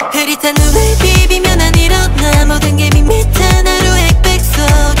 흐릿한 눈을 비비면 안 일어나. 모든 게 밋밋한 하루 흑백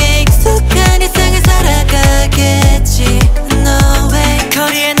속에 익숙한 일상을 살아가겠지. No way.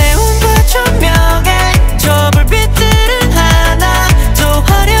 거리의 네온과 조명에 저 불빛들은 하나도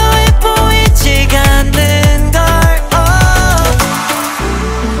화려해 보이지가 않는 걸.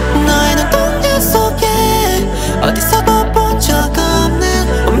 너의 눈동자 속에 어디서 본 적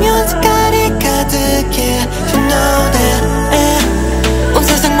없는 오묘한 색깔이 가득해. You know that. 온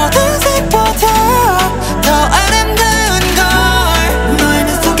세상 모든 색보다 더 아름다운 걸. 너의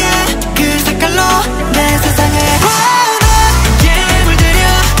눈 속에 그 색깔로 내 세상을 환하게 물들여.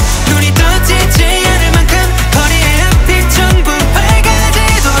 눈이 떠지지 않을 만큼 거리의 앞빛 전부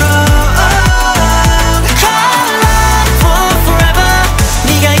밝아지도록. Colorful forever.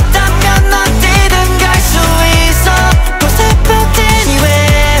 네가 있다면 어디든 갈 수 있어. Possible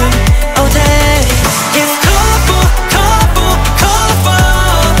anywhere all day. It's colorful, colorful, colorful.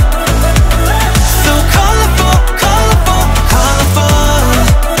 So colorful, colorful, colorful.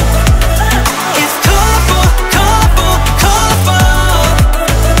 It's colorful, colorful, colorful.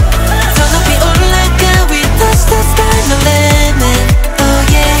 더 높이 올라가. We touch the sky, no limit. Oh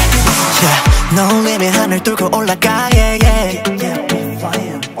yeah. Yeah, no limit 하늘 뚫고 올라가. Yeah, yeah.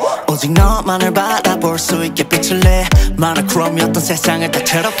 오직 너만을 바라볼 수 있게 빛을 내. 모노크롬이었던 세상을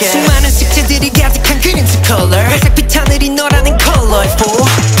다채롭게. 수많은 색채들이 가득한 그린 두 컬러. 회색빛 하늘이 너라는 컬러. For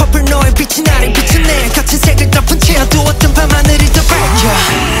퍼플 너의 빛이 나를 비추네. 거친 색을 덮은 채 어두웠던 밤하늘이 더 밝혀.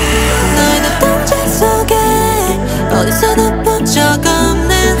 너의 눈동자 속에 어디서도 본 적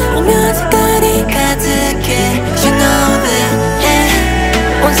없는 오묘한 색깔이 가득해. You know that.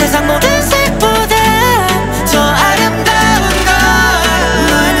 Yeah. 온 세상 모든 색보다 더 아름다운 걸.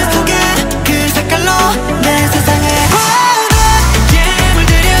 너의 눈 속에 그 색깔로 내 세상을 환하게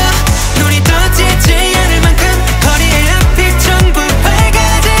물들여. 눈이 떠지지 않을 만큼 거리의 앞빛 전부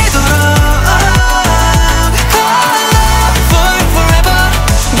밝아지도록. Colorful forever.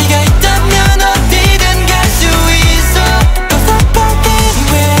 네가 있다면 어디든 갈 수 있어. Possible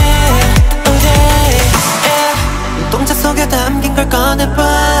anywhere all day. 눈동자 속에 담긴 걸 꺼내봐.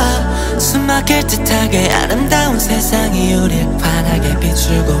 숨막힐 듯하게 아름다운 세상이 우릴 환하게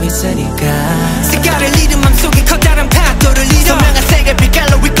비추고 있으니까. 색깔을 잃은 맘속에 커다란 파도를 잃어. 선명한 색의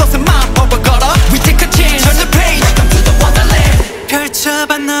빛깔로 이곳은 마음 over 걸어. We take a chance, turn the page, welcome to the wonderland.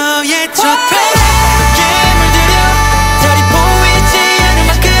 펼쳐봐 너의 첫 페이지에 물들여. 달이 보이지 않을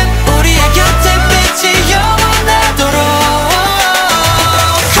만큼 우리의 곁에 빛이 영원하도록.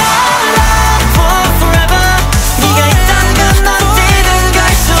 Colorful forever. 네가 있다면 어디든 갈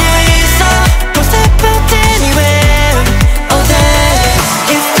수 있어. Possible anywhere all day.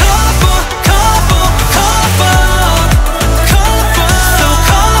 It's colorful, colorful, colorful, colorful. So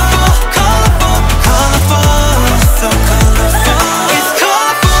colorful, colorful, colorful. So colorful. It's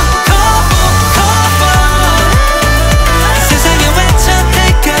colorful, colorful, colorful. 세상에 외쳐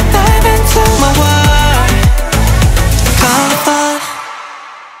take a dive into my world. Colorful.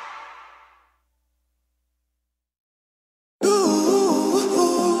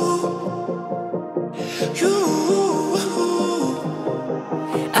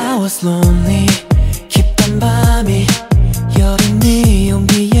 I was lonely. 깊던 밤이 여린 네온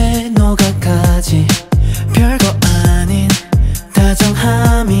비에 녹아가지. 별거 아닌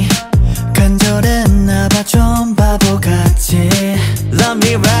다정함이 간절했나봐. 좀 바보같이. Love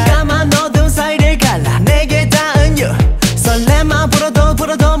me right. 까만 어둠 사이를 갈라 내게 닿은 you. 설렘아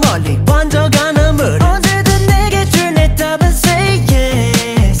불어도 멀리 번져가는 물. 언제든 내게 줄 내 답은 say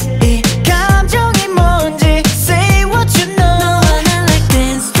yes. 이 감정이 뭔지 say what you know. 너와 나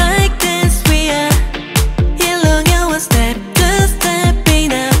like dance we are. 일렁여 one step two step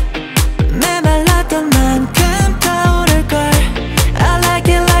in up. 메말랐던 만큼 타오를걸. I like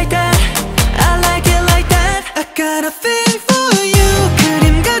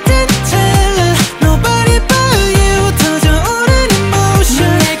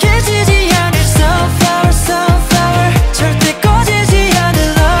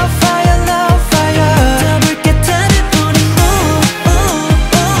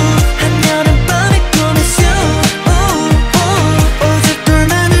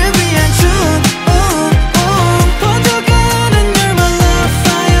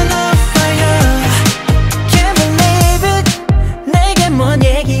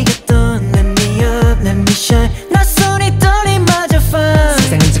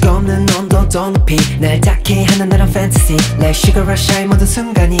ecstasy like sugar rush high 모든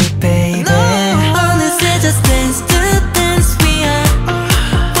순간이 baby 어느새 just dance to dance we are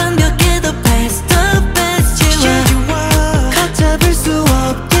완벽해도 pass the best you are 걷잡을 수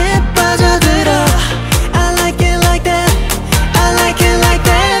없게 빠져들어 I like it like that I like it like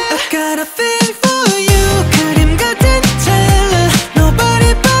that I got a feeling for you 그림 같은 찰나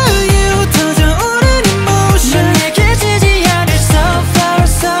Nobody but you 터져오른 emotion 난 내게 지지 않을 sunflower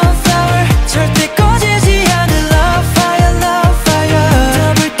sunflower 절대 꺼지지 않을 love fire love fire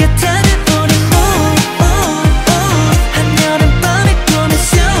더블 끝에는 우린 moon 한여름 밤의 꿈의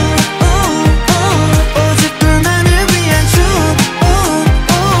shoe 오직 둘만을 위한 춤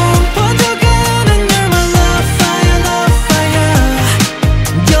번져가는 you're my love fire love fire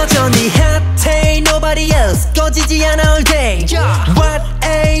여전히 hot hey nobody else 꺼지지 않아 all day What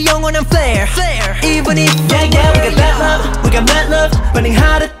a 영원한 flare Even if yeah yeah we got that love we got mad love burning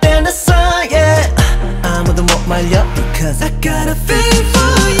hotter than the sun yeah 아무도 못 말려 because I got a feeling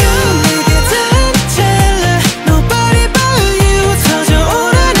for you 내게 닿은 찰나 Nobody but you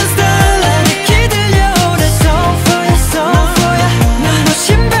터져오르는 starlight 내게 들려오는 song for you song for you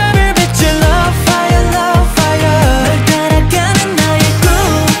눈부신 밤을 비춘 love fire love fire 널 따라가는 나의 꿈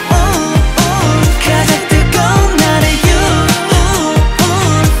가장 뜨거운 나의 you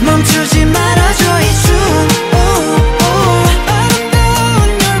멈추지 말아줘 이 춤 아름다운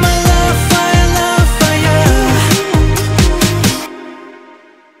you're my love fire love fire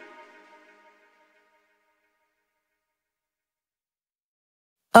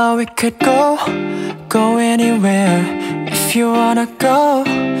Oh, we could go anywhere if you wanna go.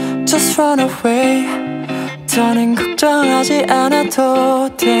 Just run away. 더는 걱정하지 않아도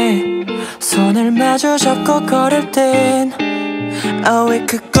돼. 손을 마주 잡고 걸을 땐. Oh, we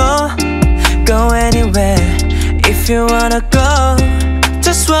could go anywhere if you wanna go.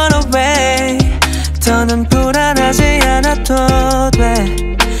 Just run away. 더는 불안하지 않아도 돼.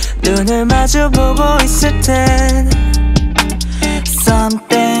 눈을 마주 보고 있을 땐.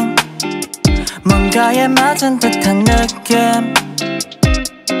 Something 뭔가에 맞은 듯한 느낌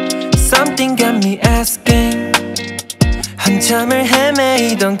Something got me asking 한참을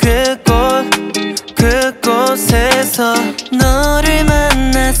헤매이던 그곳에서 너를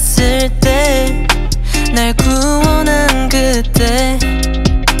만났을 때 날 구원한 그때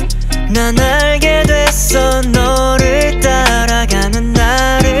난 알게 됐어 너를 따라가는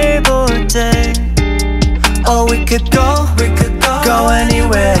나를 볼 때 Oh we could go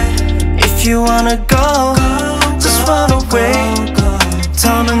anywhere if you wanna go just run away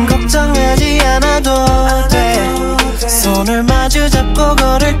더는 걱정하지 않아도 돼 손을 마주 잡고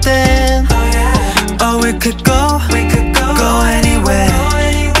걸을 땐 Oh we could go anywhere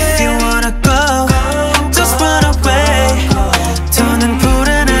if you wanna go just run away 더는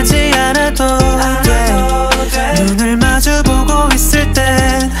불안하지 않아도 돼 눈을 마주 보고 있을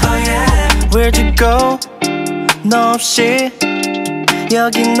땐 Where'd you go 너 없이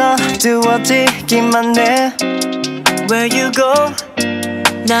여기 놔두어지기만 해 Where you go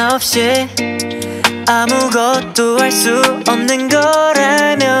나 없이 아무것도 할 수 없는 걸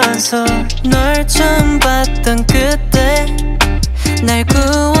알면서 널 처음 봤던 그때 날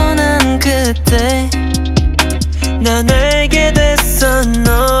구원한 그때 난 알게 됐어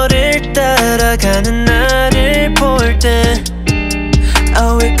너를 따라가는 나를 볼 때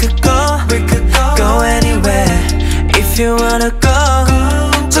Oh we could go anywhere if you wanna go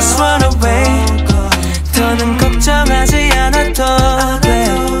just run away 더는 걱정하지 않아도 돼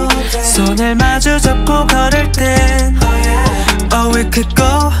손을 마주 잡고 걸을 땐 Oh we could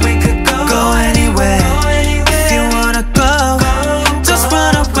go anywhere if you wanna go just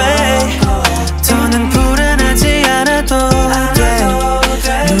run away 더는 불안하지 않아도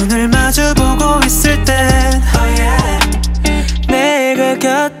돼 눈을 마주 보고 있을 땐 내가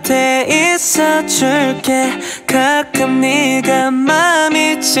곁에 있어줄게 가끔 네가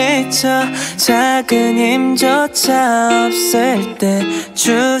마음이 지쳐 작은 힘조차 없을 때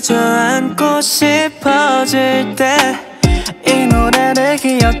주저앉고 싶어질 때 이 노래를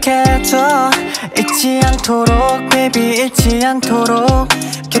기억해줘 잊지 않도록 baby 잊지 않도록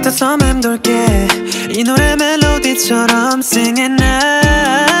곁에서 맴돌게 이 노래 멜로디처럼 sing it now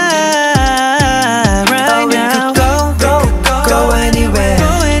right now go anywhere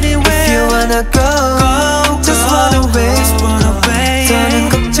if you wanna go just run away 더는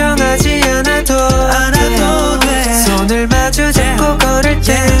걱정하지 않아도 돼 손을 마주 잡고 걸을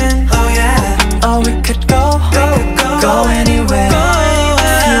땐 Oh we could go anywhere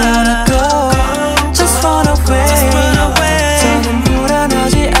if you wanna go just run away 더는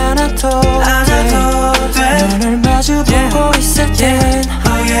불안하지 않아도 돼 눈을 마주 보고 있을 땐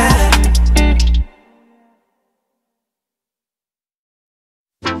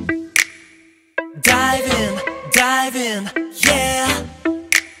Dive in, dive in, yeah.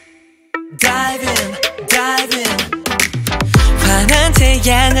 Dive in, dive in. 환한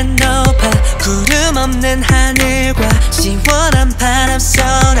태양은 높아 구름 없는 하늘과 시원한 바람 so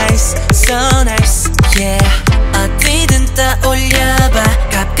nice, so nice, yeah. 어디든 떠올려봐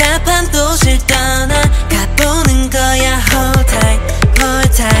갑갑한 도시를 떠나 가보는 거야 hold tight,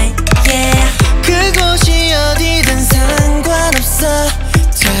 hold tight, yeah. 그곳이 어디든 상관없어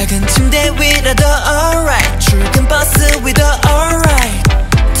작은 침대 위라도 alright 출근 버스 위도 alright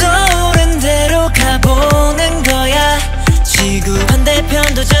떠오른 대로 가보는 거야 지구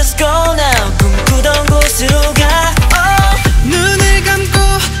반대편도 just go now 꿈꾸던 곳으로 가 눈을 감고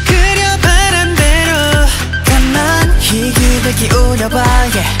그려 바람대로 가만히 귀를 기울여봐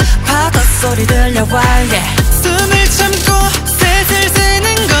yeah. 파도 소리 들려와 yeah. 숨을 참고 셋을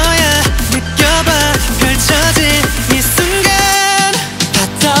세는 거야 느껴봐 펼쳐진 이 순간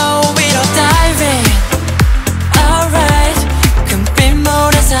바다 위로 diving alright 금빛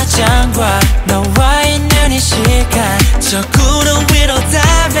모래사장과 너와 있는 이 시간 저 구름 위로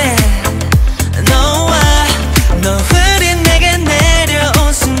diving 너와 너 흐린 내게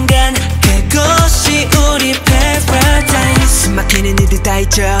내려온 순간 그곳이 우리 paradise 숨막히는 일들 다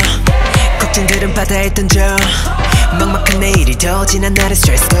잊어 걱정들은 바다에 던져 막막한 내일이 더 지난 날의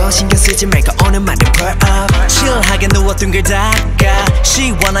스트레스도 신경 쓰지 말고 오늘 말은 pour up chill하게 누웠던 걸 닦아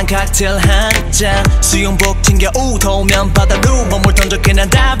시원한 칵테일 한잔 수영복 챙겨 우도면 바다로 몸을 던져 그냥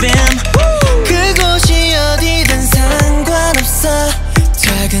diving 그곳이 어디든 상관없어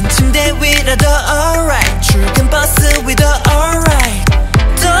작은 침대 위라도 alright 출근 버스 위도 alright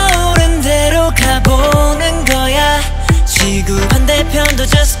떠오른 대로 가보는 거야 지구 반대편도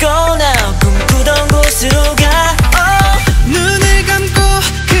just go now 꿈꾸던 곳으로 가 눈을 감고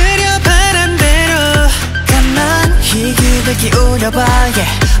그려 바람대로 가만히 귀를 기울여봐 yeah.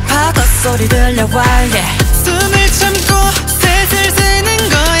 파도 소리 들려와 yeah. 숨을 참고 셋을 세는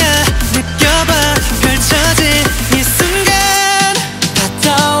거야 느껴봐 펼쳐진 이 순간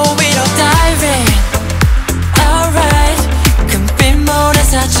바다 위로 diving alright 금빛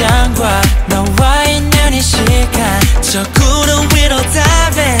모래사장과 너와 있는 이 시간 저 구름 위로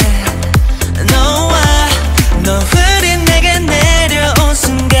diving 너와 너 흐린 내게 내려온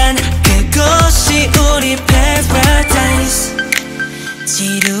순간 그곳이 우리 paradise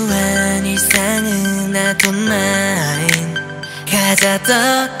지루한 일상은 나도 mine 가자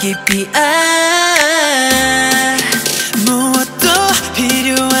더 깊이 무엇도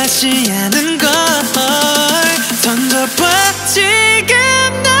필요하지 않은 걸 던져봐 지금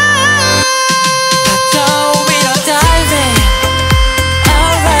날 바다 위로 diving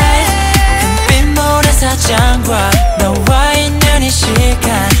alright 금빛 모래사장과 너와 있는 이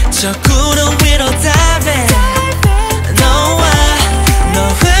시간 저 구름 위로 diving 너와 너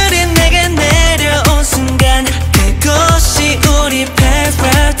흐린 내게 내려온 순간 그곳이 우리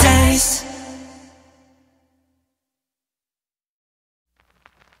paradise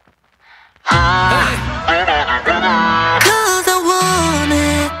Cause I want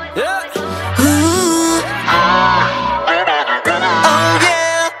it Ooh. Oh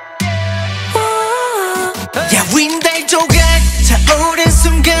yeah 야 윈달 조각 차오른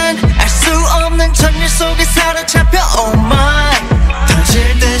순간 알 수 없는 전율 속에 사로잡혀 Oh my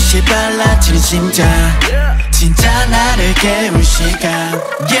던질 듯이 빨라지는 심장 진짜 나를 깨울 시간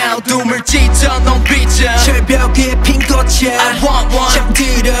Yeah 어둠을 찢어 넌 빚어 절벽 위에 핀 꽃이야 I want one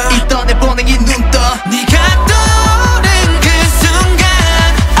잠들어 있던 내 보는 이 눈 떠 네가 떠오른 그 순간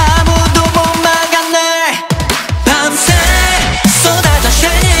아무도 못 막아 날 밤새 쏟아져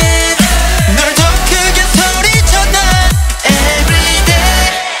shining 널 더 크게 소리쳐 난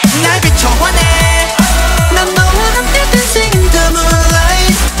Everyday 날 비춰와내 난 너와 함께 dancing in the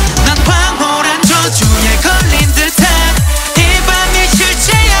moonlight 난 황홀한 저주에 걸린 듯한 이 밤이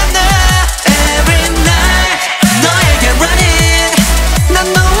싫지 않아 Every night 너에게 running 난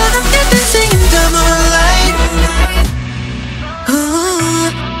너와 함께 dancing in the moonlight Ooh.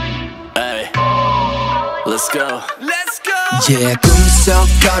 Hey, let's go. Yeah 꿈속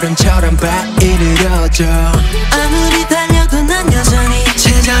걸음처럼 발이르러져 아무리 달려도 난 여전히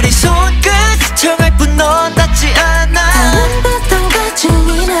제자리 손끝 정할 뿐 넌 닿지 않아 다른 바탕 같은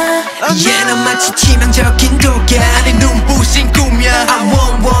이나 Yeah 넌 마치 치명적인 독야 아니 눈부신 꿈이야 I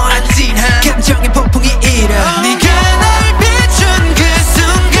want one 아찔한 감정의 폭풍이 일어 네가 날 비춘 그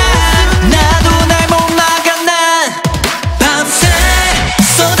순간 나도 날 못 막아 난 밤새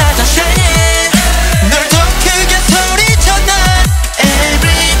쏟아져 shining 널 더 크게 소리쳐 난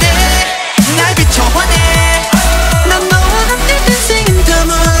Everyday 날 비춰와내 난 너와 함께 dancing in the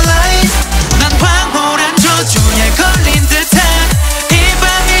moonlight 난 황홀한 저주에 걸린 듯한 이 밤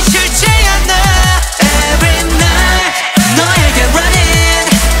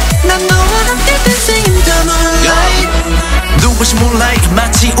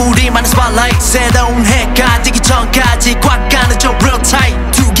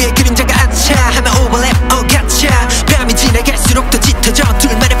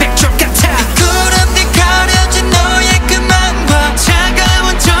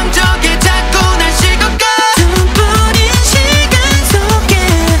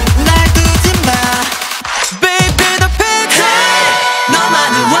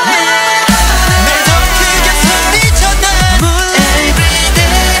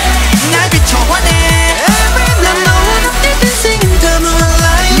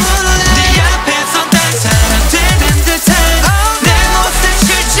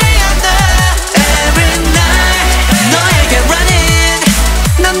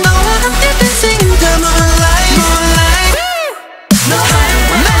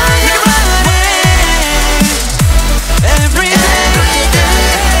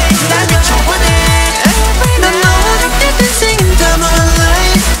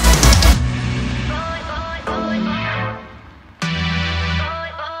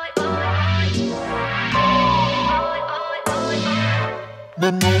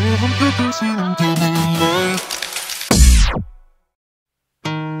난 너의 함께 다시는 더는 날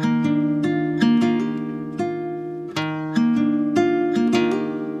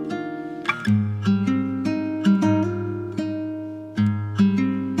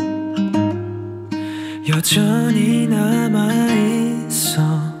여전히 남아있어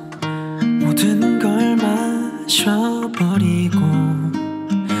모든 걸 마셔버리고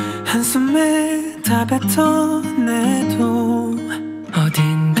한숨에 다 뱉어내도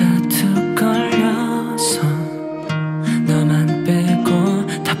어딘가 툭 걸려서 너만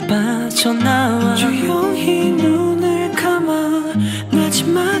빼고 다 빠져나와 조용히 눈을 감아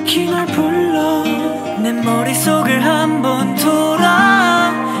마지막히 널 불러 내 머릿속을 한번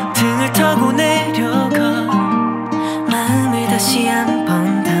돌아 등을 타고 내려가 마음을 다시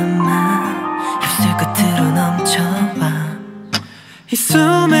한번 담아 입술 끝으로 넘쳐와 이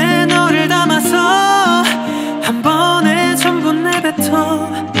숨에 너를 담아서 한 번에 전부 내뱉어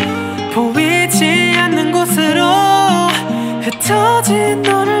보이지 않는 곳으로 흩어진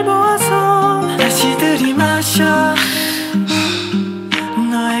너를 모아서 다시 들이마셔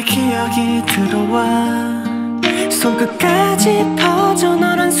너의 기억이 들어와 손끝까지 퍼져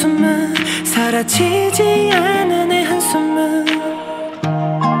널 한숨은 사라지지 않아 내 한숨은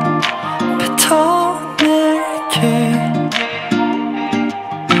뱉어낼게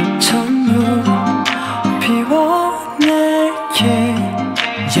전부 비워낼게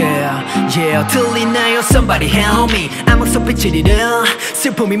Yeah, 들리나요? Somebody help me 암흑 속빛을 잃어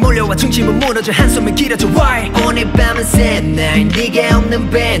슬픔이 몰려와 중심은 무너져 한숨이 길어져 Why? 오늘 밤은 sad night 네가 없는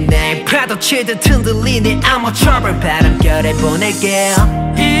bad night 파도 치듯 흔들리네 I'm a trouble 바람결에 보낼게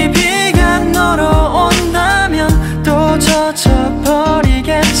이 비가 너로 온다면 또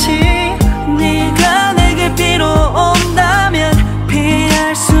젖어버리겠지 네가 내게 비로 온다면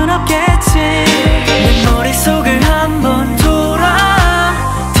피할 순 없겠지 내 머릿속을 한번 돌아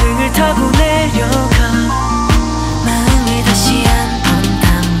등을 타고 내려가 마음을 다시 한번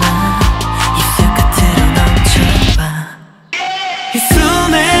담아 입술 끝으로 넘쳐봐 이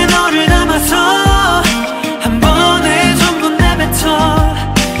숨에 너를 담아서 한 번에 전부 내뱉어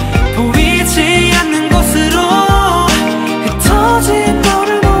보이지 않는 곳으로 흩어진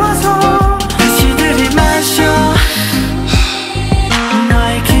너를 모아서 다시 들이마셔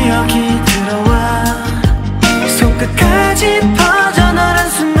너의 기억이 들어와 손끝까지 퍼져 널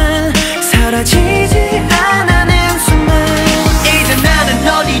한숨은 사라지지 않아 내 한숨은 이제 나는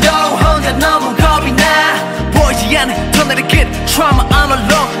어디로 혼자 너무 겁이 나 보이지 않는 터널의 길 Trauma I'm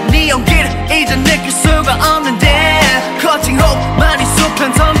alone 네 연기를 이제 느낄 수가 없는데 거친 호흡만이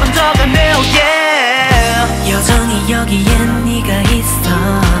숲은 점점 더 가네요 yeah 여전히 여기엔 네가 있어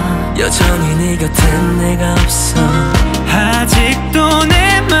여전히 네 곁엔 내가 없어 아직도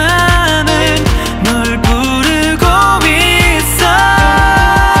내 맘은 널 부르고 있어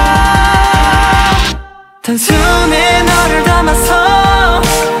단숨에 너를 담아서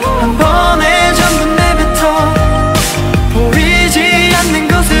한 번에 전부 내뱉어 보이지 않는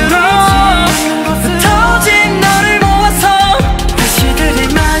곳으로 흩어진 너를 모아서 다시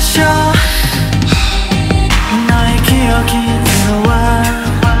들이마셔 너의 기억이 들어와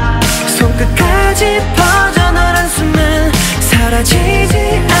손끝까지 퍼져 널 한숨은 사라지지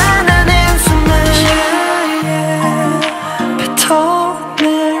않아 내 한숨은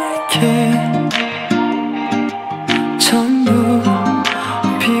뱉어낼게 전부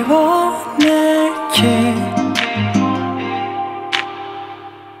비워낼게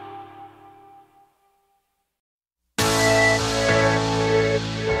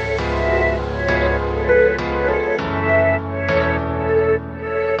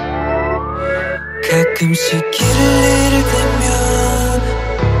가끔씩 길을 잃으면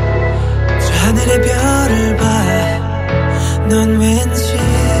저 하늘의 별을 봐 넌 왠지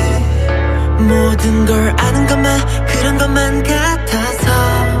모든 걸 아는 것만 그런 것만 같아서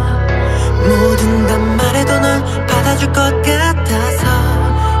모든 다 말해도 널 받아줄 것 같아서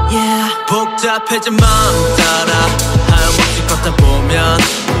yeah. 복잡해진 마음 따라 하염없이 걷다 보면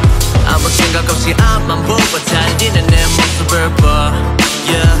아무 생각 없이 앞만 보고 달리는 내 모습을 봐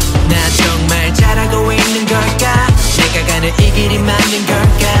yeah. 나 정말 잘하고 있는 걸까 내가 가는 이 길이 맞는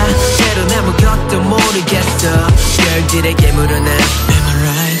걸까 때론 아무것도 모르겠어 별들에게 물어나 Am I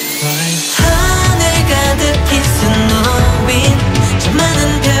right? 하늘 가득히 스노윈 저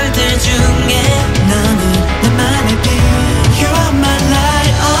많은 별들 중에 너는 나만의 빛 You are my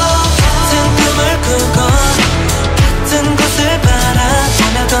light 같은 꿈을 꾸고 같은 곳을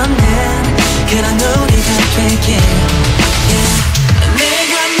바라보며 걷는 그런 우리가 되길 yeah.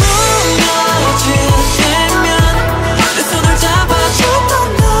 내가 무너질 때면 내 손을 잡아줬던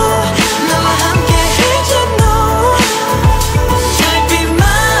너 나와 함께 이제 너 달빛만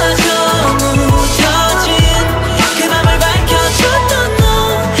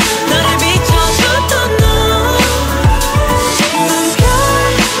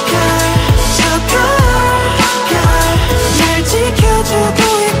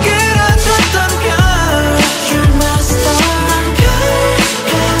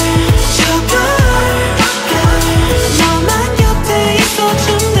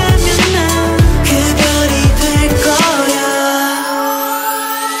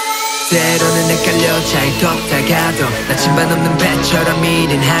차에 걷다가도 나침반 없는 배처럼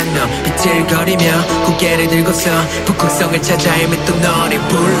이른 항로 비틀거리며 고개를 들고서 북극성을 찾아 헤매 또 너를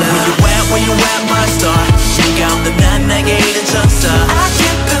불러 Where you at my star 네가 없는 난 내게 이른 천사 I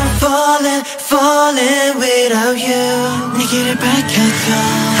keep on falling, falling without you 네 길을 밝혀줘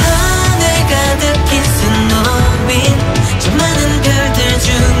하늘 가득히 스노윈 저 많은 별들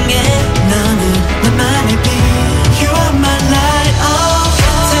중에 너는 나만의 빛 You are my light oh.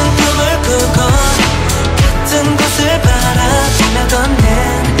 같은 꿈을 꾸고 같은 곳을 바라보며 걷는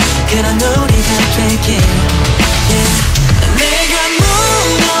그런 우리가 되길 yeah. 내가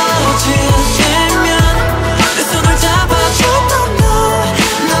무너질 때면 내 손을 잡아줬던 너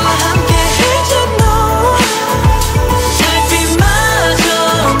너와 함께 해줘 달빛마저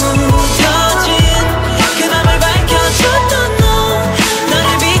무뎌진 그 맘을 밝혀줬던 너 나를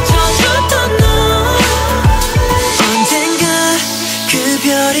비춰줬던 너 언젠가 그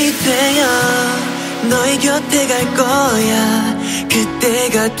별이 되어 너의 곁에 갈 거야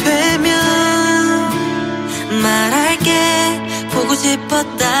그때가 되면 말할게 보고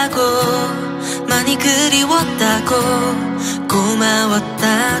싶었다고 많이 그리웠다고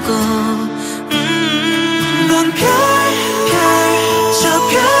고마웠다고 넌 별, 저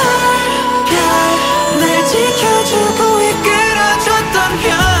별, 날 지켜주고 이끌어줬던 별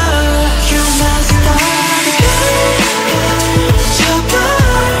You're my star 저 별,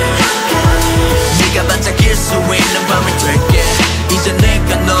 네가 반짝일 수 있는 밤이 될게 이제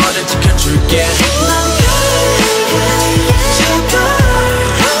내가 너를 지켜줄게 넌 별, 저 별,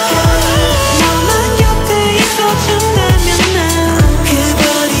 너만 곁에 있어준다면 난 그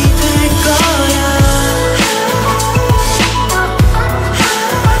별이 될 거야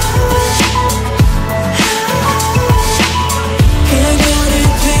그 별이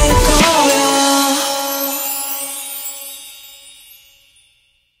될 거야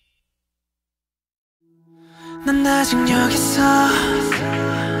난 아직 여기 있어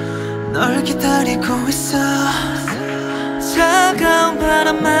널 기다리고 있어 차가운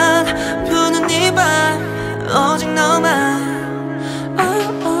바람만 부는 이 밤 오직 너만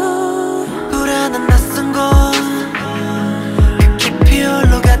불안한 낯선 곳 깊이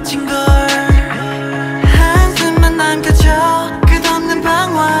홀로 갇힌 걸 한숨만 남겨져 끝없는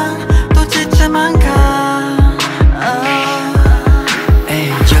방황 또 지쳐만 가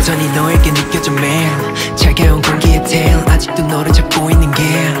여전히 너에게 느껴져 매일 차가운 공기의 테일 아직도 너를 잡고 있는 게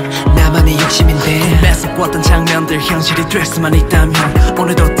나만의 욕심인데 꿈에서 꿨던 장면들 현실이 될 수만 있다면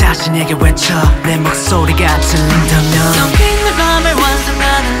오늘도 다시 내게 외쳐 내 목소리가 들린다면 텅빈 내 밤을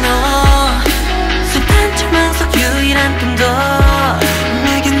완성하는 너 숱한 틈만 속 유일한 꿈도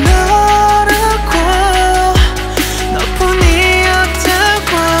내게 너라고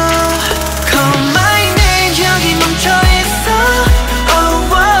너뿐이었다고 Call my name 여기 멈춰있어 oh,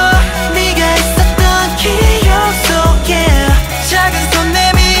 oh. 네가 있었던 기억 속에 작은 손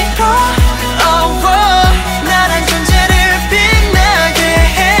내밀어 oh, oh. 나란 존재를 빛나게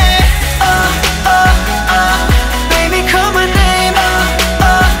해 oh, oh, oh. Baby call my name oh,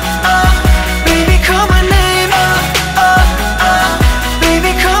 oh, oh. Baby call my name oh, oh, oh.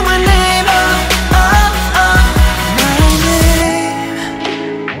 Baby call my name oh, oh, oh.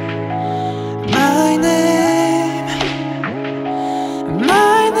 My name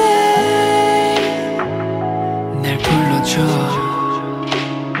My name 날 불러줘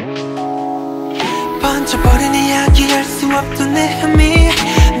번져버린 이야기 할 수 없던 내 흠이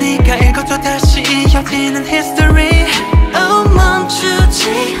네가 읽어줘 다시 이어지는 history Oh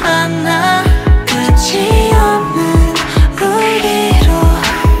멈추지 않아 끝이 없는 우리로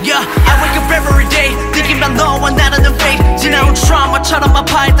Yeah, I wake up every day 느낌만 너와 나라는 fate 지나온 트라우마처럼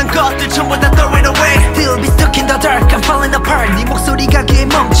아파했던 것들 전부 다 throw it away Still be stuck in the dark, I'm falling apart 네 목소리가 귀에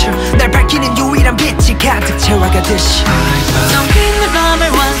멈춰 날 밝히는 유일한 빛이 가득 채워가듯이 텅빈 내 밤을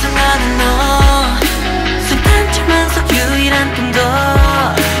완성하는 너 숱한 틈만 속 유일한 꿈도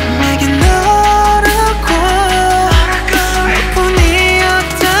내게 너라고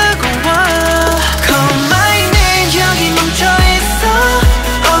너뿐이었다고 Call my name 여기 멈춰있어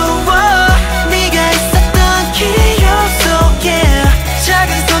oh, oh. 네가 있었던 기억 속에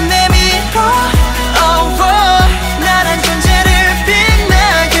작은 손 내밀어 oh, oh. 나란 존재를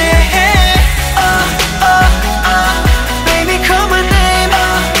빛나게 해 oh, oh, oh. Baby call my name oh,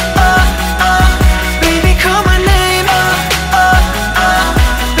 oh, oh. Baby call my name oh, oh, oh.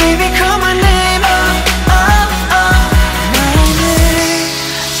 Baby call my name oh, oh, oh. My name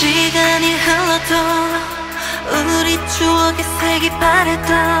시간이 흘러도 우리 추억의 색이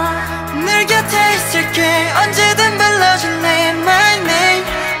바랬던 늘 곁에 있을게 언제든 불러줄래 My name,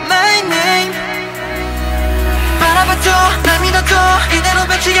 my name 바라봐줘 날 믿어줘 이대로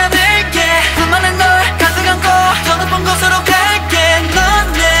배치가 될게 수많은 널 고 더 높은 곳으로 갈게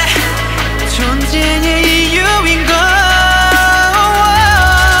넌 내 존재의 이유인 걸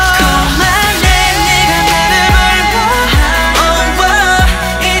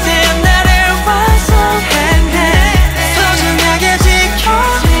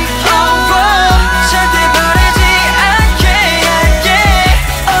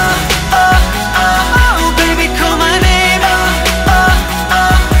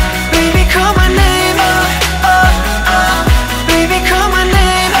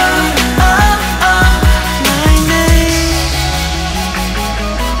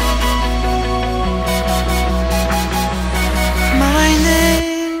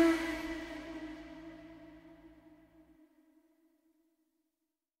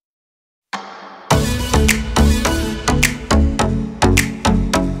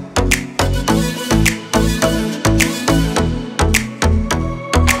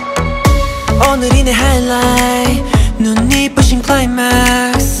오늘이 내 하이라이트 눈이 부신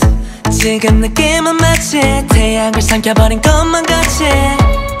클라이맥스 지금 느낌은 마치 태양을 삼켜버린 것만 같이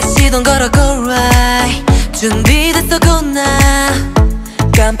시동 걸어 go right 준비됐어 go now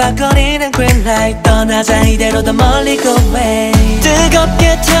깜빡거리는 green light 떠나자 이대로 더 멀리 go away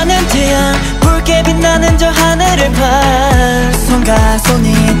뜨겁게 타는 태양 붉게 빛나는 저 하늘을 봐 손과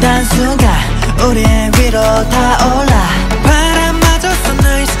손이 단 순간 우리 위로 타올라 바람마저서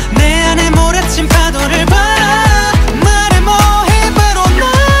nice 내 안에 몰아친 파도를 봐 말해 뭐해 바로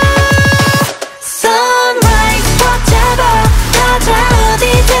나 Sunrise 붙잡아 가자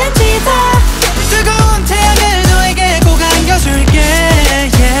어디든지 다 뜨거운 태양을 너에게 꼭 안겨줄게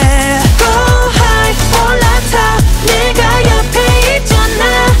yeah. Go high 올라타 내가 옆에 있잖아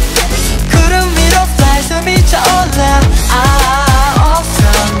구름 위로 fly 숨이 차올라 Oh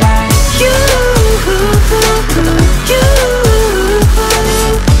sunrise You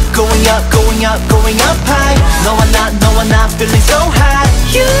Going up, going up, going up high 너와 나 feeling so high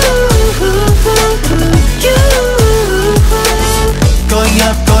You Going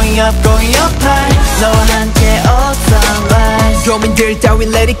up, going up, going up high 너와 함께 all sunrise 고민들 따윈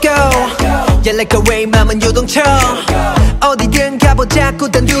let it go 연락 away 맘은 요동쳐 어디든 가보자꾸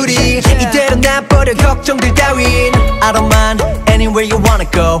단둘이 이대로 놔버려 걱정들 따윈 I don't mind anywhere you wanna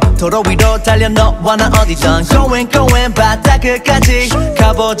go 도로 위로 달려 너와 나 어디든 going 바다 끝까지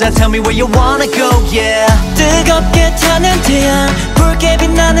가보자 tell me where you wanna go yeah 뜨겁게 타는 태양 붉게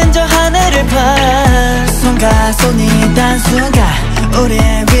빛나는 저 하늘을 봐 손과 손이 단 순간 우리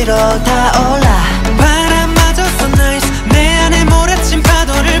위로 타올라 바람마저서 nice 내 안에 몰아친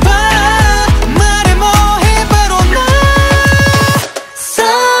파도를 봐 말해 뭐해 바로 나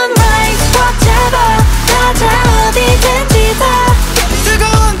Sunrise 붙잡아 가자 어디든지 다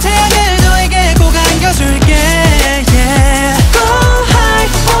뜨거운 태양을 너에게 꼭 안겨줄게 yeah. Go high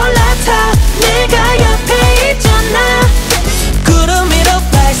올라타 내가 옆에 있잖아 구름 위로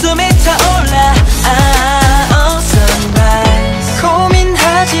fly 숨이 차올라 Oh sunrise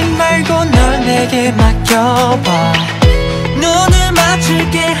고민하지 말고 널 내게 맡겨봐 눈을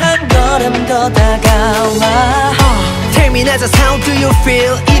맞출게 한 걸음 더 다가와 Tell me now just how do you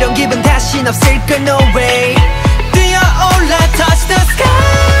feel 이런 기분 다신 없을 걸 no way 뛰어올라 touch the sky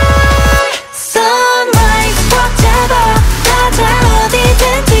Sunrise 붙잡아 가자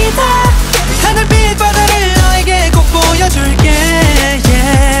어디든지 다 하늘빛 바다를 너에게 꼭 보여줄게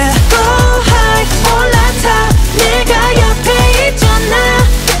yeah. Go high 올라타 내가 옆에 있잖아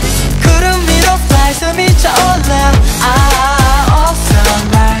구름 위로 fly 숨이 차올라 Oh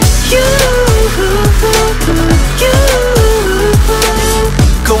sunrise You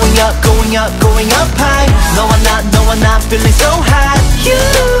Going up high 너와 나 feeling so high You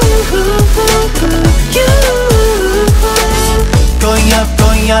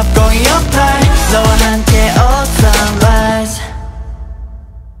Going up high 너와 함께 all sunrise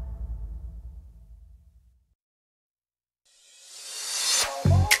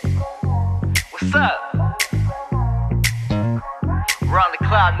What's up? We're on the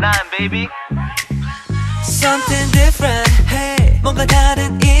cloud 9 baby Something different hey 뭔가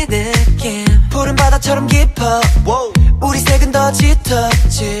다른 이 느낌 푸른 바다처럼 깊어 wow. 우리 색은 더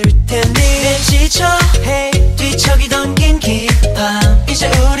짙어질 테니 내 지쳐 hey 뒤척이던 긴 밤 이제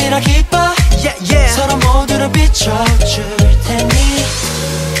우리라 기뻐 yeah, yeah. 서로 모두를 비춰줄 테니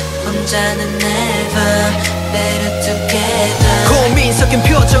혼자는 never better together 고민 섞인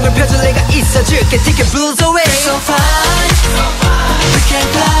표정을 펴줄 내가 있어줄게 Take your blues away We're so fine We can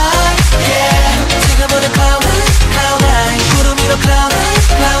fly yeah 지금은 cloud nine 구름 위로 cloud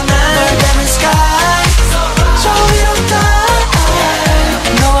nine 널 닮은 sky 저 위로 fly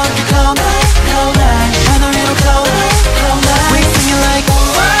너와 함께 cloud nine 하늘 위로 cloud nine We sing it like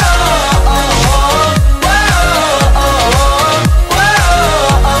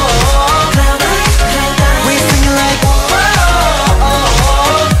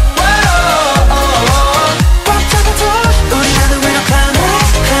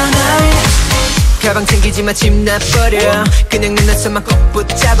하지마 집 나버려 그냥 눈앞서만 꼭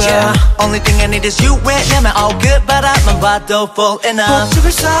붙잡아 Only thing I need is you 왜냐면 all good 바라만 봐도 fall in love 복죽을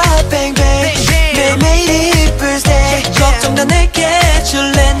쏴 bang bang 매일매일이 birthday 걱정 다 내게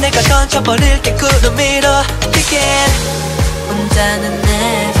줄래 내가 던져버릴게 구름 위로 ticket 혼자는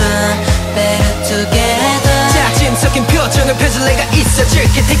never better together 자짐 섞인 표정을 펼칠 내가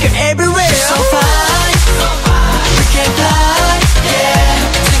있어줄게 Take you everywhere So fly we can fly yeah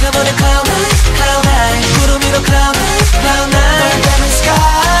지금 오늘 cloud nine 구름 위로 cloud nine 널 닮은 sky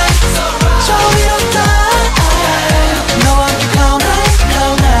저 위로 fly 너와 함께 cloud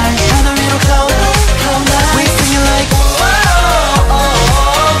nine 하늘 위로 cloud nine we sing it like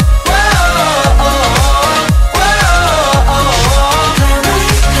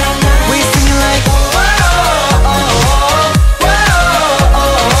we sing it like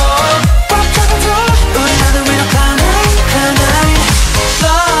우리 하늘 위로 cloud nine fly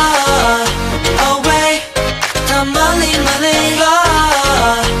away 더 멀리 멀리 fly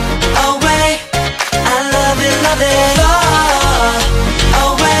away I love it fly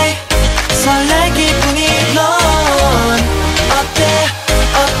away 설레 기분이 넌 어때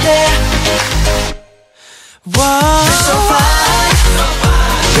어때 Wow so fly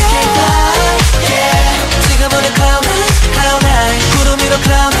we can fly yeah 지금 오늘 cloud nine 구름 위로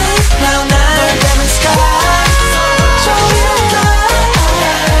cloud nine 널 닮은 sky 저 위로 fly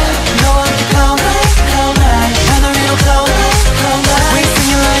너와 함께 cloud nine 하늘 위로 cloud nine we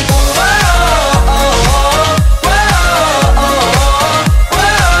sing it like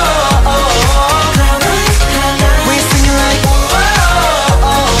we sing it like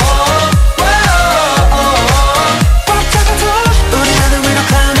우리 하늘 위로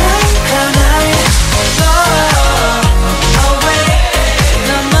cloud nine fly away 더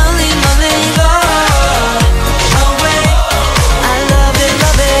멀리 멀리 fly away I love it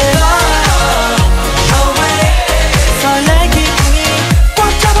fly away 설레 기분이 꽉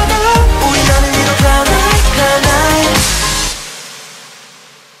잡아봐 우리 하늘 위로 cloud nine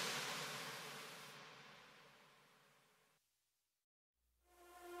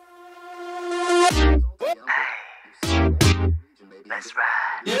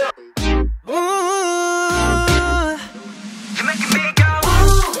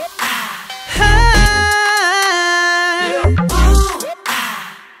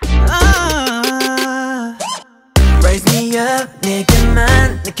Raise me up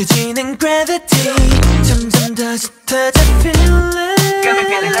내게만 느껴지는 gravity 점점 더 짙어져 feeling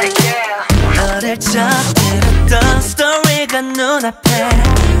어릴 적 들었던 스토리가 눈앞에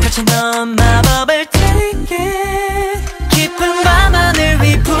펼쳐놓은 마법을 take it 깊은 밤하늘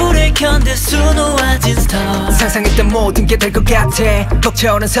위 불을 견딜 수놓아진 star 상상했던 모든 게 될 것 같아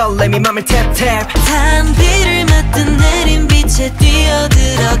벅차오는 설렘이 맘을 탭탭 단비를 맞듯 내린 빛에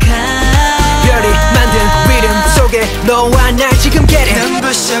뛰어들어가 별이 만든 리듬 속에 너와 날 지금 get it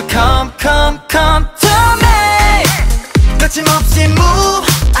눈부셔 come come come to me 거침없이 move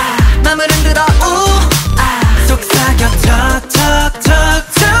맘을 흔들어 속삭여 talk talk talk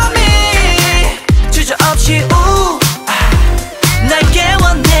to me 주저없이 날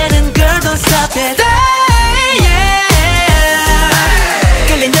깨워내는 girl don't stop it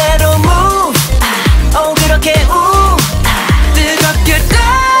끌린 대로 move 그렇게 뜨겁게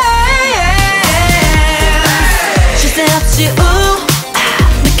쉴새 없이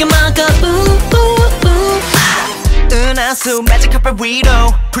느껴만 가 은하수 magic carpet 위로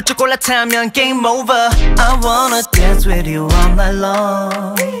불쭉 올라타면 game over I wanna dance with you all night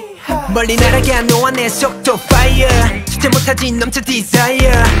long 멀리 날아가 너와 내 속도 fire 주체 못하지 넘쳐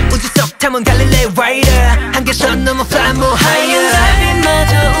desire 우주 속 탐험 갈릴레이 rider 한계선 넘어 fly more higher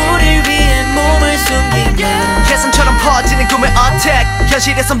달빛마저 우릴 위해 몸을 숨기려 해성처럼 퍼지는 꿈의 attack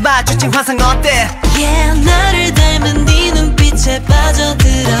현실에서 마주친 환상 어때 Yeah 나를 닮은 네 눈빛에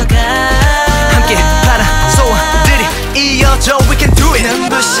빠져들어가 함께 바라 소원들이 이어져 we can do it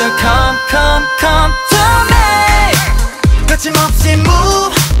눈부셔 come come come to me 거침없이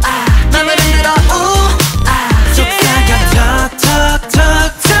move 맘을 흔들어 속삭여 talk talk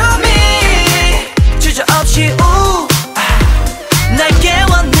talk to me 주저없이 날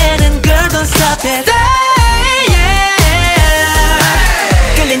깨워내는 girl don't stop it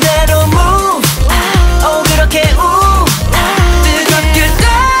끌린 대로 move 그렇게 뜨겁게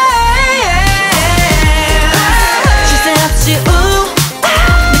쉴새 없이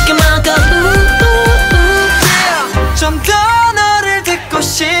느껴만 가 좀 더 너를 듣고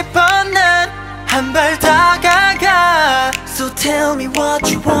싶어 난 한 발 다가가 So tell me what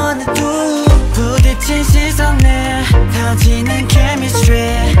you wanna do 부딪힌 시선에 터지는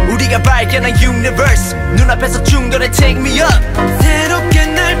chemistry 우리가 발견한 universe 눈앞에서 충돌해 take me up 새롭게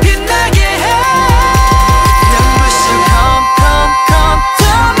날 빛나게 해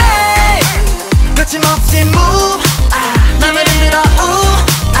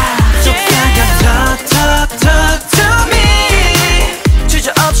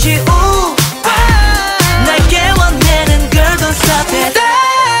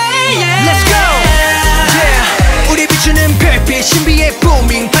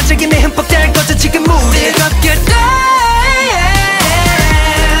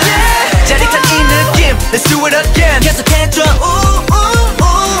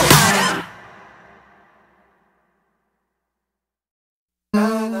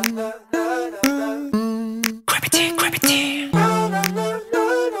Gravity, gravity.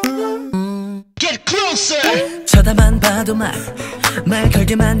 Get closer. 쳐다만 봐도 말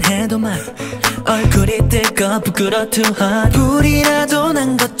걸기만 해도 말 얼굴이 뜨거 부끄러 too hot 불이라도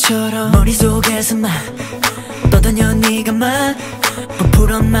난 것처럼 머릿속에서만 떠다녀 네가 말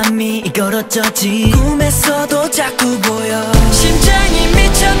부풀은 맘이 이걸 어쩌지 꿈에서도 자꾸 보여 심장이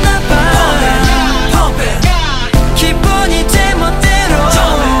미쳤나봐 Pump it 기분이 제멋대로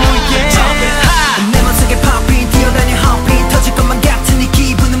내 맘속에 popping 뛰어다녀 hopping 터질 것만 같은 이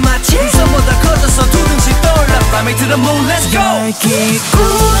기분은 마치 미소보다 커져서 두 등씩 떠올라 맘에 들어 move let's go 열기구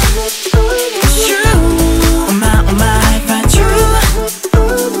Oh my high five you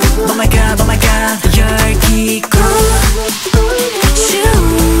Oh my god 열기구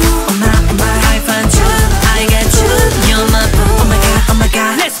Oh my high five you I got you You're my boo Oh my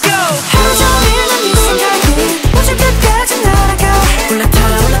god let's go 하루 종일 난 네 생각에 우주 끝까지 날아가 올라타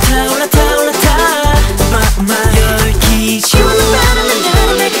Oh my 열기구 시원한 바람은 나를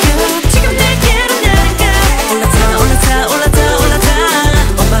내가 지금 내게로 날아가 올라타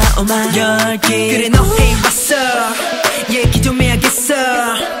Oh my 열기 그래 너 해봤어 얘기 좀 해야겠어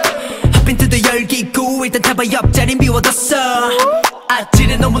Hop into the 열기구 일단 타봐 옆자리 비워뒀어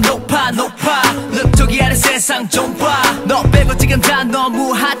아찔해 너무 높아 Look 저기 아래 세상 좀봐너 빼고 지금 다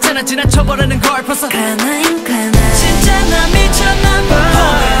너무 핫하나 지나쳐버리는 걸 벌써 가나요 진짜 나 미쳤나봐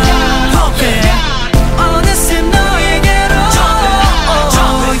Pump it 어느새 너에게로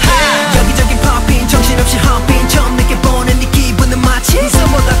여기저기 popping 정신없이 hopping 처음 느껴보는 네 기분은 마치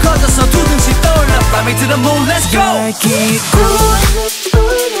미소보다 커져서 두 등씩 떠올라 맘에 들어 move let's go 열기구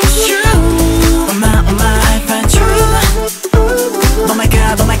Oh my high five you Oh my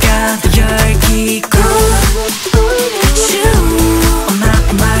god 열기구 Oh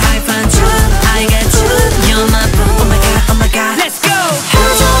my high five you I got you You're my boo Oh my god let's go 하루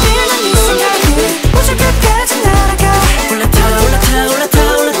종일 난 네 생각에 우주 끝까지 날아가 올라타 Oh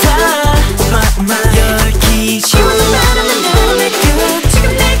my 열기 시원한 바람은 나를 내가 지금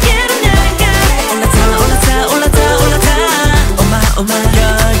내게로 날아가 올라타 Oh my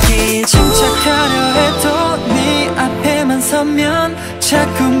열기 침착하려 해도 네 앞에만 서면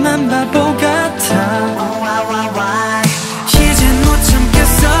자꾸만 바보 같아 이젠 못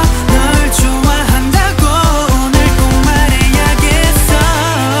참겠어 널 좋아한다고 오늘 꼭 말해야겠어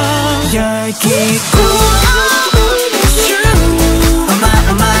열기구 Oh my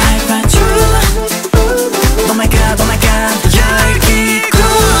high five you Oh my god 열기구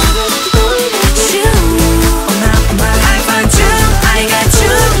Oh my high five you I got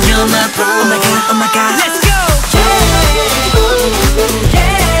you You're my bro Oh my god let's go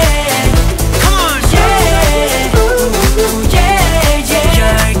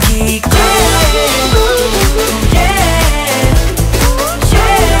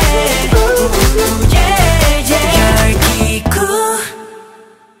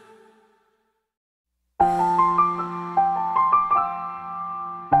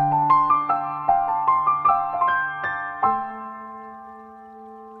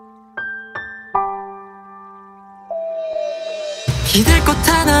기댈 곳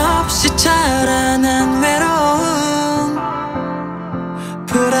하나 없이 자라난 외로움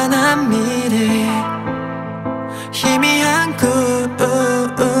불안한 미래 희미한 꿈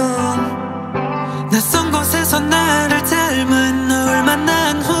낯선 곳에서 나를 닮은 널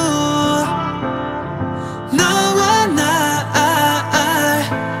만난 후 너와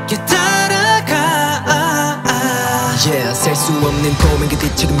나에게 따라가 Yeah 셀 수 없는 고민 그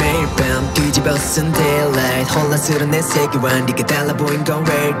뒤척이 매일 밤 뒤집어 쓴 daylight 혼란스러운 내 세계와 네가 달라 보인 건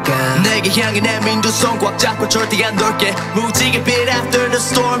왜일까 내게 향해 내민 두 손 꽉 잡고 절대 안 돌게 무지개 빛 after the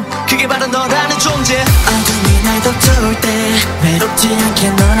storm 그게 바로 너라는 존재 어둠이 날 덮쳐올 때 외롭지 않게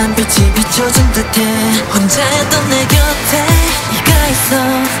너란 빛이 비춰진 듯해 혼자였던 내 곁에 네가 있어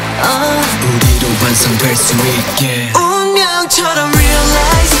우리로 완성될 수 있게 운명처럼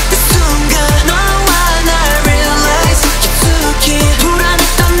realize 이 순간 너와 날 realize 깊숙이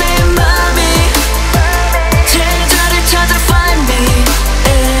불안했던 내 맘이 제자를 찾아 find me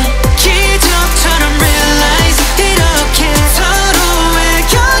기적처럼 realize 이렇게 서로의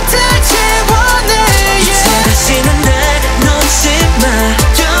곁을 채워내 이제 다시는 날 놓지 마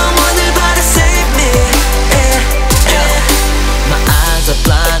영원을 바라 save me My eyes are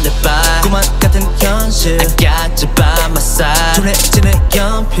blinded by 꿈만 같은 현실 I got you by my side 둔해지는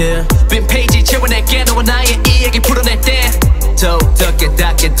연필 빈 페이지 채워낼게 너와 나의 이야기 풀어낼 때 더욱더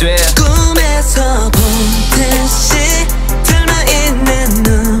깨닫게 돼 꿈에서 본 듯이 들어있는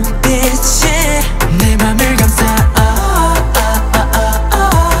눈빛이 내 맘을 감싸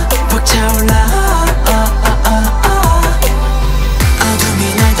벅차올라 어둠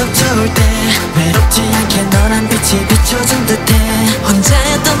볼 때 외롭지 않게 너란 빛이 비춰준 듯해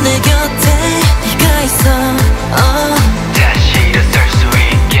혼자였던 내 곁에 네가 있어 다시 일어설 수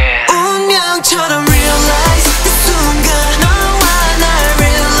있게 운명처럼 realize 이 순간 너와 날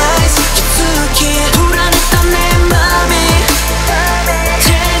realize 깊숙이 불안했던 내 맘이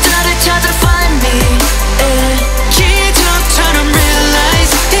제자를 찾아 find me 기적처럼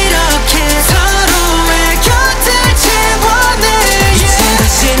realize 이렇게 서로의 곁을 채워내 이제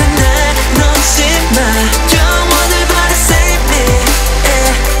다시는 날 놓지 마 영원을 바라 save me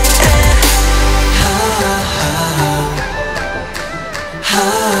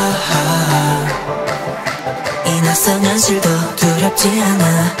이 낯선 현실도 두렵지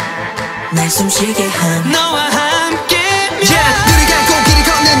않아 날 숨쉬게 한 너와 함께 눈을 감고 길을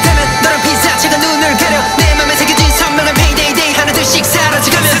걷는다면 너랑 피사체가 눈을 가려 내 맘에 새겨진 선명한 payday day 하나둘씩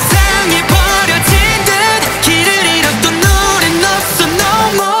사라져가면 세상에 버려진 듯 길을 잃었던 우린 없어 no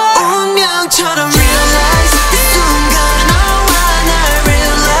more 운명처럼 realize 이 순간 너와 날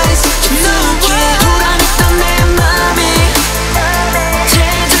realize 깊숙이 불안했던 내 맘이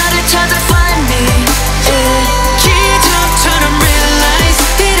제자를 찾아 find me 기적처럼 realize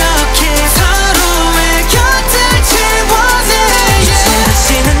이렇게 서로의 곁을 채워내 이제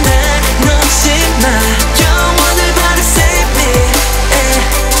다시는 날 놓지 마 영원을 바라 save me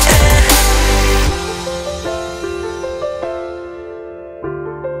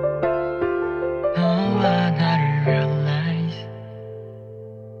너와 나를 realize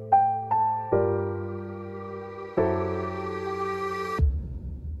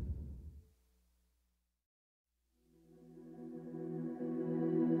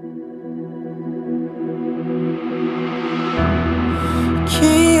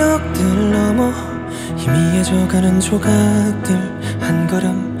기억들 넘어 희미해져가는 조각들 한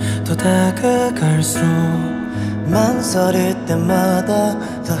걸음 더 다가갈수록 망설일 때마다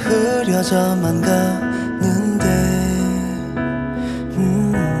더 흐려져만 가는데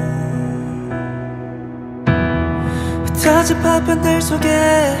흩어진 파편들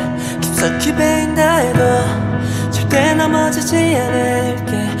속에 깊숙이 베인다 해도 절대 넘어지지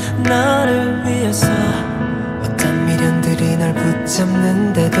않을게 너를 위해서 어떤 미련들이 날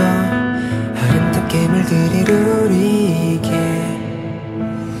붙잡는데도 아름답게 물들이 우리게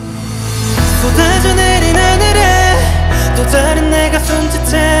쏟아져 내린 하늘에 또 다른 내가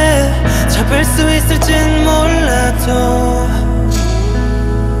손짓해 잡을 수 있을진 몰라도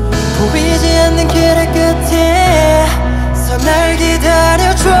보이지 않는 길의 끝에 서 날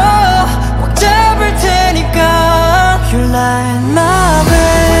기다려줘 꼭 잡을 테니까 You light my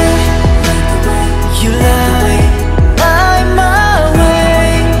way You light my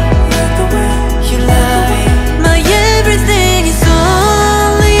way You light my everything is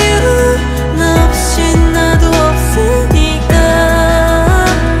only you 너 없이 나도 없으니까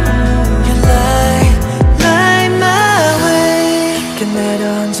You light my way 깊게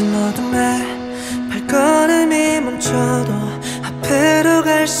내려앉은 어둠에 발걸음이 멈춰도 앞으로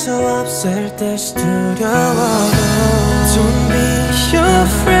갈 수 없을 듯이 두려워도 Don't be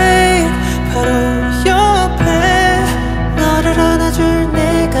afraid 바로 옆에 너를 안아줄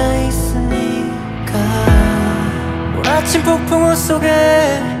내가 있으니까 몰아친 폭풍우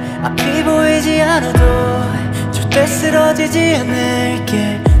속에 앞이 보이지 않아도 절대 쓰러지지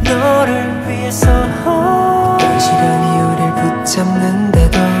않을게 너를 위해서 시간이 우릴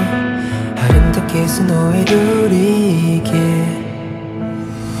붙잡는데도 아름답게 스노이 누리게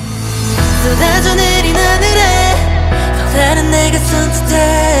쏟아져 내린 하늘에 또 다른 내가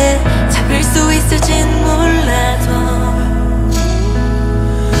손짓해 잡을 수 있을진 몰라도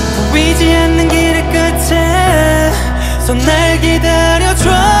보이지 않는 길의 끝에 서 날 기다려줘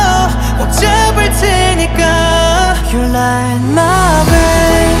꼭 잡을 테니까 You light my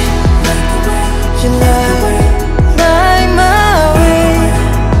way You light my way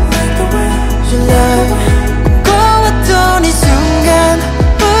You light 꿈꿔왔던 이 순간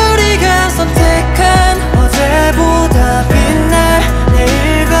우리가 선택한 어제보다 빛날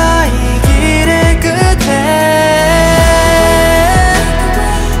내일과 이 길의 끝에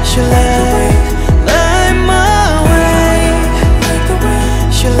You light my way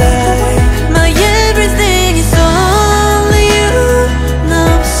You light my everything is only you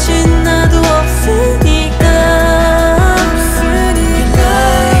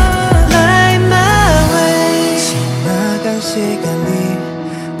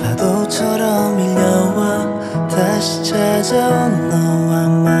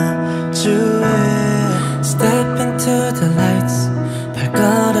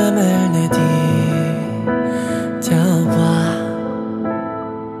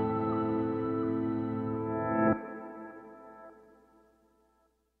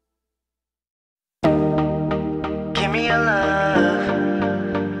your love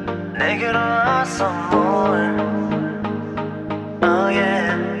내게로 와서 more oh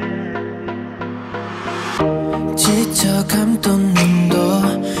yeah 지쳐 감던 눈도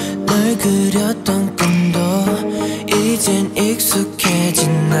널 그렸던 꿈도 이젠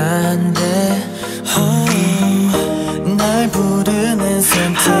익숙해진 난데 날 부르는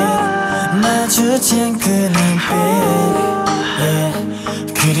선택 마주친 그 눈빛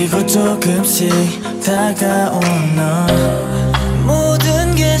그리고 조금씩 다가온 너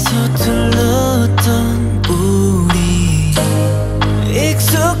모든 게 서툴렀던 우리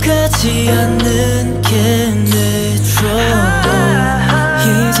익숙하지 않는 게 내 트러블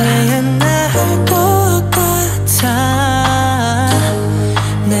이제야 나을 것 같아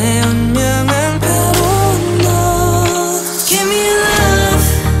내 운명은 바로 너 Give me love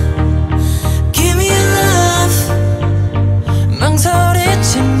Give me love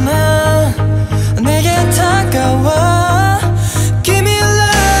망설이지마 내게 다가와 Give me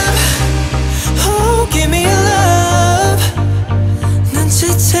love Oh give me love 난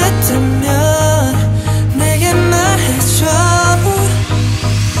지쳤다면 내게 말해줘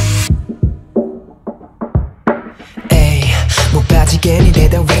에이 목 빠지게 니네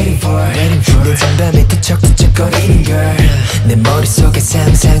다 waiting for 내 장담에 뒤척뒤척거리는 걸 내 머릿속에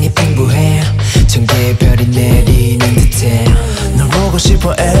상상이 풍부해 천 개의 별이 내리는 듯해 널 보고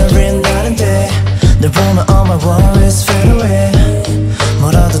싶어 every night and day 널 보면 all my worries fade away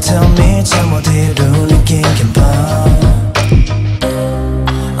뭐라도 tell me 잠 못 이루는 긴 밤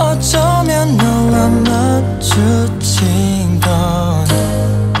어쩌면 너와 마주친 건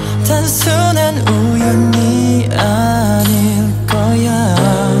단순한 우연이 아닐 거야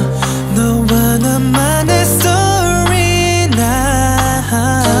너와 나만의 story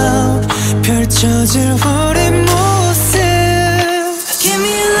now 펼쳐질 우리 모습 Give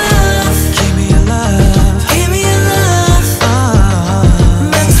me love Give me love Give me love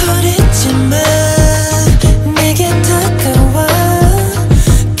망설이지마 내게 다가와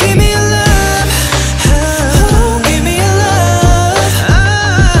Give me love Oh give me love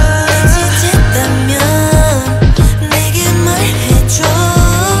지쳤다면 내게 말해줘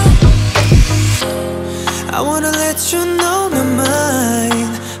I wanna let you know my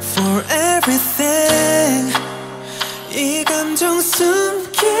mind for everything 이 감정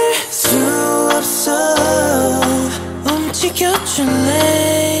숨길 수 없어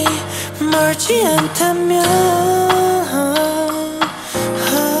움직여줄래 멀지 않다면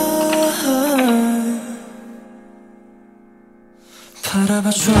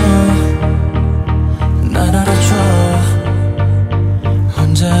바라봐줘 날 알아줘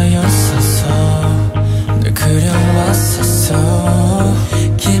혼자였었어 늘 그려왔었어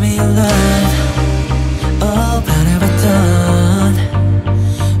Give me your love oh 바라봤던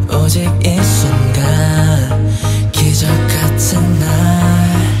오직 이 순간 기적 같은 날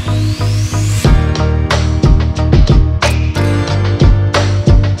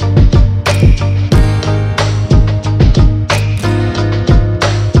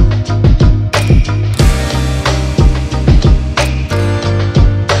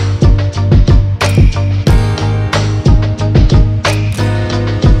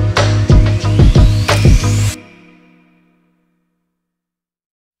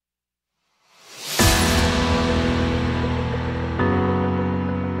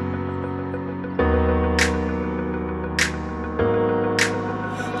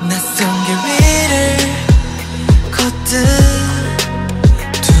낯선 길 위를 걷듯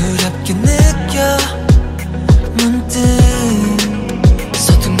두렵게 느껴 문득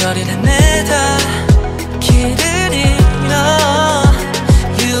서툰거리는 내다 길을 잃어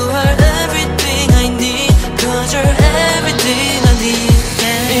You are everything I need Cause you're everything I need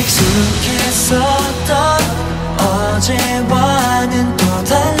yeah. 익숙했었던 어제와는 또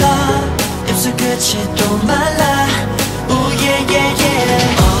달라 입술 끝이 또 말라 Ooh yeah yeah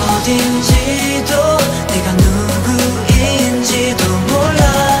yeah 어딘지도 내가 누구인지도 몰라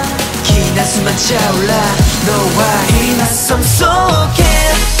긴 한숨만 차올라 너와 이 낯선 속에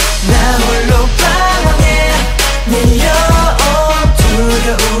나 홀로 방황해 밀려온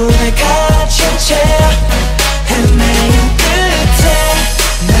두려움에 갇힌 채 헤매는 끝에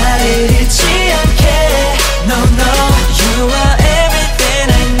나를 잃지 않게 No no You are everything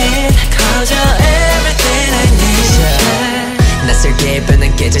I need Cause you're everything I need yeah. 낯설게 변한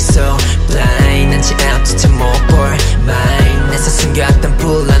계절 속 blind 난지 앞조차 못 볼 mind 내서 숨겨왔던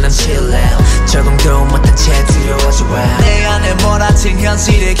불안함 실례 적응도 못한 채 두려워져 내 안에 몰아친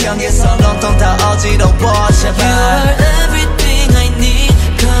현실의 경계선 온통 다 어지러워 제발 You are everything I need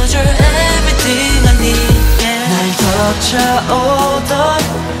Cause you're everything I need yeah. 날 덮쳐오던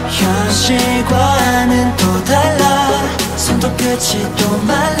현실과는 또 달라 잊지도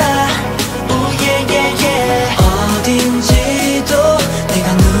말라 Oh yeah yeah yeah 어딘지도 내가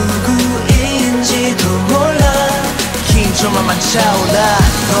누구인지도 몰라 긴장만 차올라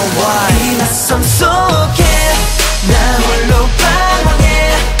No why 이 낯선 속에 나 홀로 방황해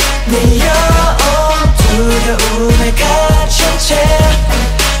내 여온 두려움에 갇힌 채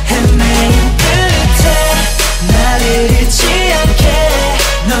헤매인 끝에 나를 잃지 않게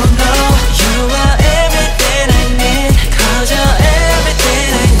No no You are everything I need Cause you're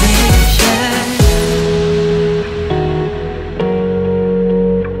everything I need yeah.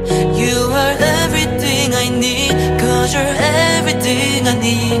 You are everything I need Cause you're everything I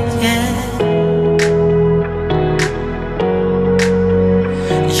need yeah.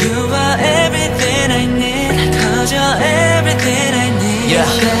 You are everything I need Cause you're everything I need yeah.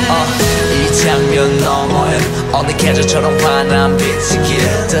 이 장면 너머에 어느 계절처럼 환한 빛이길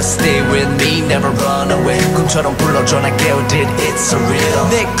Just stay with me, never run away 꿈처럼 불러줘 날 깨우듯 It's so real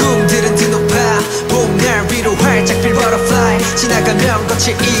내 꿈들은 드높아 봄날 위로 활짝 필 butterfly 지나가면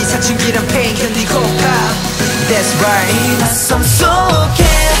거칠 이 사춘기란 pain 견디고파 That's right 이 낯선 속에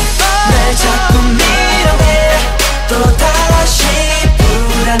날 잡고